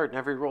Kevin Hart in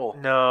every role?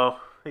 No,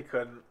 he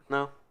couldn't.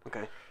 No.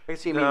 Okay. I can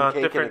see him No,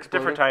 eating cake and exploding.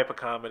 different type of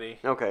comedy.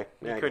 Okay.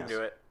 He Yeah, couldn't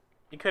do it.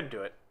 He couldn't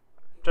do it.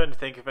 I'm trying to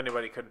think if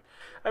anybody could.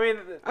 I mean,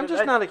 I'm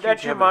just not a huge that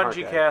Kevin Hart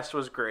Jumanji guy. cast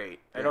was great.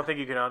 Yeah. I don't think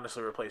you can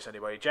honestly replace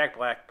anybody. Jack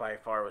Black by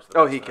far was the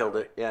Oh, best he in killed that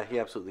it. Yeah, he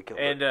absolutely killed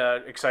And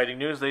it. exciting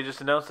news, they just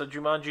announced that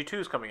Jumanji 2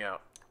 is coming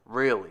out.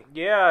 Really?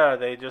 Yeah,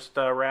 they just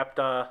wrapped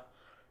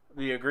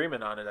the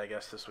agreement on it, I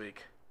guess, this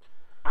week.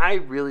 I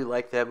really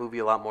liked that movie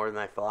a lot more than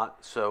I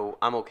thought, so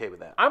I'm okay with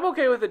that. I'm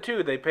okay with it,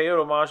 too. They paid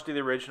homage to the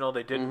original.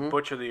 They didn't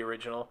butcher the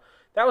original.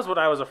 That was what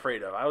I was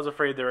afraid of. I was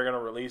afraid they were going to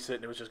release it,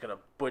 and it was just going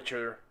to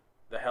butcher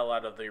the hell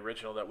out of the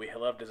original that we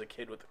loved as a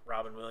kid with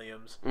Robin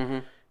Williams. Mm-hmm.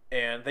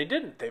 And they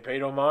didn't. They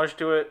paid homage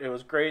to it. It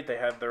was great. They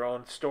had their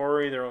own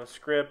story, their own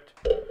script.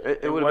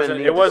 It would have been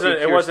neat to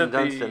see Kirsten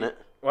Dunst in it.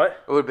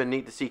 What? It would have been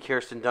neat to see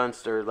Kirsten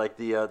Dunst or like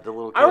the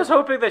little kid. I was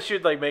hoping that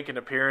she'd like make an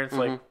appearance,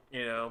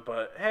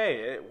 but hey,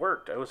 it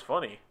worked. It was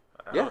funny.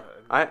 Yeah,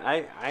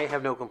 I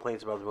have no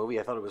complaints about the movie.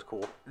 I thought it was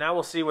cool. Now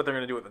we'll see what they're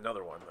going to do with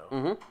another one, though.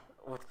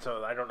 Mm-hmm.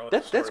 So I don't know.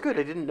 That's good.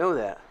 I didn't know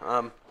that.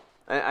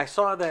 I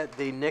saw that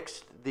they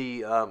nixed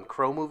the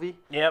Crow movie.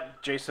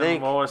 Yep, Jason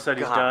Momoa said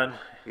he's done.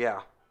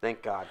 Yeah,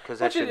 thank God, because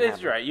that shouldn't happen.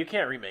 It's right. You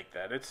can't remake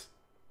that.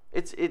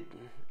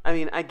 I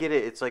mean, I get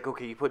it. It's like,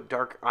 okay, you put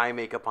dark eye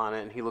makeup on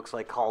it, and he looks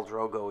like Khal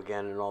Drogo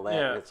again, and all that.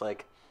 Yeah. And it's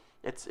like,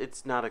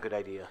 it's not a good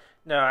idea.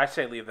 No, I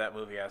say leave that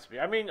movie as to be.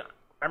 I mean,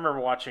 I remember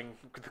watching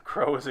The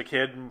Crow as a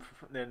kid,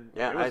 and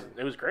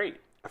it was great.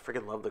 I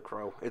freaking love The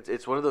Crow.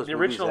 It's one of those The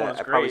movies original that one's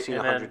I've probably great, seen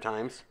and 100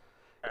 times.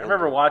 I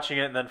remember watching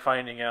it and then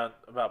finding out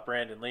about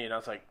Brandon Lee, and I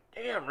was like,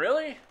 damn,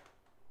 really?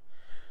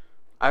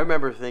 I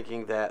remember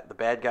thinking that the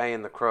bad guy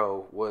in The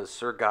Crow was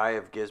Sir Guy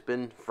of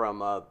Gisborne from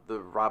the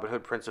Robin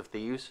Hood Prince of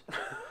Thieves.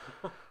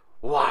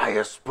 Why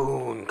a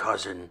spoon,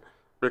 cousin?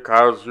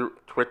 Because you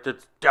twit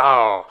its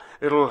jaw.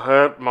 It'll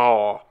hurt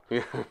more.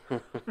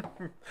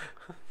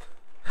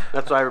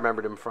 That's what I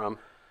remembered him from.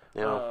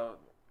 You know.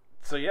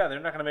 So yeah,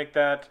 they're not going to make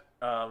that.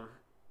 And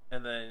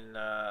then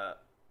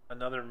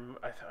another.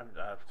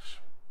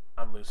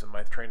 I'm losing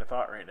my train of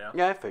thought right now.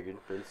 Yeah, I figured.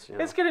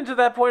 It's getting to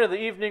that point of the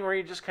evening where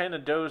you just kind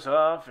of doze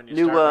off and you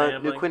start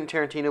rambling. New Quentin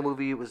Tarantino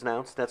movie was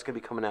announced. That's going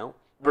to be coming out.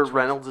 Burt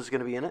Reynolds is going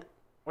to be in it.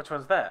 Which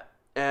one's that?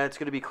 It's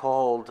going to be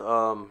called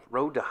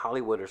Road to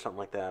Hollywood or something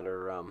like that.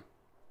 Or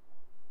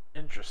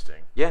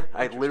Interesting. Yeah,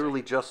 I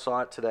literally just saw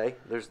it today.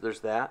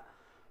 There's that.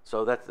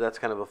 So that's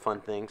kind of a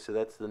fun thing. So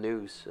that's the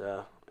news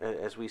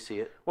as we see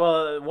it.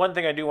 Well, one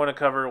thing I do want to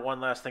cover,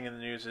 one last thing in the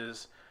news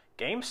is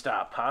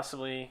GameStop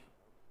possibly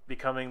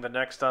becoming the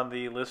next on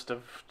the list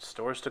of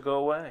stores to go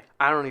away.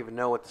 I don't even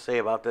know what to say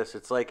about this.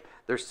 It's like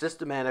they're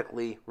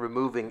systematically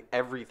removing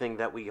everything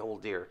that we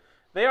hold dear.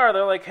 They are.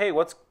 They're like, hey,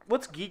 what's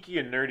geeky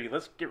and nerdy?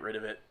 Let's get rid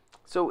of it.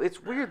 So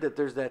it's weird that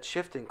there's that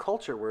shift in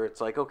culture where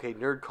it's like, okay,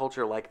 nerd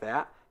culture like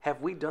that.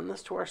 Have we done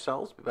this to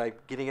ourselves by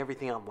getting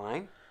everything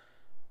online?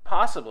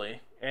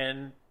 Possibly,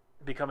 and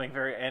becoming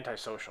very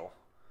antisocial.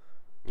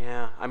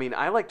 Yeah, I mean,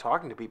 I like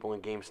talking to people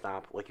in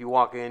GameStop. Like, you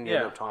walk in, you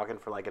end up talking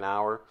for like an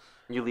hour,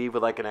 and you leave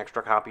with like an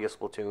extra copy of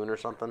Splatoon or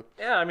something.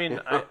 Yeah, I mean,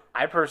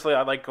 I personally,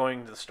 I like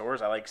going to the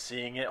stores. I like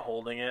seeing it,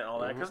 holding it, all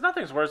that. Because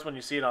nothing's worse when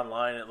you see it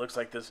online and it looks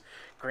like this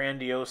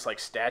grandiose like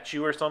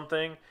statue or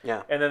something.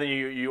 Yeah. And then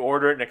you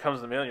order it and it comes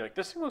in the mail and you're like,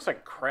 this thing looks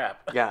like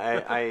crap.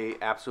 Yeah, I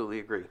absolutely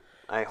agree.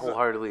 I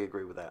wholeheartedly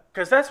agree with that.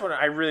 Because that's when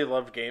I really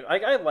loved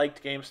I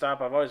liked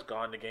GameStop. I've always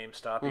gone to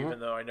GameStop, even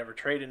though I never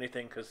trade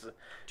anything. Cause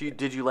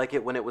did you like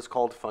it when it was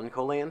called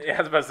Funcoland? Yeah, I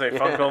was about to say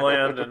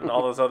Funcoland and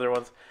all those other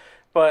ones.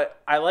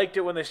 But I liked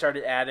it when they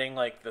started adding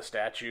like the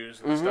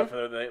statues and stuff.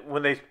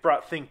 When they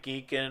brought Think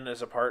Geek in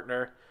as a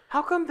partner.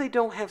 How come they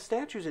don't have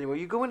statues anymore?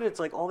 You go in and it's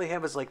like all they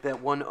have is like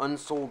that one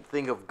unsold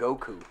thing of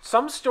Goku.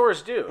 Some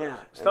stores do. Yeah.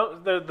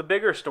 The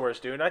bigger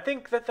stores do. And I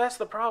think that's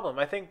the problem.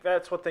 I think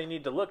that's what they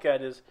need to look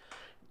at is,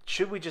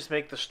 should we just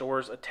make the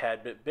stores a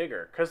tad bit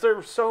bigger? Because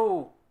they're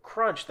so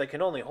crunched, they can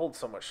only hold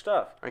so much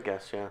stuff. I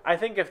guess, yeah. I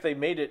think if they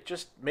made it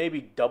just maybe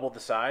double the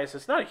size,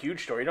 it's not a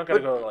huge store. You don't got to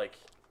go like...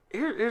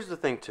 Here's the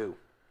thing, too.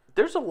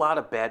 There's a lot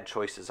of bad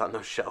choices on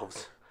those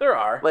shelves. There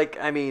are. Like,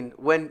 I mean,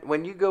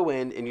 when you go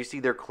in and you see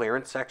their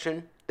clearance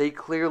section, they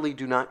clearly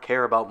do not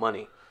care about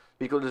money.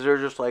 Because they're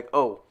just like,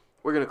 oh,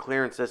 we're going to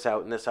clearance this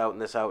out and this out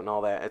and this out and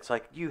all that. It's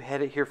like, you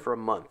had it here for a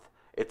month.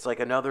 It's like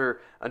another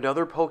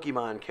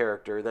Pokemon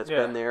character that's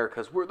been there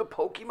because we're the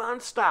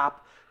Pokemon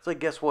stop. It's like,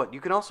 guess what?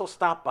 You can also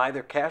stop by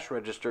their cash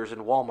registers in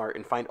Walmart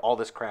and find all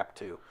this crap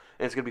too.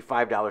 And it's going to be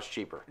 $5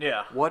 cheaper.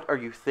 Yeah. What are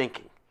you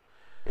thinking?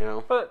 You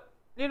know? But,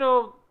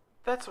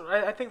 that's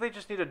I think they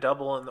just need to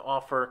double and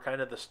offer kind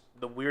of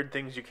the weird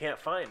things you can't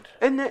find.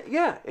 And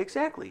yeah,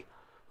 exactly.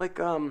 Like,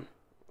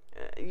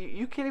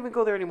 you can't even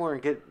go there anymore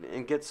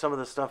and get some of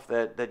the stuff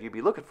that you'd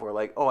be looking for.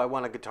 Like, oh, I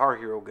want a Guitar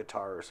Hero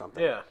guitar or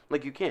something. Yeah.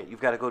 Like, you can't. You've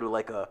got to go to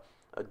like a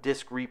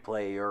disc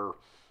replay or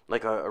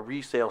like a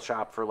resale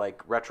shop for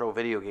like retro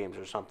video games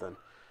or something.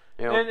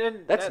 You know,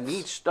 and that's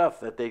neat stuff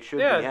that they should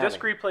be having. Disc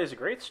Replay is a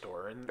great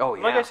store. And oh,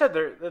 yeah. like I said,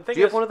 the thing is... Do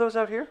you have one of those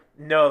out here?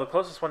 No, the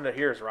closest one to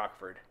here is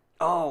Rockford.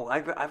 Oh,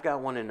 I've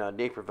got one in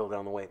Naperville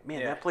down the way.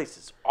 Man, that place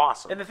is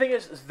awesome. And the thing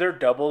is they're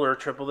double or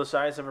triple the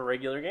size of a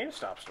regular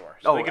GameStop store.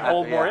 So they can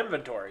hold more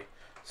inventory.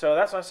 So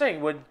that's what I'm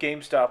saying. Would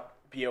GameStop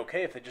be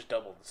okay if they just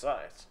doubled the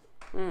size?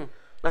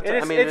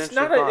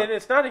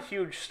 It's not a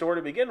huge store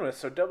to begin with,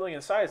 so doubling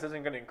in size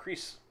isn't going to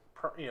increase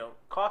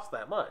cost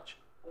that much.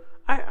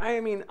 I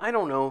mean, I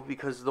don't know,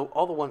 because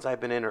all the ones I've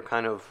been in are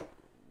kind of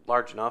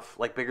large enough,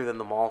 like bigger than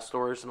the mall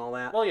stores and all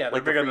that. Well, yeah, they're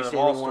like bigger than the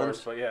mall ones.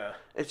 stores, but yeah.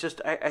 It's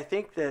just, I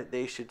think that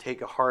they should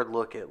take a hard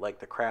look at, like,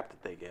 the crap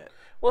that they get.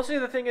 Well, see,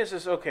 the thing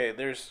is okay,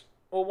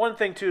 one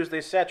thing, too, is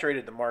they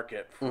saturated the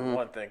market, for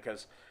one thing,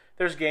 because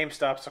there's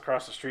GameStops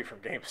across the street from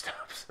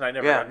GameStops, and I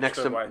never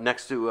understood why.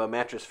 next to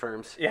mattress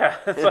firms. Yeah.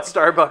 It's like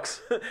Starbucks.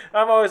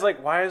 I'm always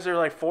like, why is there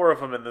like 4 of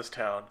them in this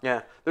town?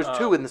 Yeah, there's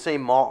 2 in the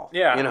same mall.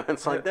 Yeah.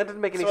 It's like, that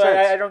doesn't make any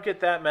sense. I don't get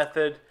that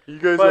method. You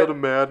guys had a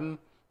Madden?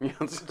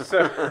 But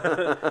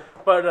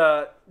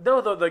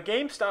no, the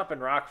GameStop in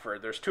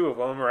Rockford, there's 2 of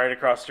them right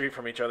across the street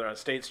from each other on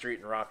State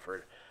Street in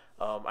Rockford.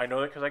 I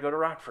know that because I go to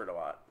Rockford a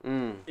lot,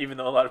 even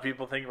though a lot of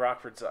people think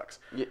Rockford sucks.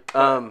 Yeah,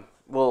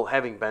 well,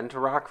 having been to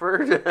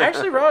Rockford...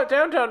 Actually,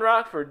 downtown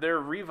Rockford, they're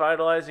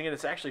revitalizing it.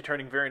 It's actually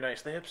turning very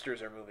nice. The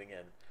hipsters are moving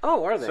in.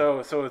 Oh, are they?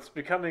 So it's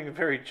becoming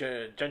very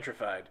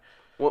gentrified.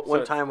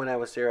 One time when I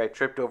was there, I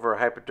tripped over a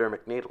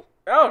hypodermic needle.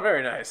 Oh,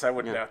 very nice. I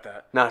wouldn't doubt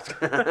that. No,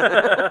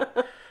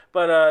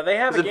 but they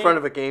have it was in front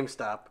of a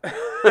GameStop.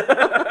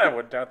 I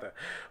wouldn't doubt that.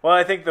 Well,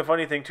 I think the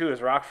funny thing, too,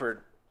 is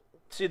Rockford...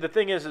 See, the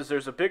thing is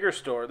there's a bigger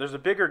store. There's a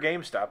bigger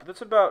GameStop.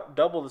 That's about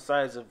double the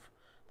size of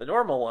the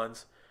normal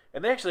ones.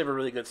 And they actually have a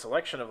really good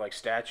selection of like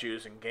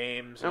statues and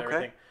games and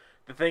everything.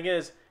 The thing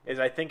is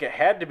I think it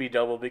had to be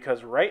double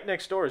because right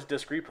next door is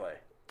Disc Replay.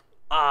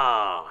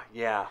 Ah,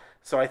 yeah.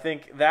 So I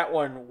think that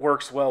one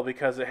works well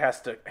because it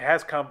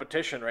has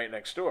competition right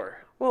next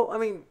door. Well, I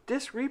mean,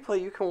 Disc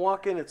Replay, you can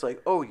walk in, it's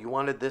like, oh, you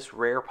wanted this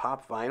rare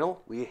pop vinyl?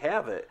 We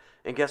have it.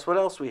 And guess what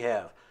else we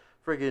have?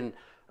 Friggin'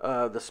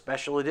 the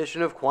special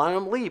edition of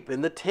Quantum Leap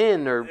in the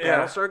tin, or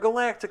Battlestar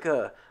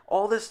Galactica.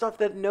 All this stuff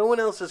that no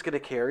one else is going to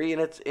carry,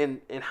 and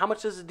and how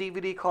much does a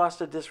DVD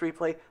cost at Disc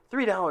Replay?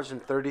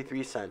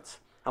 $3.33.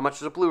 How much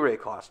does a Blu-ray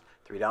cost?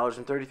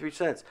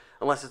 $3.33.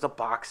 Unless it's a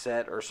box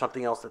set or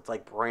something else that's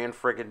like brand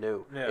friggin'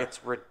 new. Yeah.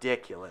 It's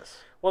ridiculous.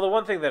 Well, the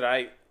one thing that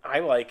I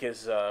like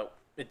is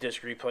at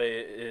Disc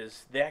Replay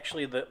is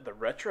the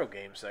retro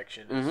game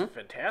section is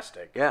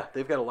fantastic. Yeah,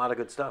 they've got a lot of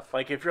good stuff.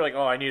 Like if you're like,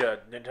 oh, I need a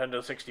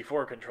Nintendo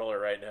 64 controller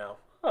right now.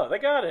 Oh, they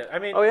got it. I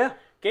mean,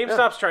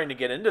 GameStop's trying to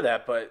get into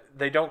that, but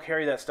they don't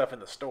carry that stuff in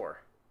the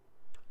store.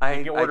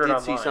 I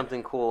did see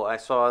something cool. I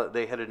saw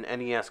they had an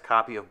NES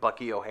copy of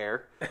Bucky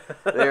O'Hare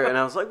there, and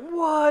I was like,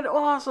 "What?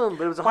 Awesome!"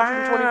 But it was $124.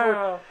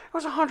 Wow. It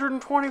was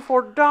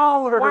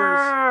 $124.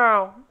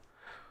 Wow,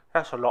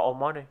 that's a lot of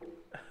money.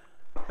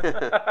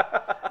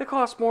 It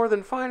costs more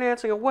than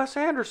financing a Wes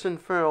Anderson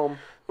film.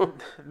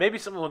 Maybe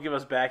someone will give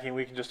us backing.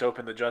 We can just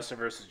open the Justin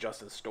versus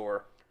Justen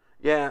store.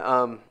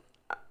 Yeah,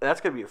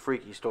 that's gonna be a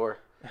freaky store.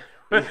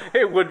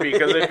 It would be,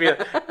 because it'd be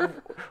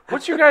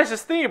what's your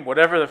guys' theme?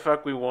 Whatever the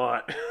fuck we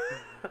want.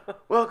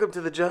 Welcome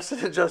to the Justin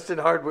and Justen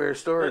hardware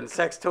store and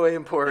sex toy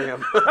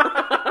emporium.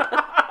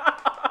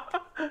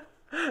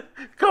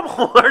 Come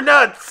on,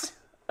 nuts!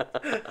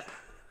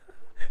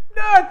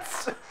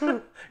 Nuts!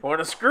 You want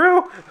a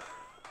screw?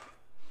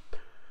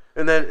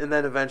 And then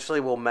eventually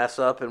we'll mess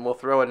up and we'll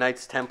throw a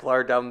Knights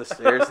Templar down the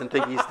stairs and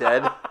think he's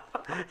dead.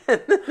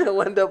 And then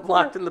he'll end up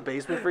locked in the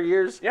basement for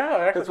years.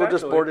 Yeah, because we'll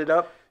just board it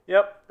up.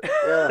 Yep.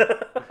 Yeah.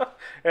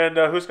 And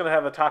who's going to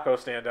have a taco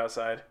stand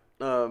outside?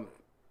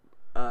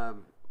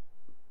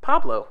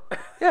 Pablo.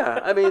 Yeah,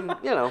 I mean,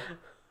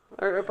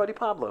 our buddy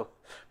Pablo.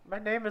 My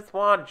name is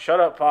Juan. Shut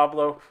up,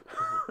 Pablo.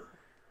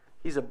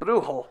 He's a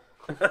brujo.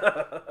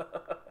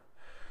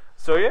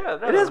 So yeah,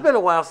 it has been a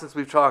while since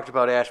we've talked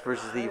about Ash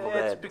versus the Evil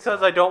Dead. It's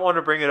because I don't want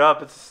to bring it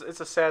up. It's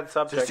a sad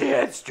subject. It's a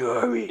sad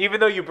story. Even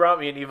though you brought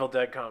me an Evil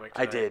Dead comic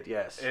tonight. I did,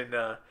 yes. And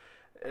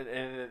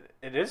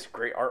it is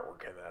great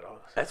artwork in that.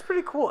 Also. That's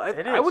pretty cool.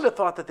 I would have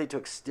thought that they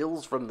took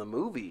stills from the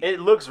movie. It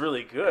looks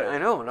really good. I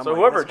know. And so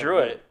whoever drew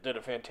it did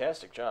a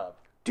fantastic job.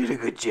 Did a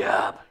good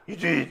job. You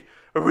did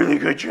a really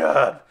good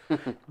job.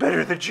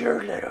 Better than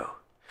Jared Leto.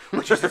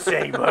 Which isn't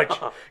saying much.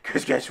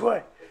 Because guess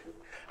what?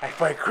 I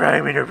fight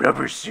crime in a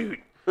rubber suit.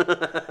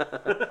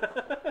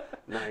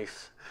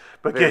 Nice.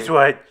 But guess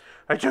what?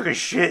 I took a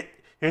shit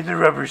in the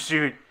rubber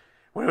suit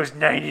when it was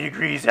 90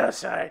 degrees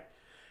outside.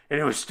 And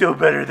it was still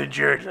better than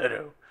Jared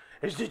Leto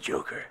as the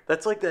Joker.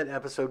 That's like that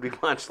episode we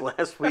watched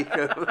last week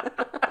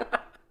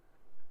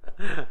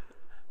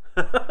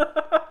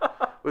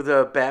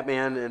with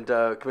Batman and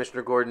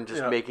Commissioner Gordon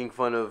just making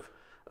fun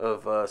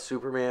of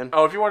Superman.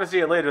 Oh, if you want to see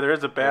it later, there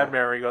is a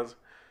Batman where he goes,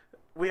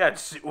 we had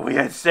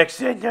sex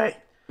that night.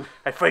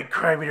 I fight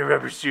crime in a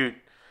rubber suit.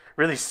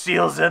 Really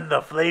seals in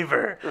the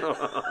flavor.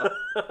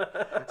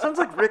 Sounds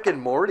like Rick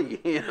and Morty.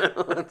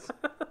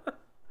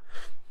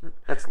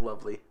 That's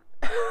lovely.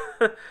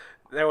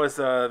 That was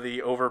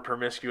the over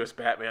promiscuous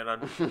Batman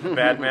on the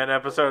Batman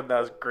episode. That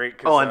was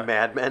great. On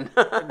Mad Men.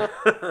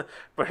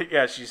 But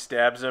yeah, she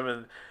stabs him,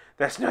 and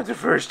that's not the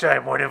first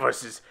time one of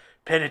us has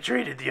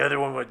penetrated the other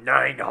one with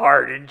 9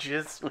 hard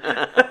inches.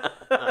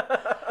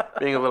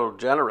 Being a little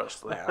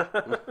generous there.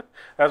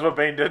 That's what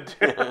Bane did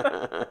too.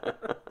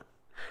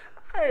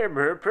 I am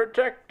her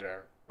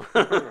protector.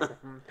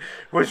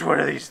 Which one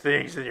of these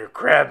things in your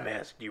crab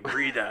mask do you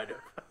breathe out of?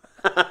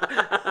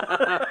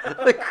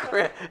 The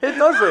crab. It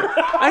doesn't.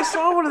 I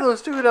saw one of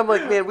those too, and I'm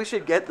like, man, we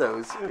should get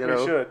those. You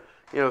know? We should.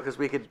 You know, because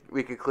we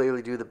could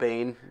clearly do the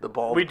Bane, the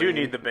bald. We do Bane.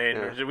 need the Bane.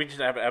 Yeah. We just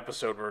have an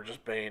episode where we're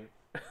just Bane.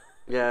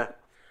 Yeah.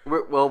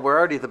 We're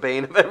already the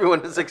bane of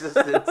everyone's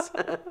existence.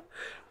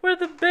 We're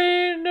the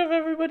bane of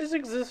everybody's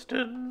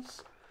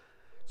existence.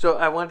 So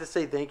I wanted to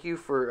say thank you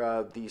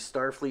for the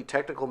Starfleet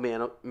technical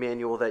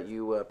manual that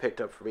you picked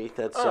up for me.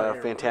 That's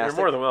fantastic. You're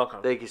more than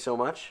welcome. Thank you so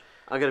much.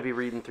 I'm going to be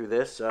reading through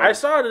this. I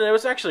saw it, and it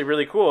was actually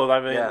really cool. I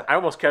mean, I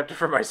almost kept it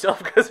for myself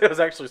because it was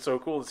actually so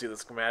cool to see the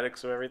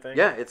schematics of everything.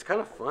 Yeah, it's kind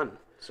of fun.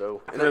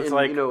 So, and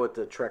like, you know what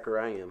the Trekker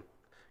I am.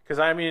 Because,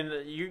 I mean,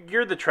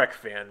 you're the Trek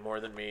fan more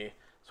than me.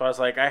 So I was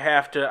like, I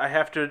have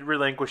to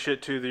relinquish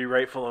it to the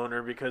rightful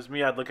owner because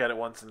I'd look at it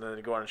once and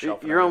then go on a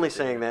shelf. You're only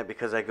saying that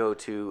because I go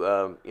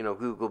to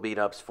Google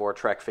meetups for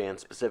Trek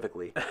fans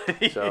specifically.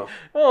 So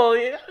well,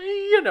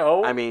 you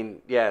know. I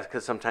mean, yeah,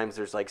 because sometimes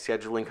there's like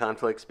scheduling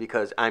conflicts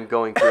because I'm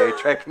going to a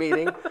Trek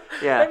meeting.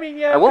 Yeah, I mean,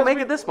 yeah, I won't make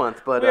it this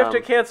month, but we have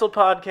to cancel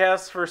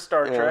podcasts for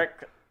Star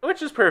Trek.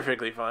 Which is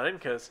perfectly fine,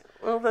 because...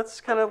 Well,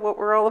 that's kind of what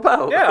we're all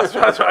about. Yeah,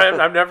 that's why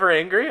I'm never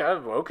angry.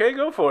 I'm okay,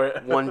 go for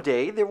it. One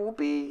day there will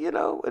be,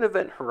 an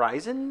Event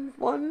Horizon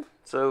one.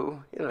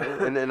 So,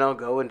 and then I'll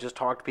go and just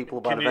talk to people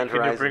about Event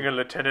Horizon. Can you bring a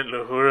Lieutenant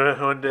Uhura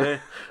one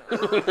day?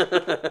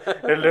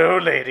 Hello,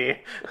 lady.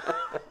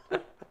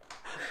 That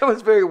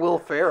was very Will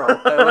Ferrell.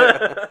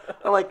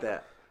 I like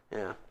that.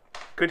 Yeah.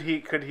 Could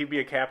he be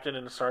a captain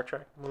in a Star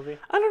Trek movie?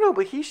 I don't know,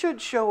 but he should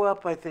show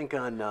up, I think,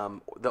 on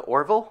the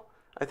Orville.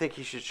 I think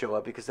he should show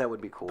up because that would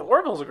be cool. The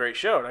Orville's a great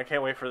show, and I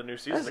can't wait for the new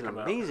season to come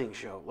out. That's an amazing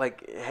show.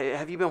 Like,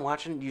 have you been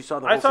watching? You saw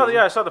the whole season?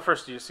 I saw the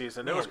first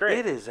season. It was great.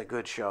 It is a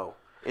good show.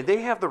 And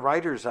they have the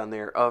writers on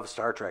there of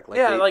Star Trek.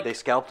 They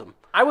scalped them.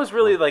 I was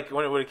really,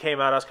 when it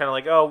came out, I was kind of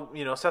like,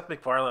 Seth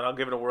MacFarlane, I'll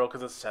give it a whirl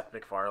because it's Seth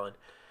MacFarlane.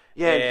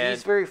 Yeah, and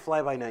he's very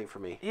fly-by-night for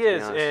me. He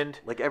is, and...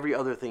 Like, every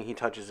other thing he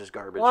touches is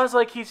garbage. Well, I was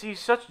like,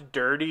 he's such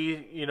dirty,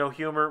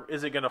 humor.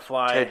 Is it going to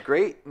fly? Ted,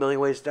 great. Million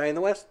Ways to Die in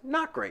the West,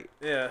 not great.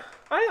 Yeah.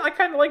 I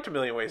kind of liked A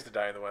Million Ways to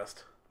Die in the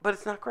West. But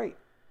it's not great.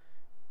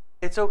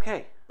 It's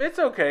okay. It's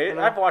okay.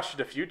 I've watched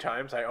it a few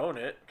times. I own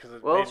it.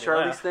 Well,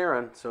 Charlize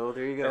Theron, so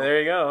there you go. And there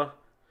you go.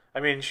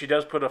 I mean, she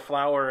does put a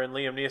flower in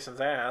Liam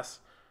Neeson's ass.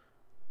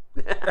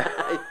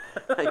 I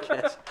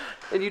guess.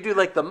 And you do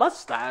the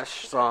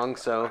mustache song,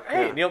 so...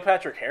 Hey, Neil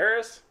Patrick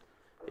Harris?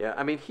 Yeah,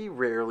 I mean, he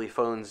rarely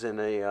phones in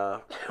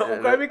a...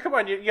 I mean, come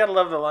on, you gotta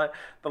love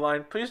the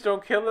line, please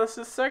don't kill us,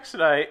 it's sex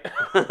night.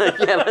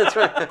 Yeah, that's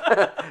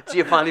right.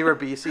 Giovanni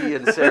Ribisi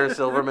and Sarah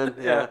Silverman,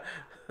 yeah.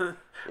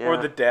 Or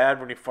the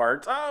dad when he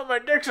farts, oh, my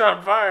dick's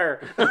on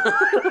fire.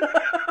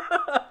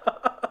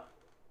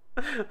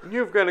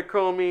 You've got to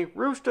call me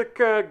Rooster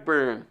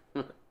Cogburn.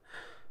 Oh,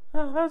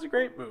 that was a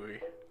great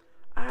movie.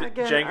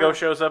 Again, Django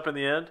shows up in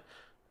the end?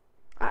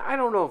 I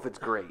don't know if it's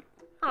great.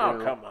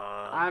 Oh, come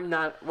on. I'm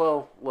not...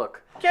 Well,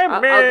 look. I'll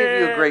give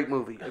you a great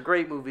movie. A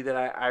great movie that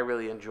I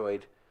really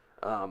enjoyed.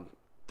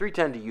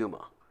 310 to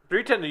Yuma.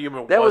 310 to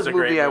Yuma that was a a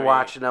great movie I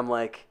watched, and I'm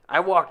like... I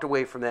walked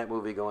away from that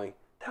movie going,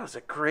 that was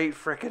a great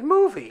freaking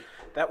movie.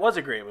 That was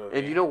a great movie.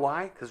 And you know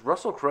why? Because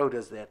Russell Crowe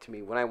does that to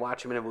me. When I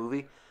watch him in a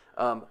movie...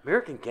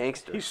 American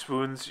Gangster. He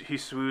swoons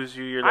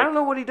you. You're I don't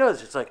know what he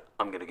does. It's like,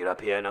 I'm going to get up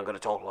here and I'm going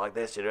to talk like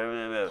this.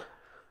 And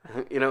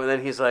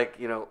then he's like,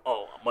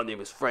 oh, my name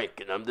is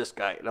Frank and I'm this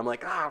guy. And I'm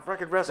like,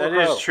 fucking Russell Crowe.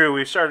 That is true.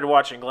 We started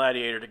watching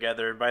Gladiator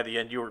together, and by the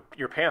end, your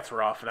pants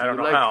were off, and I don't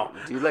know how.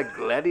 Do you like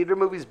Gladiator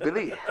movies,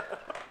 Billy?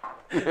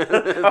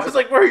 I was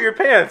like, where are your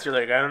pants? You're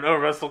like, I don't know,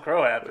 Russell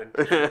Crowe happened.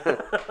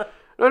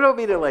 No, I don't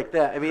mean it like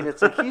that. I mean,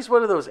 it's like he's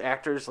one of those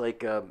actors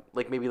like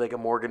maybe like a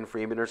Morgan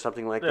Freeman or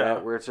something like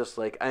that, where it's just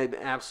like, I'm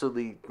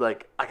absolutely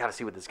like, I got to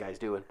see what this guy's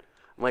doing.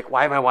 I'm like,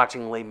 why am I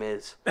watching Les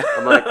Mis?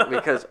 I'm like,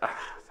 because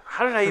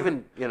how did I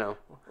even,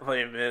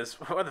 Les Mis.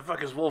 What the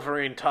fuck is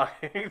Wolverine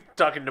talking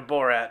to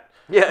Borat?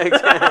 Yeah,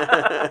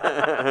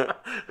 exactly.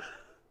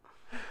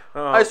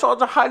 I saw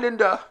the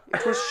Highlander.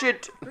 It was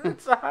shit.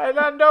 The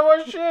Highlander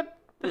was shit.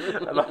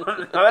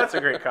 No, that's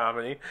a great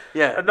comedy.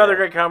 Yeah. Another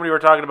great comedy we were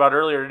talking about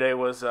earlier today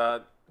was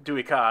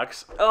Dewey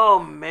Cox. Oh,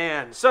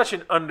 man. Such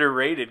an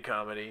underrated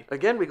comedy.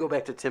 Again, we go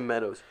back to Tim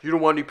Meadows. You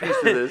don't want any piece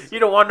of this. You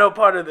don't want no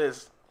part of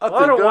this. I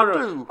don't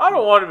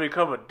want to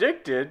become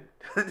addicted.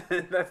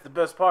 That's the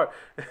best part.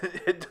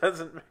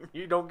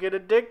 You don't get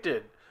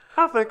addicted.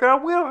 I think I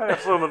will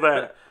have some of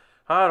that.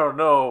 I don't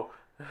know.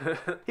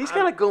 He's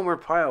kind of Gomer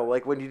Pyle.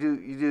 Like when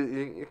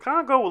you kind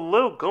of go with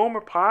little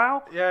Gomer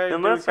Pyle. Yeah,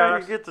 and that's how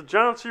you get to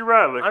John C.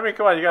 Reilly. I mean,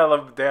 come on, you gotta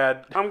love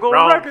Dad. I'm going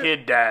Wrong record.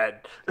 kid,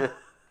 Dad.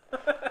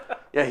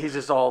 Yeah, he's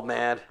just all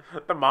mad.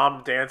 The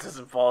mom dances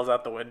and falls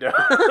out the window.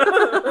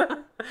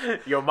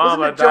 Yo,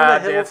 mama Jonah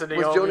died Hill? dancing to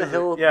Was your Jonah music.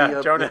 Hill Yeah,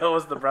 the, Jonah Hill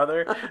was the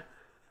brother.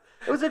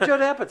 It was a Judd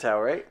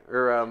Apatow, right?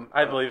 Or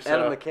I believe so.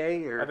 Adam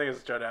McKay? Or... I think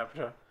it's Judd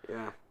Apatow.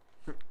 Yeah.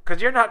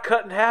 Because you're not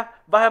cut in half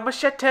by a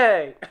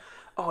machete.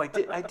 Oh,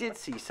 I did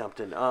see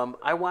something.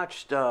 I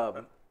watched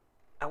the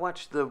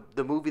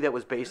movie that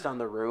was based on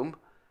The Room.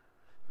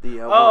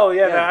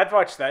 I'd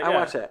watch that. I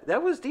watched that.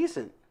 That was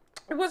decent.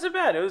 It wasn't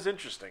bad. It was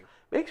interesting.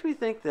 Makes me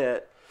think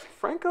that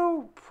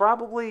Franco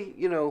probably,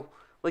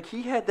 like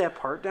he had that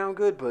part down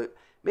good, but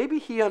maybe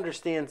he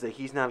understands that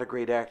he's not a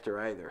great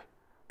actor either.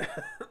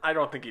 I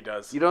don't think he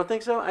does. You don't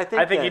think so? I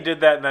think he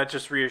did that, and that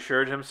just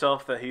reassured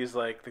himself that he's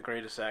like the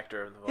greatest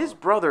actor of the world. His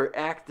brother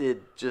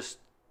acted just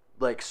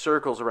like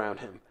circles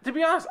around him. To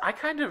be honest, I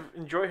kind of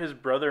enjoy his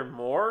brother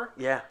more.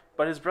 Yeah.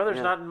 But his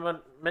brother's not in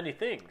many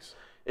things.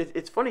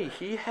 It's funny.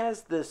 He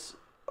has this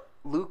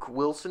Luke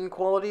Wilson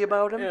quality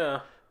about him.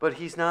 Yeah. But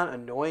he's not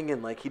annoying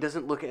and he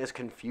doesn't look as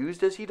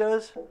confused as he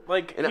does.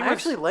 And I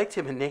actually liked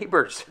him in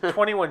Neighbors.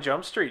 21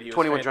 Jump Street.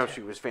 21 Jump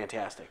Street was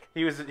fantastic.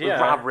 He was With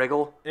Rob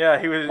Riggle. Yeah,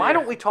 he was. Why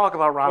don't we talk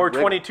about Rob Riggle?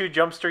 Or 22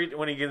 Jump Street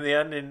when he get in the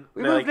end and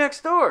we moved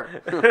next door.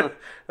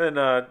 And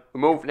we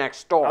moved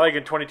next door. I like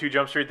in 22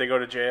 Jump Street they go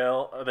to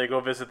jail. Or they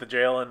go visit the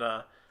jail and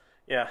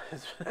Hey,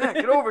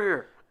 get over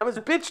here. I'm his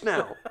bitch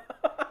now.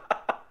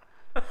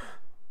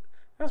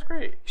 That's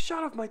great.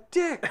 Shut off my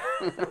dick.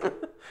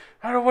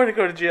 I don't want to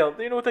go to jail.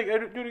 Do you know what they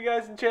do to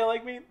guys in jail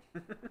like me?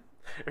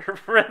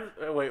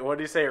 Wait, what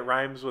do you say? It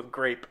rhymes with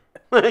grape.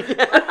 Oh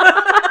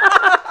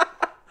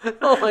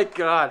my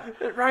god.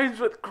 It rhymes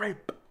with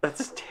grape.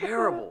 That's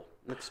terrible.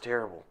 That's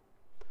terrible.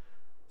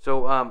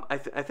 So I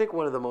think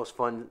one of the most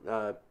fun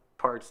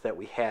parts that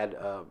we had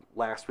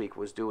last week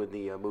was doing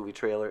the movie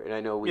trailer, and I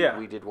know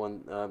we did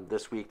one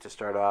this week to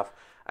start off.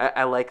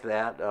 I like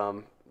that.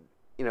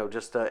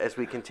 Just as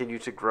we continue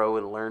to grow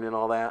and learn and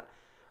all that.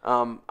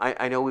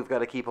 I know we've got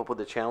to keep up with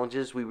the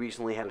challenges. We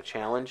recently had a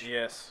challenge.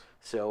 Yes.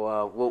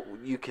 So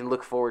you can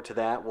look forward to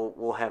that.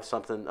 We'll have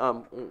something.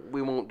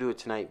 We won't do it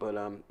tonight, but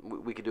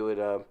we could do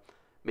it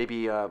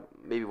maybe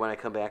when I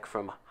come back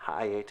from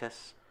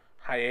hiatus.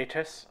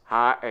 Hiatus?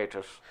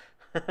 Hiatus.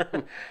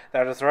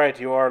 That is right.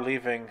 You are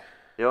leaving.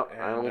 Yep.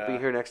 I won't be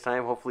here next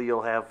time. Hopefully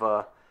you'll have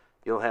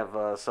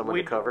someone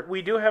to cover.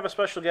 We do have a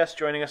special guest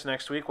joining us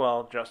next week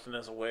while Justin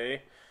is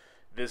away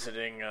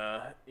visiting,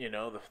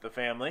 the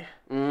family.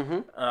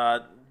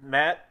 Mm-hmm.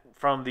 Matt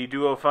from the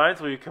duo Finds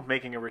will be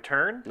making a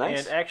return.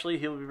 Nice. And actually,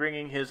 he'll be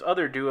bringing his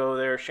other duo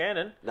there,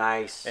 Shannon.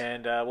 Nice.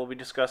 And we'll be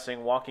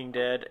discussing Walking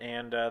Dead,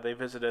 and they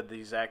visited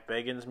the Zach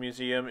Bagans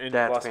Museum in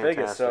Las fantastic.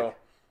 Vegas. So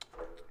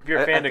if you're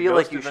a fan I of feel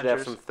Ghost like you should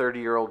have some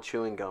 30-year-old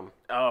chewing gum.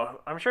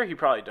 Oh, I'm sure he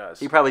probably does.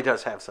 He probably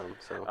does have some.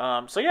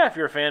 So yeah, if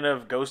you're a fan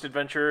of ghost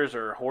adventures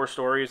or horror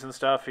stories and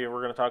stuff, here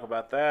we're going to talk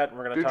about that. And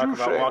we're going to talk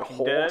about Walking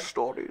horror Dead.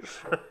 Stories?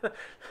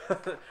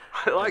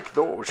 I like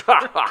those.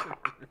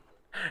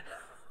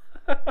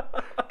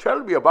 Tell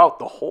me about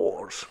the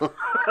whores.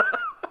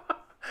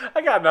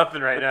 I got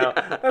nothing right now.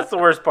 That's the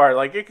worst part.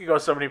 Like, it could go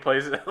so many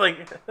places.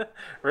 Like,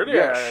 really?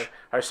 Yes.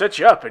 I set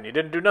you up and you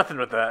didn't do nothing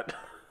with that.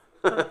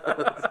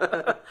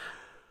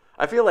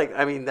 I feel like,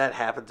 that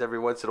happens every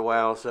once in a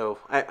while, so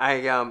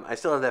I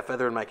still have that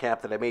feather in my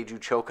cap that I made you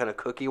choke on a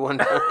cookie one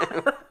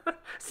time.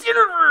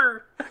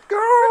 Silver!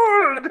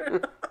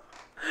 Gold!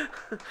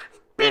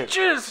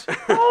 Bitches!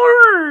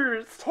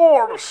 Whores!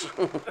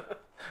 Whores!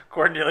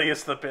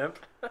 Cornelius the Pimp.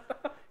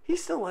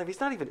 He's still alive.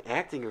 He's not even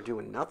acting or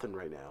doing nothing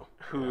right now.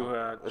 Who,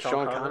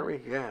 Sean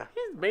Connery? Yeah.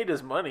 He's made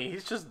his money.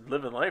 He's just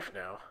living life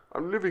now.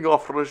 I'm living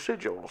off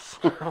residuals.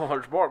 Oh,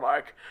 it's more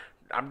like,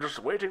 I'm just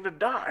waiting to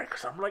die,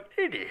 because I'm like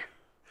 80.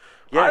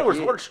 Yeah, I was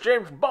once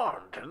James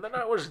Bond, and then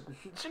I was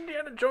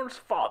Indiana Jones'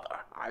 father.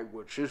 I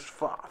was his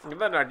father. And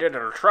then I did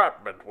an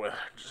entrapment with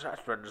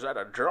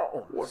Zeta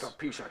Jones. What a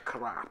piece of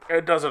crap.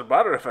 It doesn't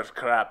matter if it's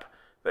crap.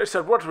 They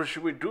said, what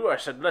should we do? I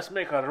said, let's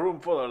make a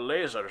room full of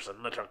lasers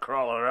and let her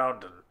crawl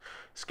around in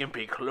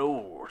skimpy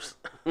clothes.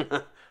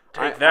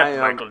 Take that,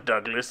 Michael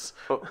Douglas.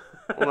 Hold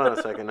on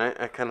a second.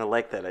 I kind of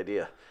like that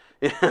idea.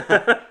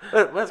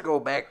 Let's go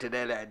back to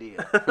that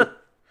idea.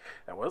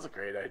 That was a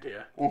great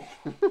idea.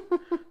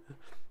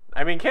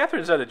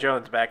 Catherine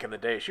Zeta-Jones back in the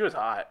day, she was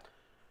hot.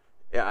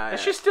 Yeah, and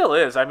she still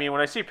is. When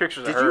I see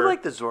pictures of her... Did you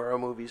like the Zorro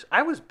movies?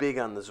 I was big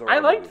on the Zorro movies. I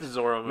liked the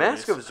Zorro movies.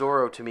 Mask of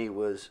Zorro, to me,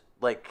 was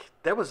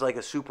that was like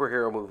a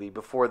superhero movie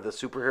before the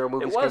superhero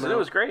movies came out. It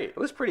was great. It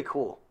was pretty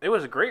cool. It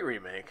was a great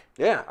remake.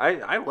 Yeah,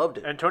 I loved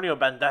it. Antonio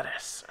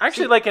Banderas. I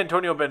actually like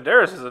Antonio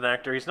Banderas as an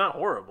actor. He's not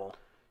horrible.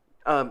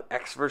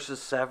 X vs.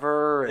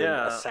 Sever and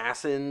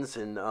Assassins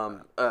and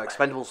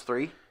Expendables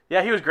 3.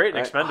 Yeah, he was great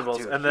in Expendables.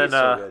 Dude, and then he's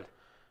so good.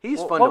 He's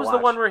fun to watch. What was the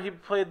one where he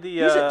played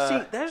the...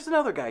 see, there's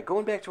another guy.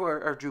 Going back to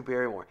our Drew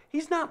Barrymore.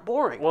 He's not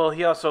boring. Well,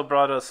 he also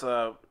brought us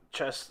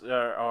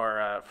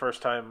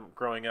first time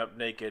growing up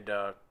naked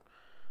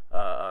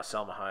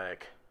Selma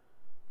Hayek.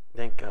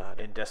 Thank God.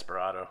 In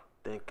Desperado.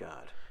 Thank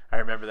God. I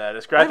remember that.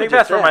 It's great. I think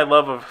that's where my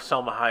love of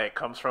Selma Hayek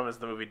comes from, is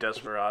the movie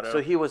Desperado. So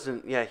he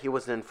wasn't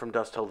in From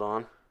Dusk Till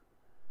Dawn?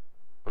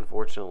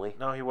 unfortunately.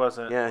 No, he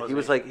wasn't. Yeah, he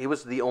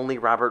was the only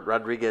Robert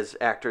Rodriguez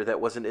actor that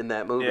wasn't in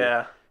that movie.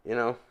 Yeah. You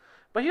know?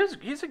 But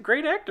he's a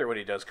great actor when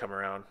he does come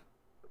around.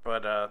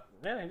 But,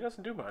 he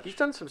doesn't do much. He's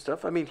done some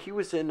stuff. I mean, he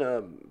was in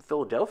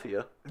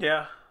Philadelphia.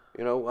 Yeah.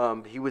 You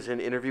know, he was in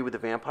Interview with the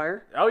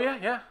Vampire. Oh,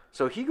 yeah.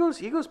 So he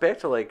goes back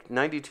to, like,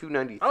 92,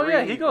 93. Oh,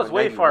 yeah, he goes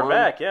way far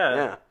back, yeah.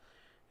 Yeah.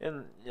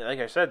 And like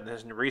I said,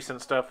 his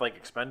recent stuff like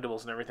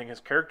Expendables and everything, his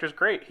character's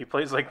great. He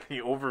plays like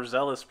the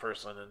overzealous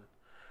person, and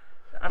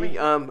I mean,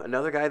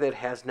 another guy that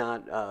has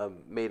not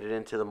made it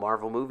into the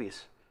Marvel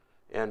movies,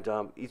 and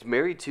he's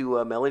married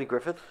to Melanie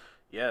Griffith.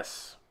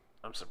 Yes,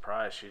 I'm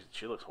surprised.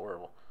 She looks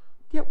horrible.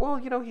 Yeah, well,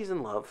 you know, he's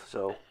in love,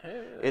 so.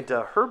 And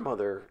her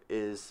mother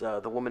is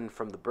the woman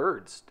from The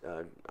Birds.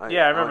 I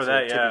remember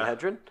that. Tippi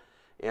Hedren.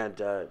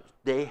 And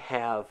they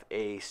have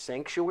a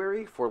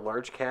sanctuary for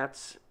large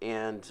cats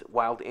and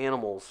wild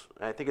animals.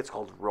 I think it's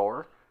called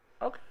Roar.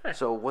 Okay.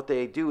 So what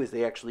they do is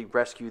they actually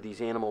rescue these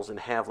animals and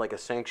have like a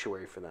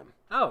sanctuary for them.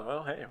 Oh,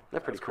 well, hey.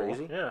 That's pretty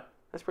crazy. Cool. Yeah.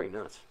 That's pretty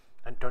nuts.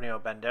 Antonio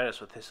Banderas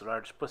with his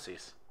large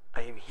pussies.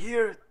 I am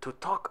here to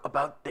talk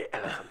about the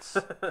elephants.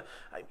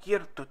 I'm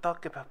here to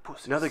talk about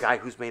pussies. Another guy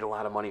who's made a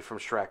lot of money from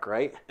Shrek,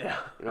 right? Yeah.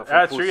 You know,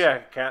 that's true, yeah.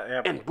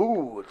 And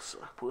Boots.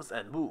 Puss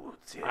and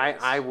Boots, yes.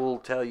 I will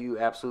tell you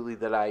absolutely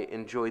that I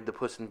enjoyed the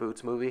Puss in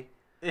Boots movie.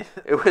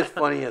 It was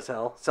funny as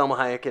hell. Selma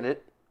Hayek in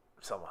it.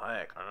 Selma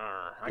Hayek.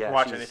 I can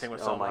watch anything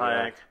with Selma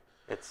Hayek.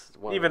 It's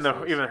even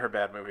her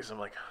bad movies. I'm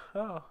like,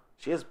 oh.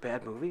 She has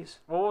bad movies.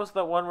 What was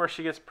the one where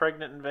she gets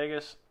pregnant in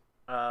Vegas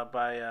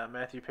by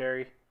Matthew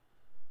Perry?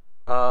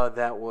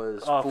 That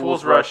was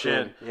Fools Rush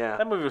In. Yeah.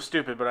 That movie was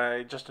stupid, but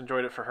I just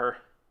enjoyed it for her.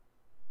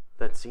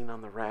 That scene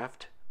on the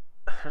raft.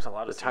 There's a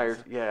lot of scenes.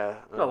 Yeah.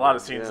 There's a lot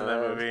of scenes in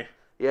that movie.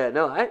 Yeah,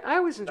 no, I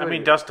always enjoyed it. I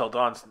mean, Dusk Till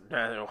Dawn's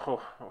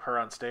her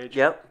on stage.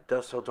 Yep,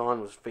 Dusk Till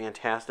Dawn was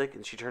fantastic,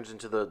 and she turns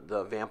into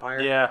the vampire.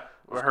 Yeah,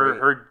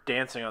 her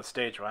dancing on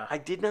stage, wow. I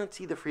did not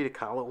see the Frida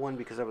Kahlo one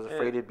because I was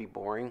afraid it'd be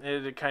boring.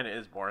 It kind of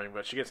is boring,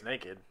 but she gets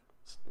naked.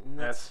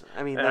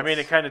 I mean,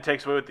 it kind of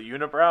takes away with the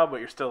unibrow, but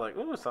you're still like,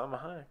 ooh,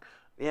 Salma Hayek.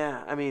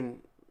 Yeah, I mean,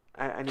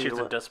 I need a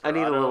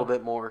little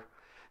bit more.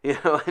 You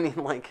know,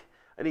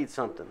 I need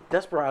something.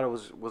 Desperado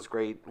was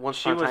great. Once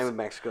Upon a Time in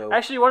Mexico.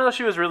 Actually, one of those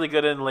she was really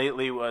good in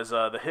lately was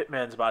The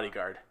Hitman's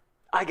Bodyguard.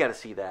 I got to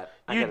see that.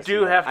 You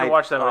do have to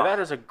watch that movie. That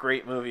is a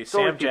great movie.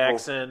 Sam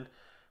Jackson.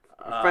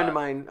 A friend of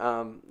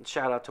mine,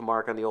 shout out to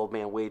Mark on the Old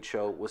Man Wade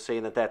show, was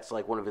saying that that's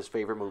like one of his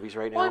favorite movies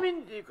right now. Well, I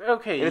mean,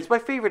 okay. And it's my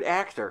favorite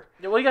actor.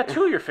 Well, you got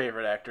two of your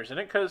favorite actors in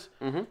it because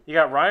you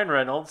got Ryan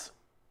Reynolds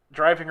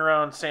driving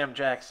around Sam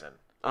Jackson.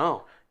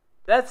 Oh.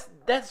 That's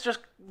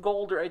just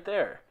gold right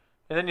there.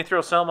 And then you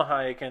throw Selma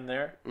Hayek in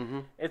there. Mm-hmm.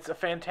 It's a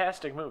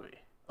fantastic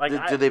movie.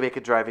 Like, did they make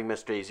a Driving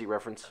Miss Daisy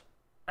reference?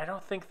 I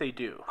don't think they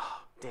do.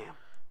 Oh, damn.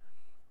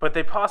 But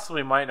they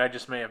possibly might, and I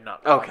just may have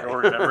not or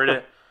remembered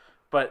it.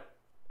 But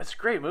it's a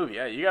great movie.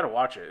 Yeah, you got to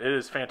watch it. It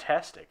is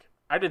fantastic.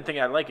 I didn't think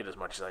I'd like it as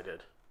much as I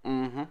did.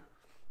 Mm-hmm.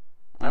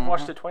 I've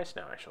watched it twice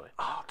now, actually.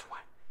 Oh, twice.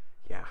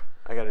 Yeah,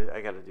 I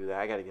gotta do that.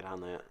 I gotta get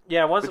on that.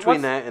 Yeah,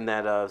 between that and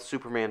that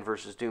Superman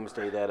versus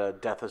Doomsday,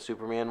 that Death of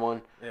Superman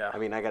one. Yeah, I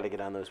mean, I gotta get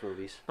on those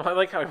movies. I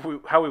like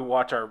how we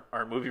watch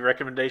our movie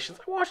recommendations.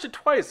 I watched it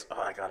twice.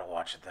 Oh, I gotta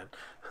watch it then.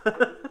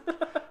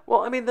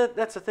 Well, I mean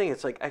that's the thing.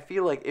 It's like I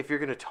feel like if you're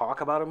gonna talk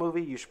about a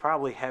movie, you should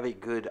probably have a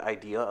good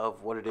idea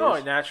of what it is.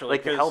 Oh, naturally.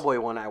 Like the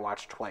Hellboy one, I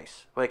watched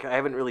twice. Like I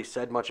haven't really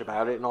said much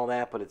about it and all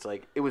that, but it's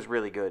like it was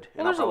really good.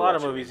 Well, there's a lot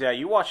of movies. Yeah,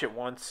 you watch it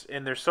once,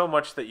 and there's so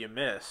much that you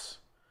miss.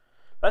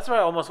 That's why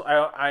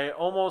I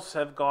almost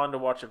have gone to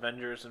watch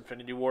Avengers: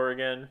 Infinity War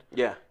again.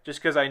 Yeah.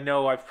 Just because I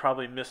know I've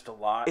probably missed a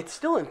lot. It's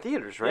still in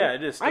theaters, right? Yeah,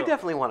 it is. I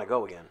definitely want to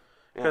go again.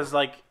 Because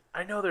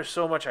I know there's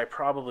so much I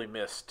probably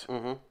missed,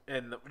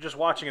 and just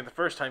watching it the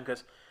first time.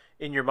 Because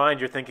in your mind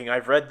you're thinking,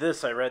 I've read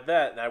this, I read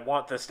that, and I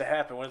want this to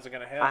happen. When's it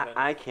going to happen?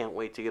 I can't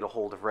wait to get a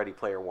hold of Ready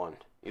Player One.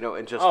 You know,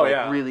 and just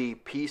really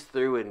piece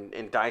through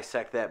and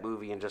dissect that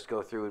movie and just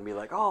go through and be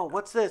like, oh,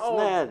 what's this and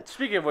that.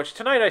 Speaking of which,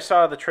 tonight I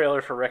saw the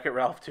trailer for Wreck-It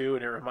Ralph 2,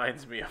 and it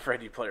reminds me of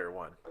Ready Player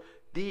One.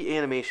 The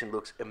animation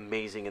looks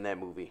amazing in that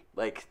movie.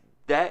 Like,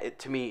 that,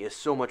 to me, is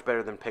so much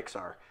better than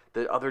Pixar.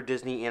 The other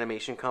Disney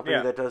animation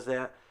company that does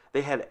that,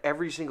 they had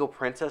every single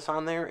princess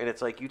on there, and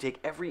it's like you take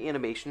every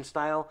animation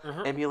style,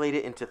 emulate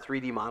it into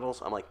 3D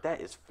models. I'm like, that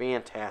is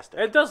fantastic.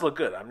 It does look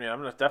good. I mean,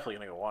 I'm definitely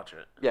going to go watch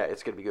it. Yeah,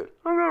 it's going to be good.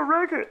 I'm going to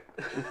wreck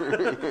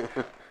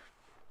it.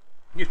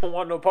 You don't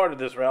want no part of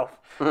this, Ralph.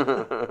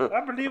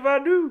 I believe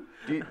I do.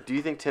 Do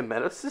you think Tim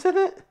Meadows is in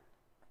it?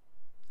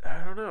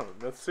 I don't know.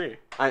 Let's see.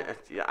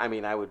 I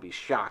mean, I would be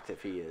shocked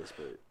if he is,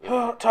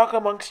 but... Talk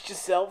amongst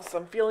yourselves.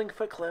 I'm feeling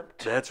verklempt.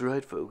 That's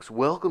right, folks.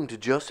 Welcome to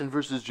Justin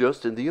vs.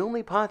 Justen, the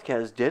only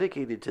podcast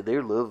dedicated to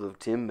their love of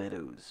Tim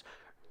Meadows.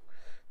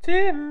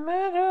 Tim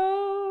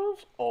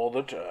Meadows. All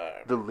the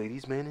time. The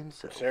ladies' man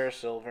himself. Sarah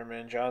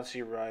Silverman, John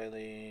C.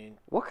 Reilly.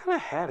 What kind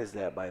of hat is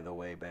that, by the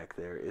way, back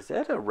there? Is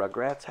that a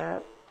Rugrats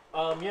hat?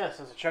 Yes,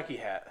 it's a Chucky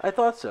hat. I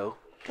thought so.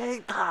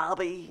 Hey,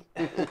 Bobby.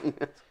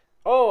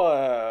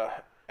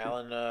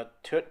 Alan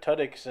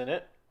Tudyk's in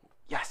it.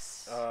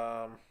 Yes.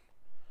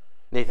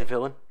 Nathan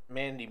Fillion.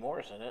 Mandy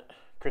Moore's in it.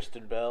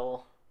 Kristen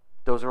Bell.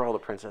 Those are all the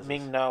princesses.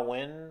 Ming-Na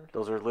Wen.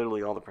 Those are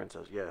literally all the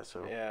princesses. Yeah.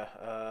 So.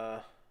 Yeah.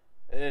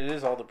 It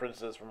is all the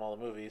princesses from all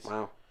the movies.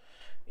 Wow.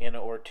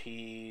 Anna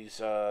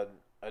Ortiz,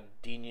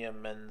 Adina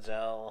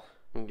Menzel.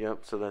 Yep.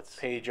 So that's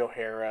Paige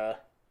O'Hara,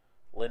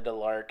 Linda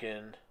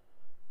Larkin,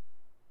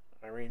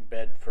 Irene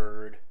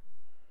Bedford,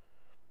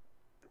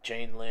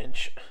 Jane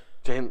Lynch.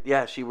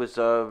 Yeah, she was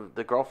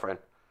the girlfriend.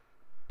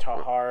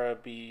 Tahara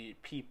P.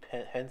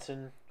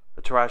 Henson.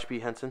 Taraji P.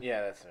 Henson.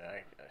 Yeah, that's it.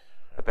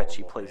 I bet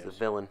she plays the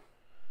villain.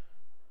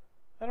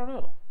 I don't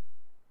know.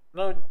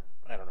 No,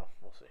 I don't know.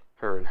 We'll see.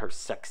 Her and her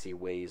sexy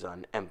ways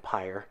on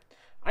Empire.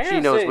 She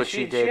knows what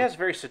she did. She has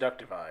very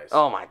seductive eyes.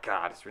 Oh my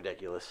God, it's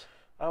ridiculous.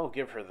 I will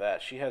give her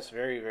that. She has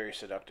very, very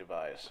seductive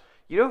eyes.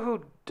 You know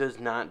who does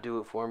not do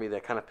it for me?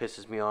 That kind of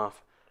pisses me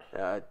off.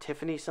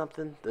 Tiffany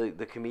something,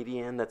 the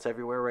comedian that's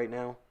everywhere right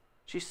now.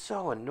 She's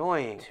so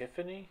annoying.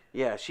 Tiffany?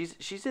 Yeah,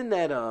 she's in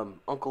that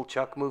Uncle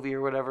Chuck movie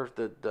or whatever,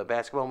 the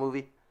basketball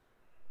movie.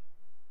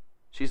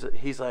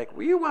 He's like,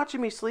 were you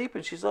watching me sleep?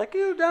 And she's like,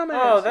 you dumbass.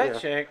 Oh, that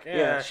chick.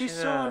 Yeah, she's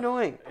so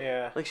annoying.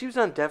 Yeah. Like she was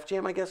on Def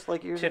Jam, I guess,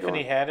 like years ago.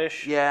 Tiffany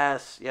Haddish?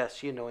 Yes,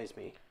 she annoys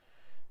me.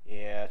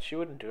 Yeah, she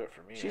wouldn't do it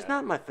for me. She's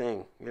not my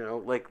thing,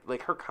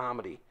 like her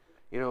comedy.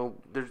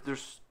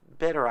 There's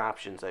better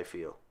options, I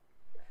feel.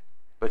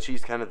 But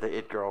she's kind of the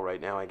it girl right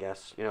now, I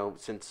guess.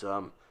 Since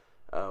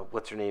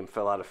what's her name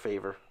fell out of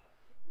favor.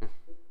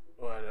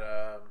 What?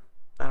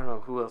 I don't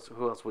know who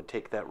else would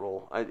take that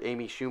role.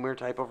 Amy Schumer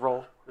type of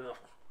role. Ugh.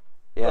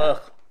 Yeah.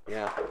 Ugh.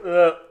 Yeah.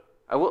 Ugh.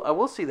 I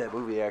will see that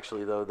movie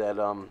actually though. That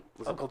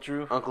Uncle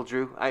Drew. Uncle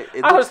Drew. I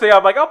was thinking,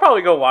 I'm like, I'll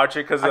probably go watch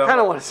it because I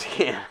kind of want to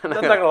see it. I'm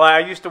not gonna lie,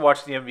 I used to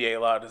watch the NBA a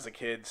lot as a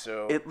kid,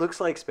 so it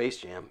looks like Space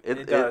Jam.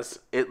 It does.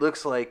 It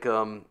looks like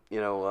NBA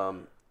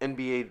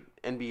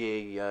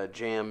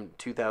Jam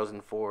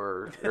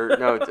 2004 or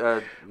no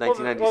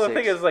 1996. Well, the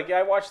thing is, like,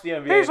 I watched the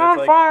NBA. He's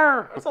on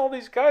fire. It's all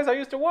these guys I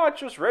used to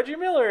watch. It was Reggie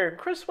Miller and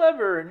Chris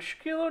Webber and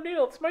Shaquille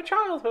O'Neal. It's my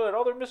childhood.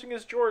 All they're missing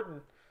is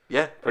Jordan.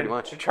 Yeah, pretty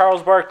much. And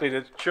Charles Barkley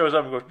that shows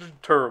up and goes, "This is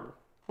terrible.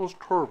 It was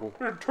terrible.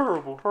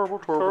 Terrible.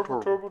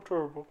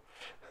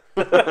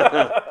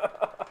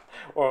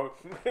 Or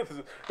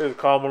is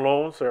Karl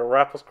Malone say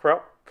rap us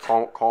crap?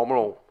 Karl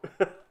Malone.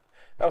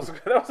 That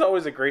was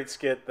always a great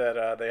skit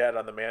that they had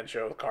on the Man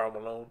Show with Karl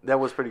Malone. That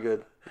was pretty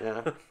good.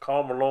 Yeah.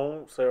 Karl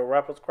Malone say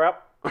rap us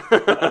crap.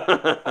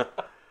 I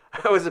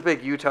was a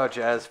big Utah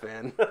Jazz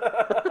fan.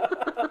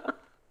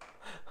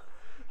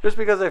 Just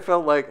because I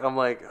felt like,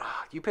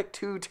 you picked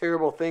two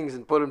terrible things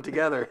and put them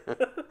together.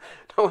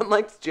 No one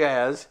likes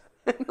jazz.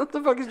 What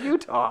the fuck is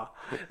Utah?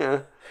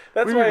 Yeah.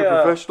 That's we why need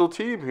a professional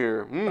team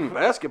here.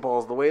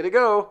 Basketball's the way to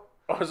go.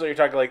 Oh, so you're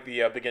talking like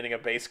the beginning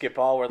of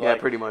basketball, where yeah,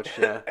 pretty much.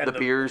 Yeah, the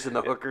beers and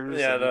the hookers.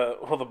 Yeah, the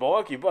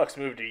Milwaukee Bucks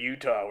moved to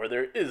Utah, where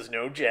there is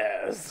no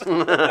jazz. Yep.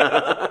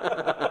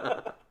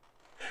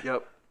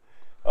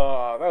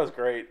 Oh, that was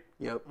great.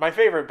 Yep. My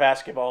favorite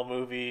basketball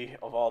movie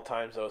of all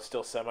time, though, is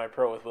still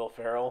Semi-Pro with Will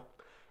Ferrell.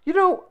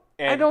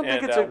 I don't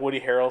think it's Woody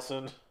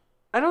Harrelson.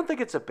 I don't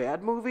think it's a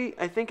bad movie.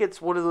 I think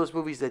it's one of those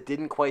movies that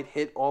didn't quite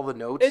hit all the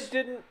notes. It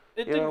didn't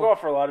go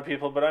off for a lot of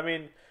people, but I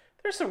mean,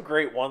 there's some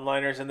great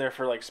one-liners in there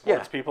for like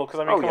sports people. Because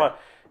I mean, come on,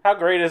 how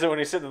great is it when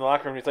he's sitting in the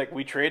locker room? And he's like,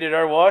 "We traded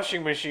our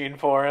washing machine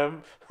for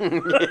him."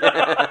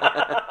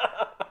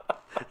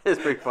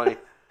 It's pretty funny.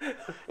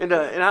 And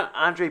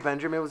Andre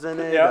Benjamin was in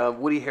it. Yep.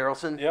 Woody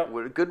Harrelson.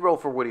 Yep. Good role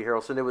for Woody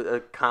Harrelson. It was a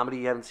comedy.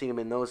 You haven't seen him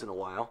in those in a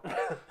while.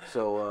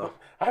 So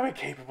I'm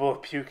incapable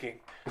of puking.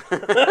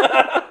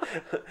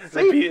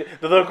 The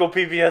local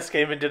PBS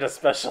came and did a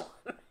special.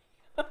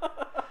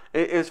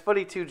 It was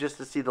funny too, just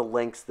to see the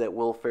lengths that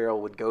Will Ferrell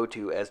would go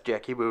to as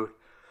Jackie Booth.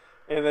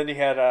 And then you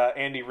had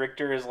Andy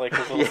Richter as like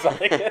his little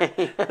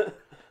sidekick.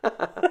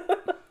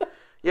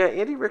 Yeah,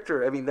 Andy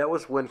Richter. I mean, that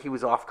was when he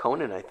was off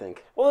Conan, I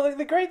think. Well,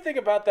 the great thing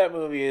about that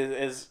movie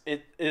is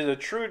it is a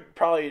true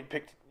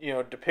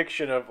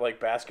depiction of like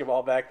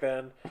basketball back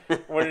then.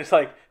 When it's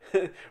like,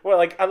 well,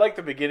 like I like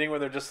the beginning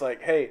when they're just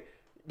like, hey,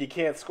 you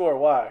can't score.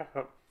 Why?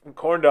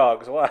 Corn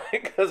dogs. Why?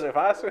 Because if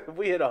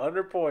we hit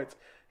 100 points,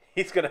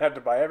 he's gonna have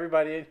to buy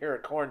everybody in here a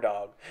corn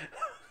dog.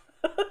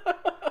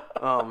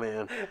 Oh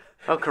man,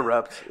 how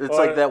corrupt! It's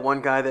like that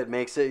one guy that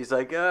makes it. He's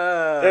like,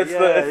 it's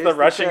the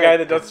Russian guy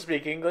that doesn't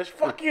speak English.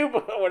 Fuck you,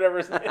 whatever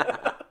his name.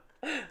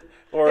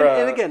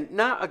 And again,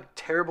 not a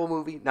terrible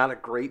movie, not a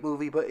great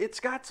movie, but it's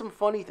got some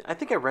funny. I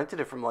think I rented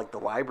it from like the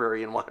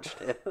library and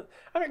watched it.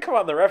 I mean, come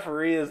on, the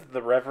referee is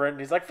the Reverend.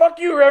 He's like, "Fuck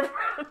you, Reverend!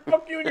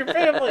 Fuck you and your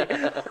family."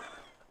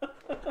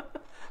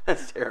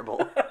 That's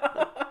terrible.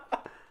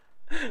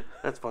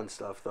 That's fun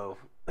stuff, though.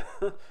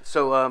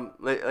 So,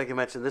 like I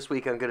mentioned, this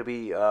week I'm going to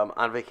be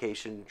on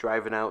vacation,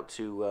 driving out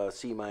to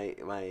see my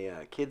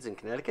kids in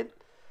Connecticut,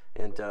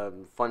 and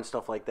fun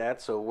stuff like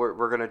that. So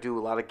we're going to do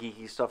a lot of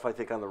geeky stuff, I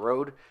think, on the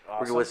road. Awesome.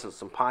 We're going to listen to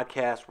some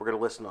podcasts. We're going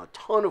to listen to a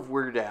ton of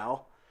Weird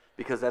Al,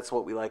 because that's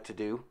what we like to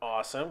do.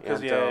 Awesome,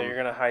 because you're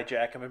going to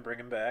hijack him and bring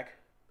him back.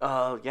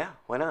 Yeah,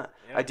 why not?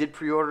 Yeah. I did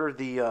pre-order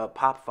the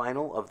pop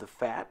vinyl of the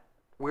Fat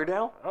Weird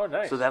Al. Oh,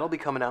 nice. So that'll be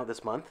coming out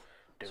this month.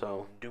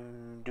 So.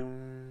 Doom,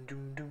 doom,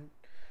 doom, doom.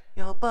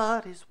 Your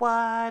butt is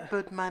wide,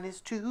 but mine is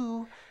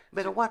too.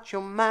 Better watch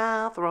your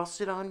mouth or I'll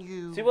sit on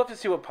you. See, we'll have to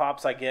see what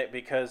pops I get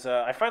because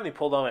I finally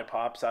pulled all my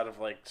pops out of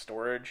like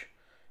storage,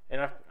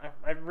 and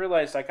I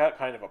realized I got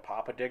kind of a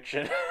pop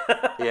addiction.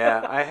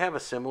 Yeah, I have a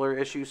similar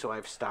issue, so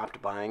I've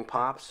stopped buying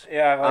pops.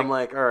 Yeah, I'm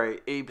like, all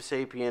right, Abe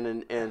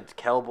Sapien and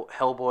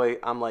Hellboy,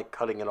 I'm like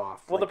cutting it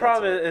off. Well, like, the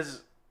problem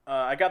is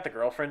I got the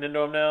girlfriend into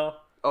them now.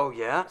 Oh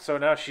yeah. So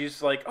now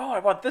she's like, oh, I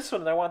want this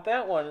one and I want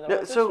that one and I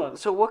want this one.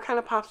 So what kind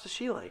of pops does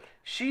she like?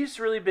 She's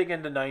really big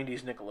into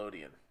 '90s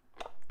Nickelodeon.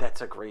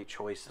 That's a great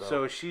choice, though.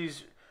 So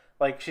she's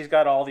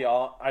got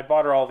I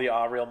bought her all the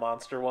Real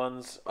Monster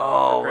ones.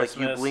 Oh, for like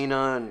Christmas.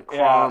 Euglena and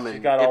Crumb and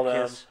she's got all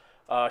Ipkiss.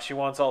 them. She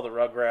wants all the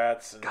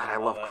Rugrats. And God, I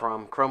all love that.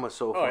 Crumb. Crumb was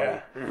so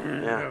funny.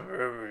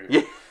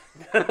 Yeah.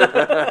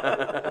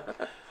 Yeah.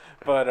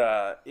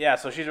 But yeah,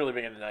 so she's really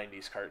big into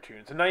 '90s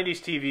cartoons and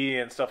 '90s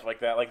TV and stuff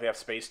like that. Like they have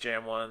Space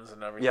Jam ones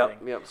and everything.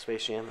 Yep.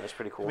 Space Jam. That's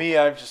pretty cool. Me,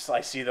 I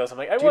see those. I'm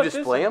like, do you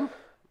display them?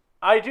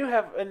 I do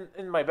have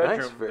in my bedroom.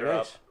 Nice, very they're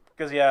nice. up.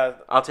 Because yeah,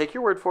 I'll take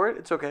your word for it.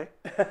 It's okay.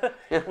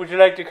 Would you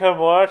like to come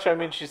watch? I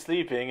mean, she's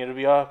sleeping. It'll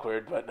be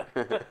awkward,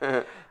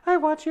 but I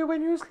watch you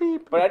when you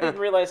sleep. But I didn't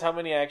realize how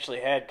many I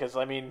actually had. Because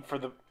I mean, for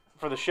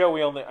the show,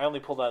 I only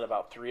pulled out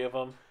about 3 of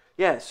them.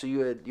 Yeah, so you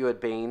had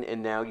Bane,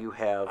 and now you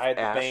have I had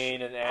Ash,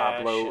 Bane and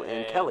Pablo, Ash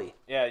and Kelly.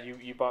 Yeah,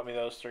 you bought me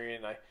those 3,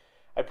 and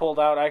I pulled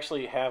out. I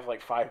actually have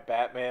like 5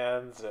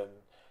 Batmans and.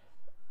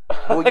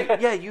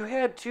 Well, you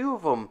had 2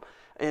 of them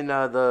in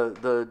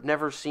the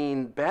never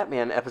seen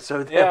Batman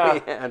episode that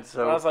we had.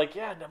 So and I was like,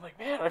 yeah, and I'm like,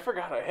 man, I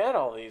forgot I had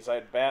all these. I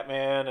had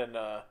Batman and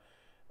I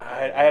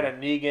had a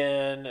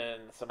Negan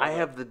and some. I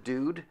have the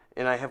Dude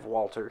and I have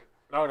Walter.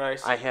 Oh,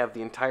 nice. I have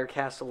the entire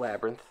cast of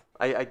Labyrinth.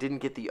 I didn't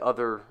get the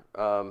other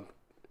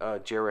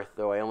Jareth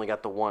though. I only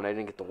got the one. I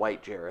didn't get the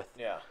white Jareth.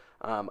 Yeah.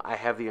 I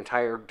have the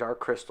entire Dark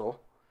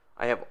Crystal.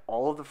 I have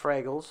all of the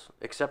Fraggles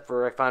except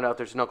for I found out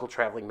there's an Uncle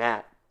Traveling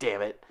Matt.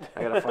 Damn it!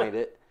 I gotta find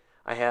it.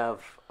 I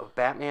have a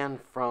Batman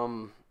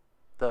from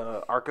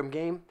the Arkham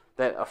game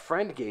that a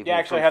friend gave me. Yeah,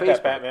 actually, I from have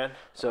Facebook. that Batman.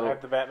 So I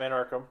have the Batman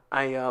Arkham.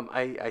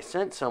 I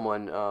sent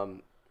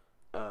someone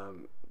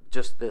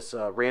just this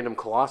random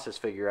Colossus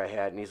figure I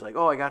had, and he's like,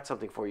 "Oh, I got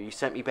something for you." He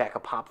sent me back a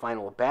pop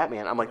vinyl of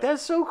Batman. I'm like,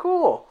 "That's so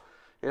cool."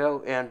 You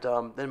know, and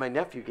then my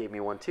nephew gave me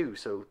one too.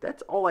 So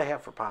that's all I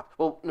have for pop.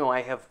 Well, no,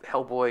 I have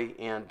Hellboy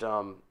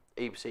and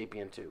Abe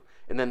Sapien too,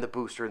 and then the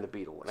Booster and the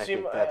Beetle, and I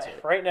think that's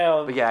it. Right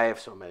now, but yeah, I have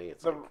so many.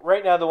 It's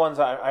right now the ones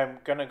I'm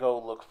gonna go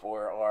look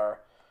for are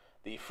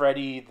the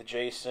Freddy, the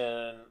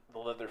Jason, the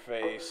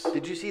Leatherface.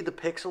 Did you see the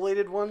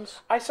pixelated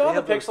ones? I saw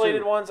the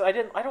pixelated ones.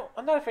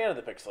 I'm not a fan of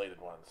the pixelated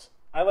ones.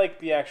 I like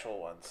the actual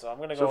ones, so I'm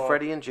gonna go. So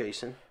Freddy and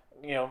Jason.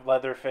 You know,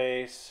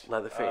 Leatherface.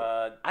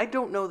 I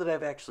don't know that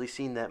I've actually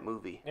seen that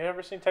movie. You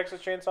ever seen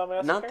Texas Chainsaw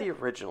Massacre? Not the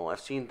original. I've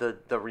seen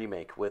the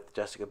remake with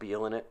Jessica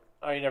Biel in it.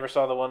 Oh, you never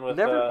saw the one with...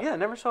 never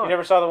saw it. You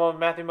never saw the one with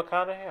Matthew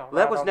McConaughey? Well,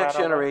 that was Next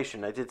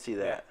Generation. I did see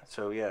that. Yeah.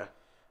 So, yeah.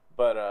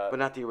 But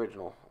not the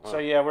original. So,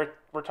 yeah,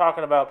 we're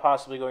talking about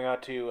possibly going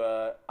out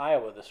to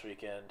Iowa this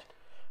weekend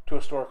to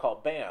a store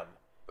called BAM.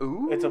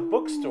 Ooh. It's a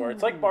bookstore.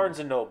 It's like Barnes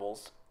 &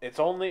 Nobles. They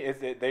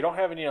don't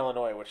have any in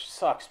Illinois, which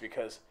sucks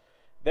because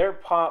their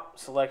pop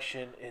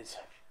selection is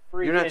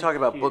freaking You're not talking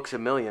about huge. Books A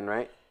Million,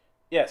 right?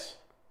 Yes.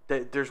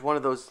 There's one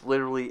of those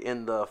literally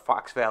in the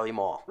Fox Valley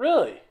Mall.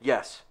 Really?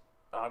 Yes.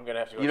 I'm going to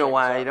have to go You know check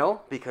why this out. I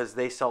know? Because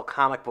they sell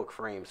comic book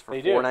frames for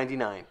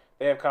 $4.99.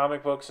 They have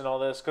comic books and all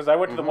this. Because I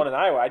went to the one in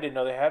Iowa. I didn't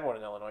know they had one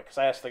in Illinois. Because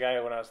I asked the guy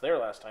when I was there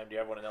last time, do you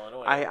have one in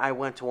Illinois? I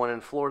went to one in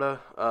Florida,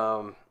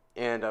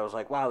 and I was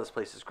like, wow, this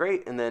place is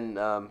great. And then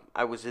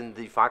I was in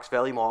the Fox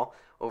Valley Mall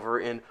over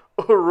in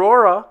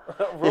Aurora.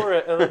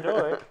 Aurora,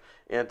 Illinois.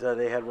 And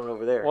they had one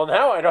over there. Well,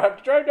 now I don't have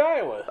to drive to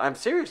Iowa. I'm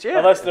serious, yeah.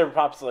 Unless their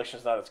pop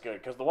selection's not as good.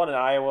 Because the one in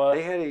Iowa...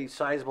 They had a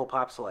sizable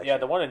pop selection. Yeah,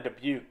 the one in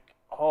Dubuque.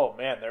 Oh,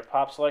 man, their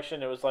pop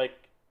selection, it was like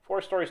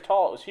 4 stories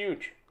tall. It was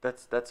huge.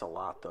 That's a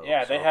lot, though.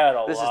 Yeah, they had a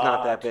lot. This is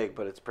not that big,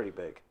 but it's pretty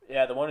big.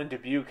 Yeah, the one in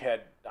Dubuque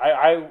had...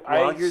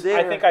 you're there.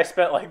 I think I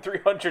spent like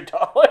 $300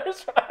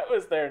 when I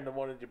was there in the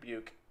one in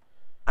Dubuque.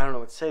 I don't know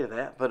what to say to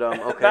that, but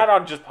okay. Not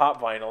on just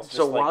pop vinyls.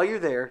 So while you're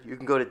there, you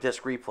can go to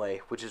Disc Replay,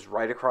 which is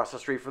right across the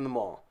street from the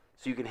mall.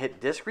 So you can hit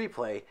Disc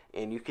Replay,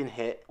 and you can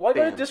hit... Well, I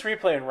go to Disc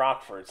Replay in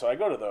Rockford, so I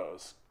go to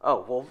those.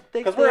 Oh, well...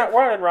 Because we're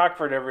out in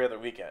Rockford every other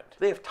weekend.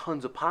 They have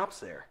tons of pops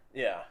there.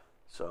 Yeah.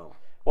 So...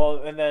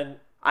 Well, and then...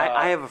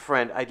 I have a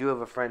friend. I do have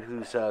a friend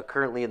who's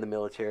currently in the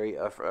military,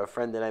 a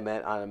friend that I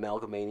met on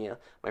Amalgamania.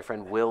 My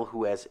friend Will,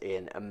 who has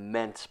an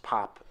immense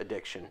pop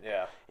addiction.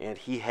 Yeah. And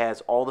he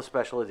has all the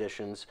special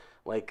editions,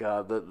 like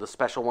the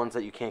special ones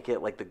that you can't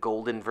get, like the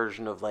golden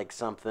version of like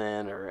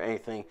something or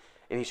anything.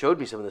 And he showed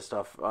me some of this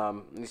stuff.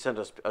 He sent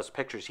us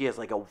pictures. He has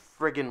like a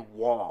friggin'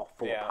 wall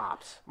full of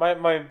pops.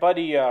 My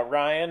buddy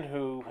Ryan,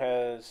 who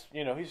has,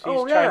 he's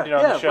chimed in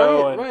on the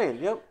show.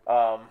 Ryan, yep.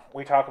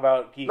 We talk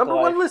about geek Number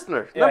life. one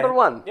listener. Yeah, number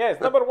one. Yeah,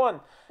 it's number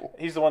one.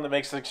 He's the one that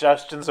makes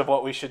suggestions of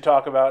what we should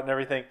talk about and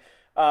everything.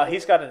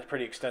 He's got a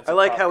pretty extensive... I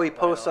like how he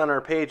posts on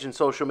our page and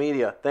social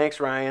media. Thanks,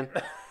 Ryan.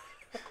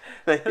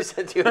 They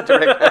sent you a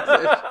direct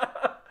message.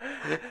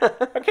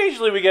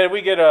 Occasionally we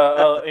get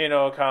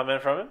a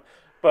comment from him,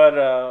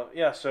 but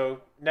yeah.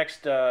 So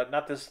next,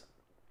 not this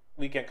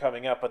weekend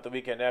coming up, but the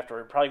weekend after,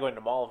 we're probably going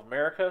to Mall of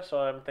America. So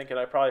I'm thinking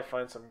I'd probably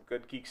find some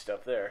good geek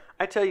stuff there.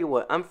 I tell you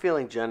what, I'm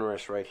feeling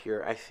generous right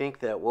here. I think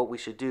that what we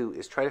should do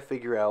is try to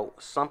figure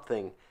out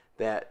something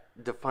that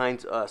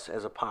defines us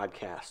as a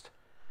podcast,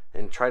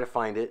 and try to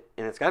find it.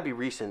 And it's got to be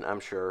recent, I'm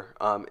sure,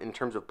 in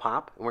terms of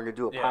pop. And we're gonna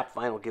do a pop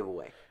vinyl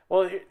giveaway.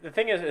 Well, the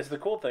thing is the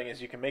cool thing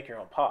is you can make your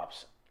own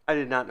pops. I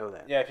did not know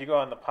that. Yeah, if you go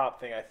on the pop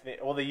thing, I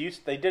think. Well,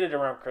 they did it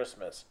around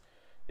Christmas.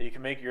 You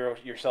can make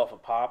yourself a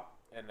pop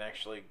and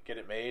actually get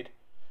it made.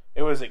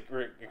 It was like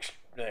 $50,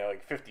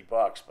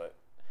 but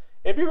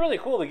it'd be really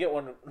cool to get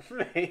one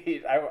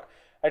made.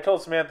 I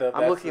told Samantha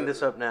I'm looking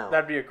this up now.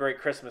 That'd be a great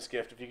Christmas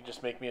gift if you could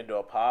just make me into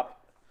a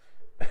pop.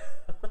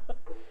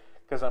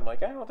 Because I'm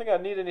like, I don't think I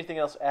need anything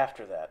else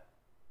after that.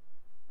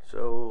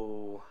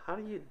 So how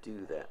do you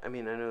do that? I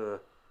mean, I know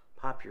the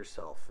pop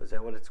yourself. Is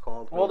that what it's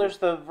called? Well, there's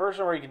the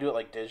version where you can do it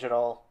like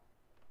digital.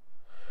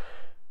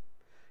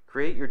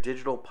 Create your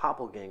digital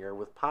doppelganger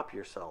with Pop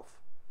Yourself.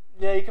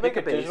 Yeah, you can make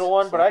a digital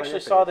one, but I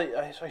actually saw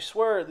that. I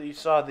swear that you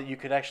saw that you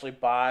could actually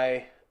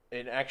buy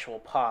an actual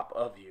pop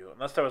of you,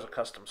 unless there was a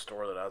custom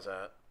store that I was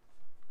at.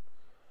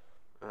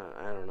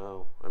 I don't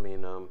know. I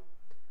mean,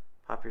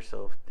 Pop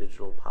Yourself,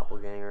 digital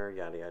doppelganger,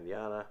 yada yada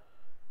yada.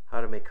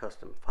 How to make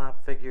custom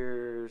pop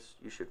figures.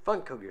 You should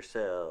Funko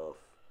yourself.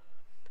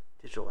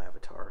 Digital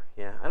avatar.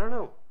 Yeah, I don't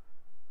know.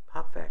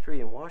 Pop Factory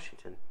in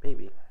Washington,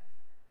 maybe.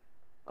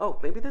 Oh,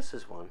 maybe this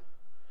is one.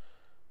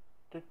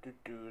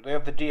 They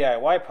have the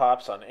DIY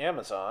pops on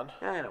Amazon.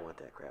 I don't want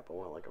that crap. I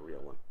want like a real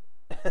one.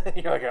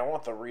 You're like, I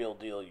want the real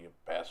deal, you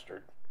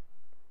bastard.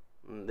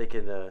 They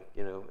could,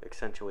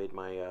 accentuate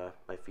my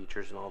my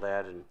features and all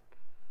that, and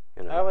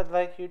I would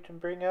like you to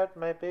bring out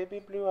my baby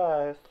blue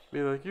eyes.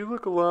 Be like, you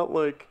look a lot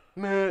like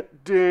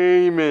Matt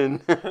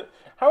Damon.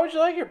 How would you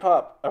like your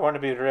pop? I want to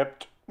be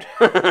ripped.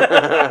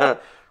 That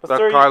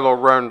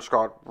Kylo Ren's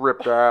got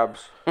ripped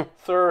abs.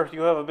 Sir,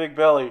 you have a big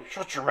belly.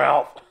 Shut your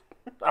mouth.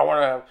 I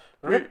want to have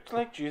ripped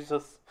like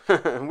Jesus.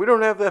 We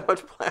don't have that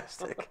much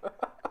plastic.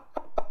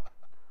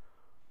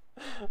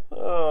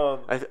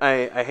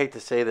 I hate to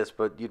say this,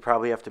 but you'd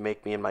probably have to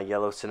make me in my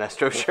yellow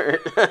Sinestro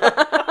shirt.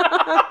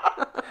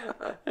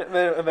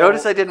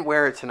 Notice I didn't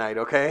wear it tonight,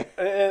 okay?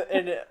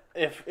 And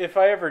if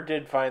I ever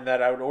did find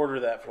that, I would order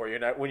that for you.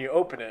 And when you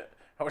open it,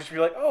 I would just be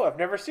like, oh, I've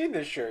never seen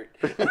this shirt.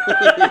 You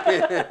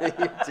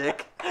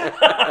dick.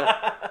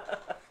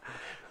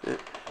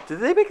 Did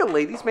they make a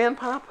ladies' man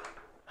pop?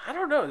 I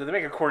don't know. Did they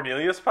make a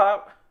Cornelius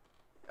pop?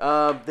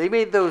 They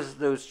made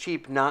those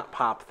cheap not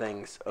pop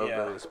things of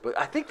those, but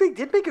I think they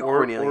did make a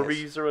Cornelius.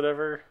 Orbeez or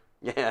whatever.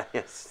 Yeah,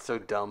 yes, so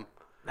dumb.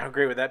 How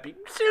great would that be?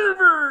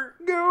 Silver,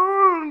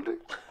 gold.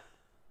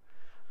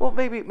 Well,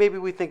 maybe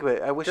we think about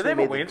it. I wish did they have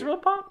a Wayne's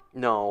World pop?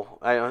 No,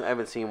 I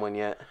haven't seen one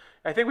yet.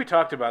 I think we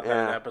talked about that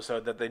in an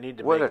episode that they need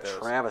to make those. What a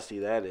travesty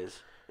that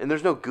is. And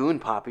there's no Goon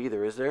pop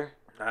either, is there?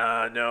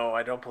 No,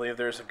 I don't believe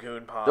there's a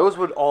Goon pop. Those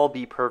would all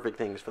be perfect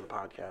things for the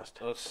podcast.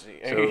 Let's see.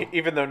 So,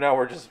 even though now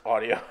we're just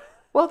audio.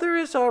 Well, there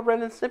is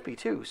Ren and Stimpy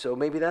too, so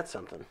maybe that's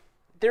something.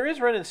 There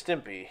is Ren and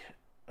Stimpy.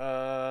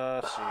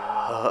 Let's see.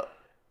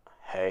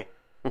 Hey.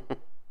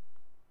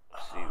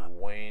 Let's see,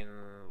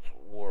 Wayne's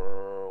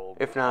World.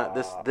 If not,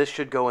 this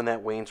should go in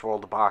that Wayne's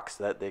World box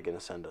that they're gonna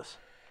send us.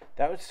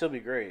 That would still be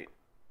great.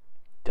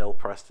 Del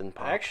Preston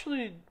pop.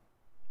 Actually,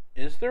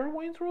 is there a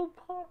Wayne's World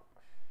pop?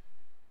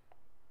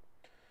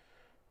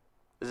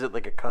 Is it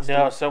like a custom?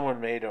 No, someone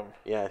made them.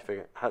 Yeah, I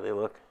figured. How they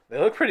look? They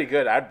look pretty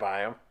good. I'd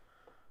buy them.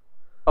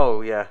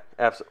 Oh, yeah.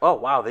 Absolutely. Oh,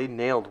 wow. They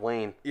nailed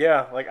Wayne.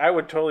 Yeah, like I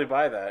would totally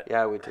buy that.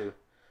 Yeah, I would too.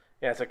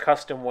 Yeah, it's a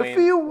custom Wayne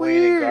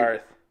and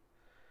Garth.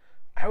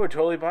 I would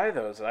totally buy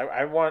those.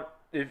 I want,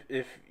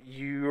 if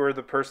you are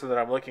the person that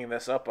I'm looking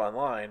this up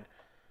online,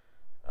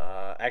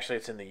 actually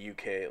it's in the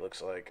UK, it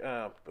looks like.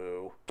 Oh,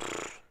 boo.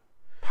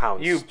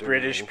 Pound you sterling.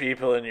 British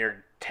people and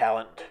your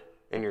talent.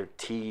 And your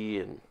tea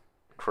and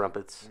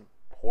crumpets. And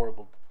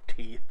horrible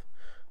teeth.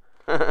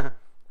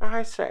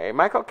 I say,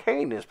 Michael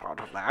Caine is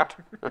part of that.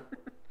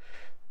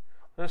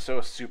 So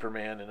is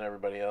Superman and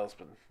everybody else,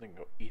 but they can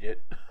go eat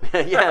it.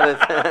 Yeah,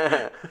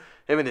 that's,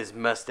 him and his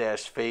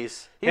mustache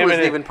face. He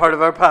wasn't even part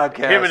of our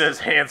podcast. Him and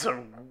his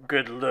handsome,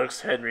 good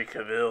looks, Henry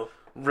Cavill.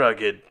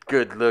 Rugged,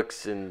 good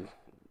looks, and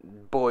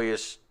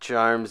boyish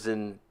charms,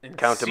 and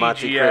Count of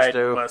Monte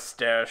Cristo.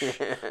 Mustache.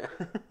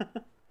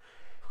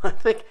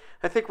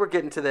 I think we're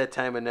getting to that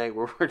time of night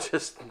where we're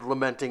just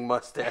lamenting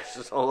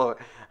mustaches all over.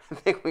 I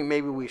think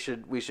we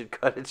should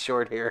cut it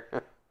short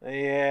here.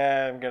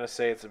 Yeah, I'm going to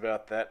say it's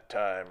about that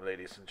time,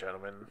 ladies and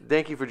gentlemen.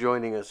 Thank you for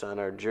joining us on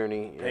our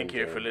journey. Thank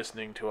you for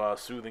listening to our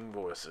soothing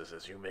voices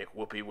as you make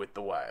whoopee with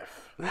the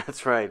wife.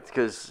 That's right,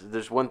 because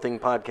there's one thing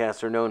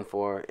podcasts are known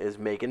for, is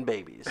making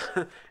babies.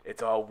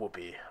 It's all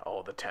whoopee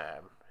all the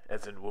time,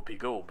 as in Whoopi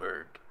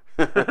Goldberg.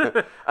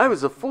 I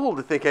was a fool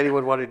to think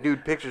anyone wanted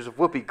nude pictures of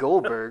Whoopi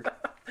Goldberg.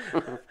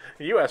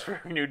 You asked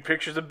for nude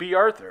pictures of B.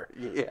 Arthur.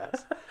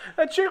 Yes.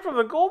 That chick from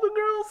the Golden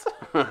Girls?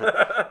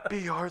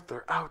 B.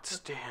 Arthur,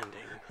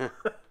 outstanding.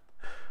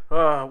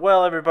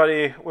 Well,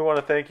 everybody, we want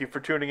to thank you for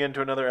tuning in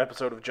to another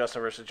episode of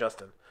Justin vs.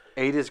 Justin.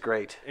 8 is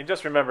great. And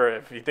just remember,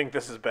 if you think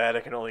this is bad,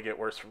 it can only get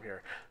worse from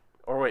here.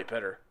 Or wait,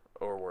 better.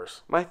 Or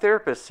worse. My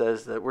therapist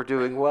says that we're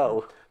doing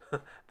well.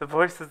 The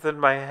voices in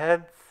my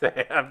head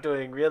say I'm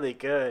doing really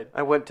good.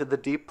 I went to the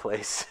deep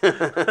place.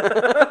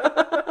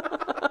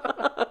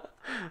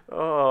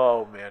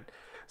 Oh, man.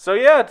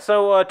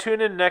 So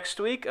tune in next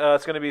week.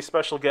 It's going to be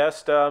special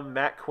guest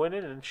Matt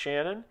Quinnen and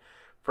Shannon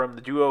from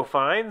the duo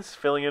Fines,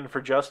 filling in for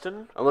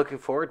Justin. I'm looking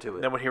forward to it.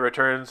 And then when he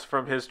returns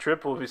from his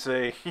trip, we'll be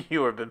saying,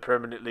 you have been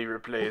permanently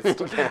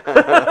replaced.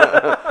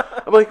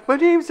 I'm like, my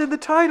name's in the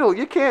title.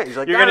 You can't. He's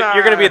like, you're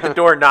gonna be at the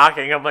door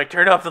knocking. I'm like,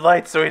 turn off the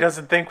lights so he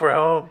doesn't think we're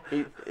home.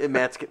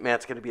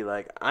 Matt's gonna be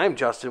like, I'm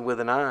Justin with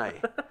an I,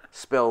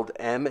 spelled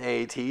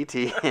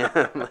M-A-T-T.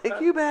 I'm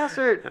like, you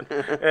bastard.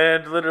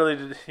 And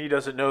literally, he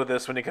doesn't know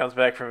this when he comes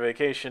back from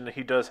vacation.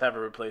 He does have a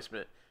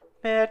replacement.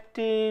 Matt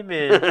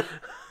Damon.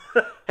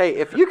 Hey,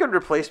 if you can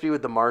replace me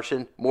with the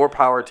Martian, more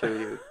power to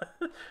you.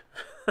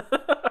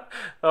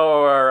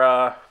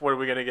 Or what are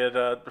we gonna get?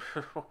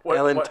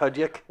 Alan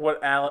Tudyk.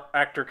 What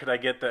actor could I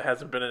get that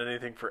hasn't been in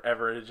anything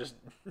forever? It just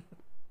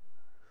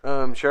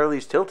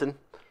Charlize Tilton.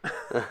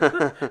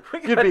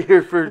 You'd be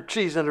here for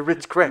cheese on a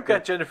Ritz cracker. We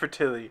got Jennifer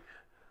Tilly.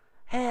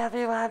 Hey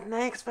everyone,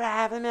 thanks for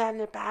having me on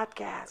your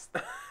podcast.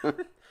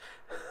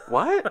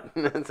 What?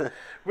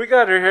 We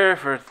got her here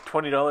for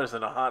 $20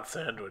 and a hot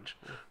sandwich.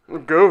 The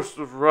ghost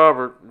of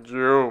Robert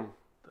Joe.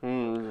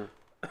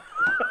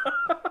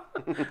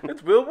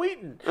 It's Will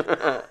Wheaton.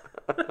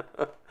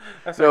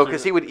 No,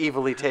 because he would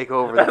evilly take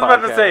over the podcast. I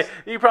was about to say,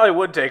 he probably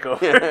would take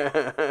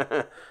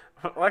over.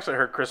 Well, actually, I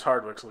heard Chris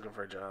Hardwick's looking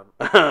for a job.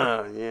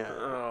 Yeah.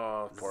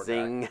 Oh, poor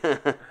Zing.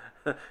 guy.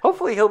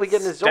 Hopefully he'll be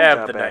getting his old Stab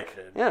job the back. knife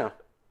in. Yeah.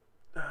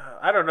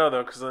 I don't know,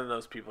 though, because then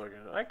those people are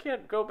going to... I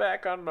can't go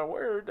back on my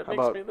word. That How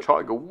makes about me the...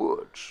 Tiger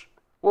Woods?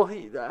 Well,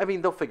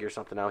 they'll figure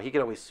something out. He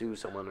could always sue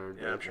someone.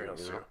 Yeah, I'm sure he'll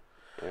sue.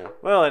 Yeah.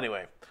 Well,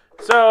 anyway.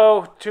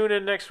 So, tune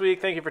in next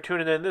week. Thank you for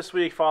tuning in this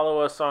week.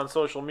 Follow us on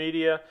social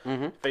media.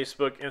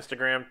 Facebook,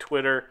 Instagram,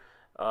 Twitter.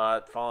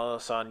 Follow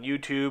us on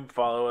YouTube.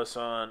 Follow us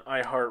on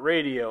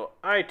iHeartRadio,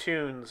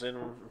 iTunes, and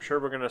I'm sure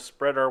we're going to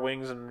spread our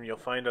wings, and you'll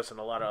find us in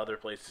a lot of other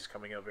places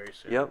coming up very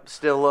soon. Yep.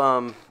 Still,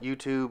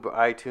 YouTube,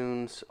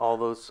 iTunes, all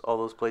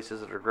those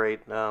places that are great.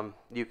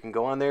 You can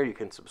go on there. You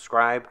can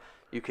subscribe.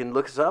 You can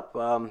look us up.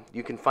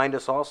 You can find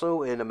us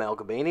also in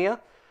Amalgamania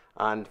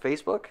on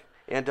Facebook.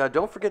 And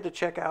don't forget to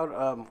check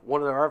out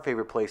one of our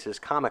favorite places,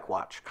 Comic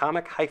Watch,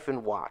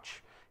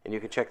 Comic-Watch. And you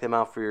can check them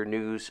out for your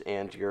news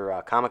and your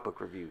comic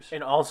book reviews.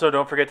 And also,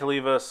 don't forget to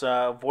leave us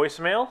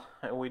voicemail.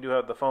 We do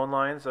have the phone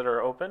lines that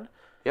are open.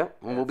 Yep,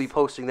 and we'll be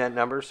posting that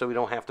number so we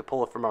don't have to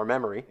pull it from our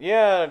memory.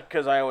 Yeah,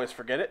 because I always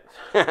forget it.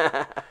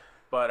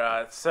 But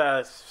I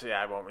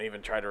won't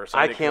even try to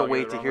recite it. I can't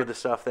wait to hear the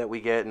stuff that we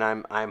get, and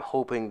I'm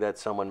hoping that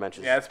someone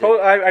mentions. Yeah,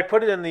 I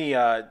put it in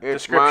the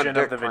description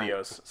of the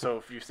videos, so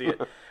if you see it,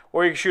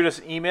 or you can shoot us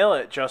an email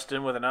at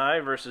Justin with an I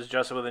versus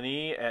Justin with an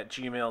E at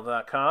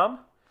gmail.com.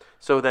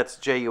 So that's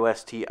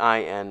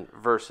JUSTIN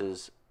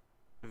versus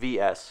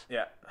VS.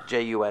 Yeah.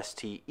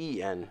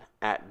 JUSTEN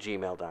at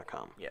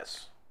gmail.com.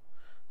 Yes.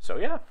 So,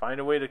 yeah, find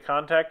a way to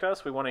contact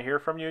us. We want to hear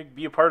from you.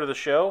 Be a part of the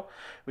show.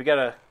 We got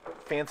a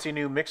fancy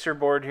new mixer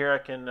board here. I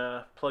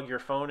can plug your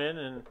phone in,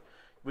 and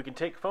we can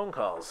take phone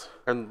calls.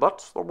 And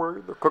that's the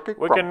way the cookie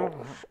We crumbles.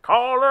 can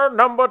caller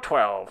number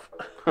 12.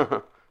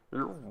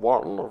 You're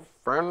one of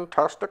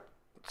fantastic.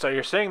 So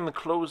you're saying the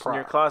clothes in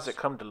your closet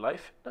come to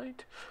life at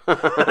night?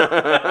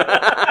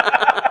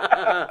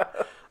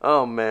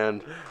 Oh,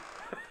 man.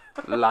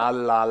 La,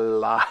 la,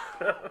 la.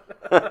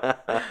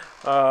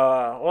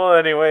 Well,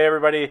 anyway,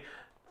 everybody,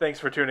 thanks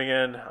for tuning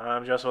in.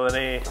 I'm Justin with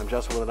an E. I'm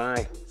Justin with an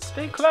I.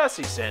 Stay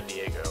classy, San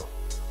Diego.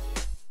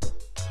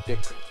 Dick.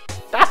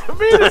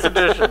 Venus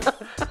edition.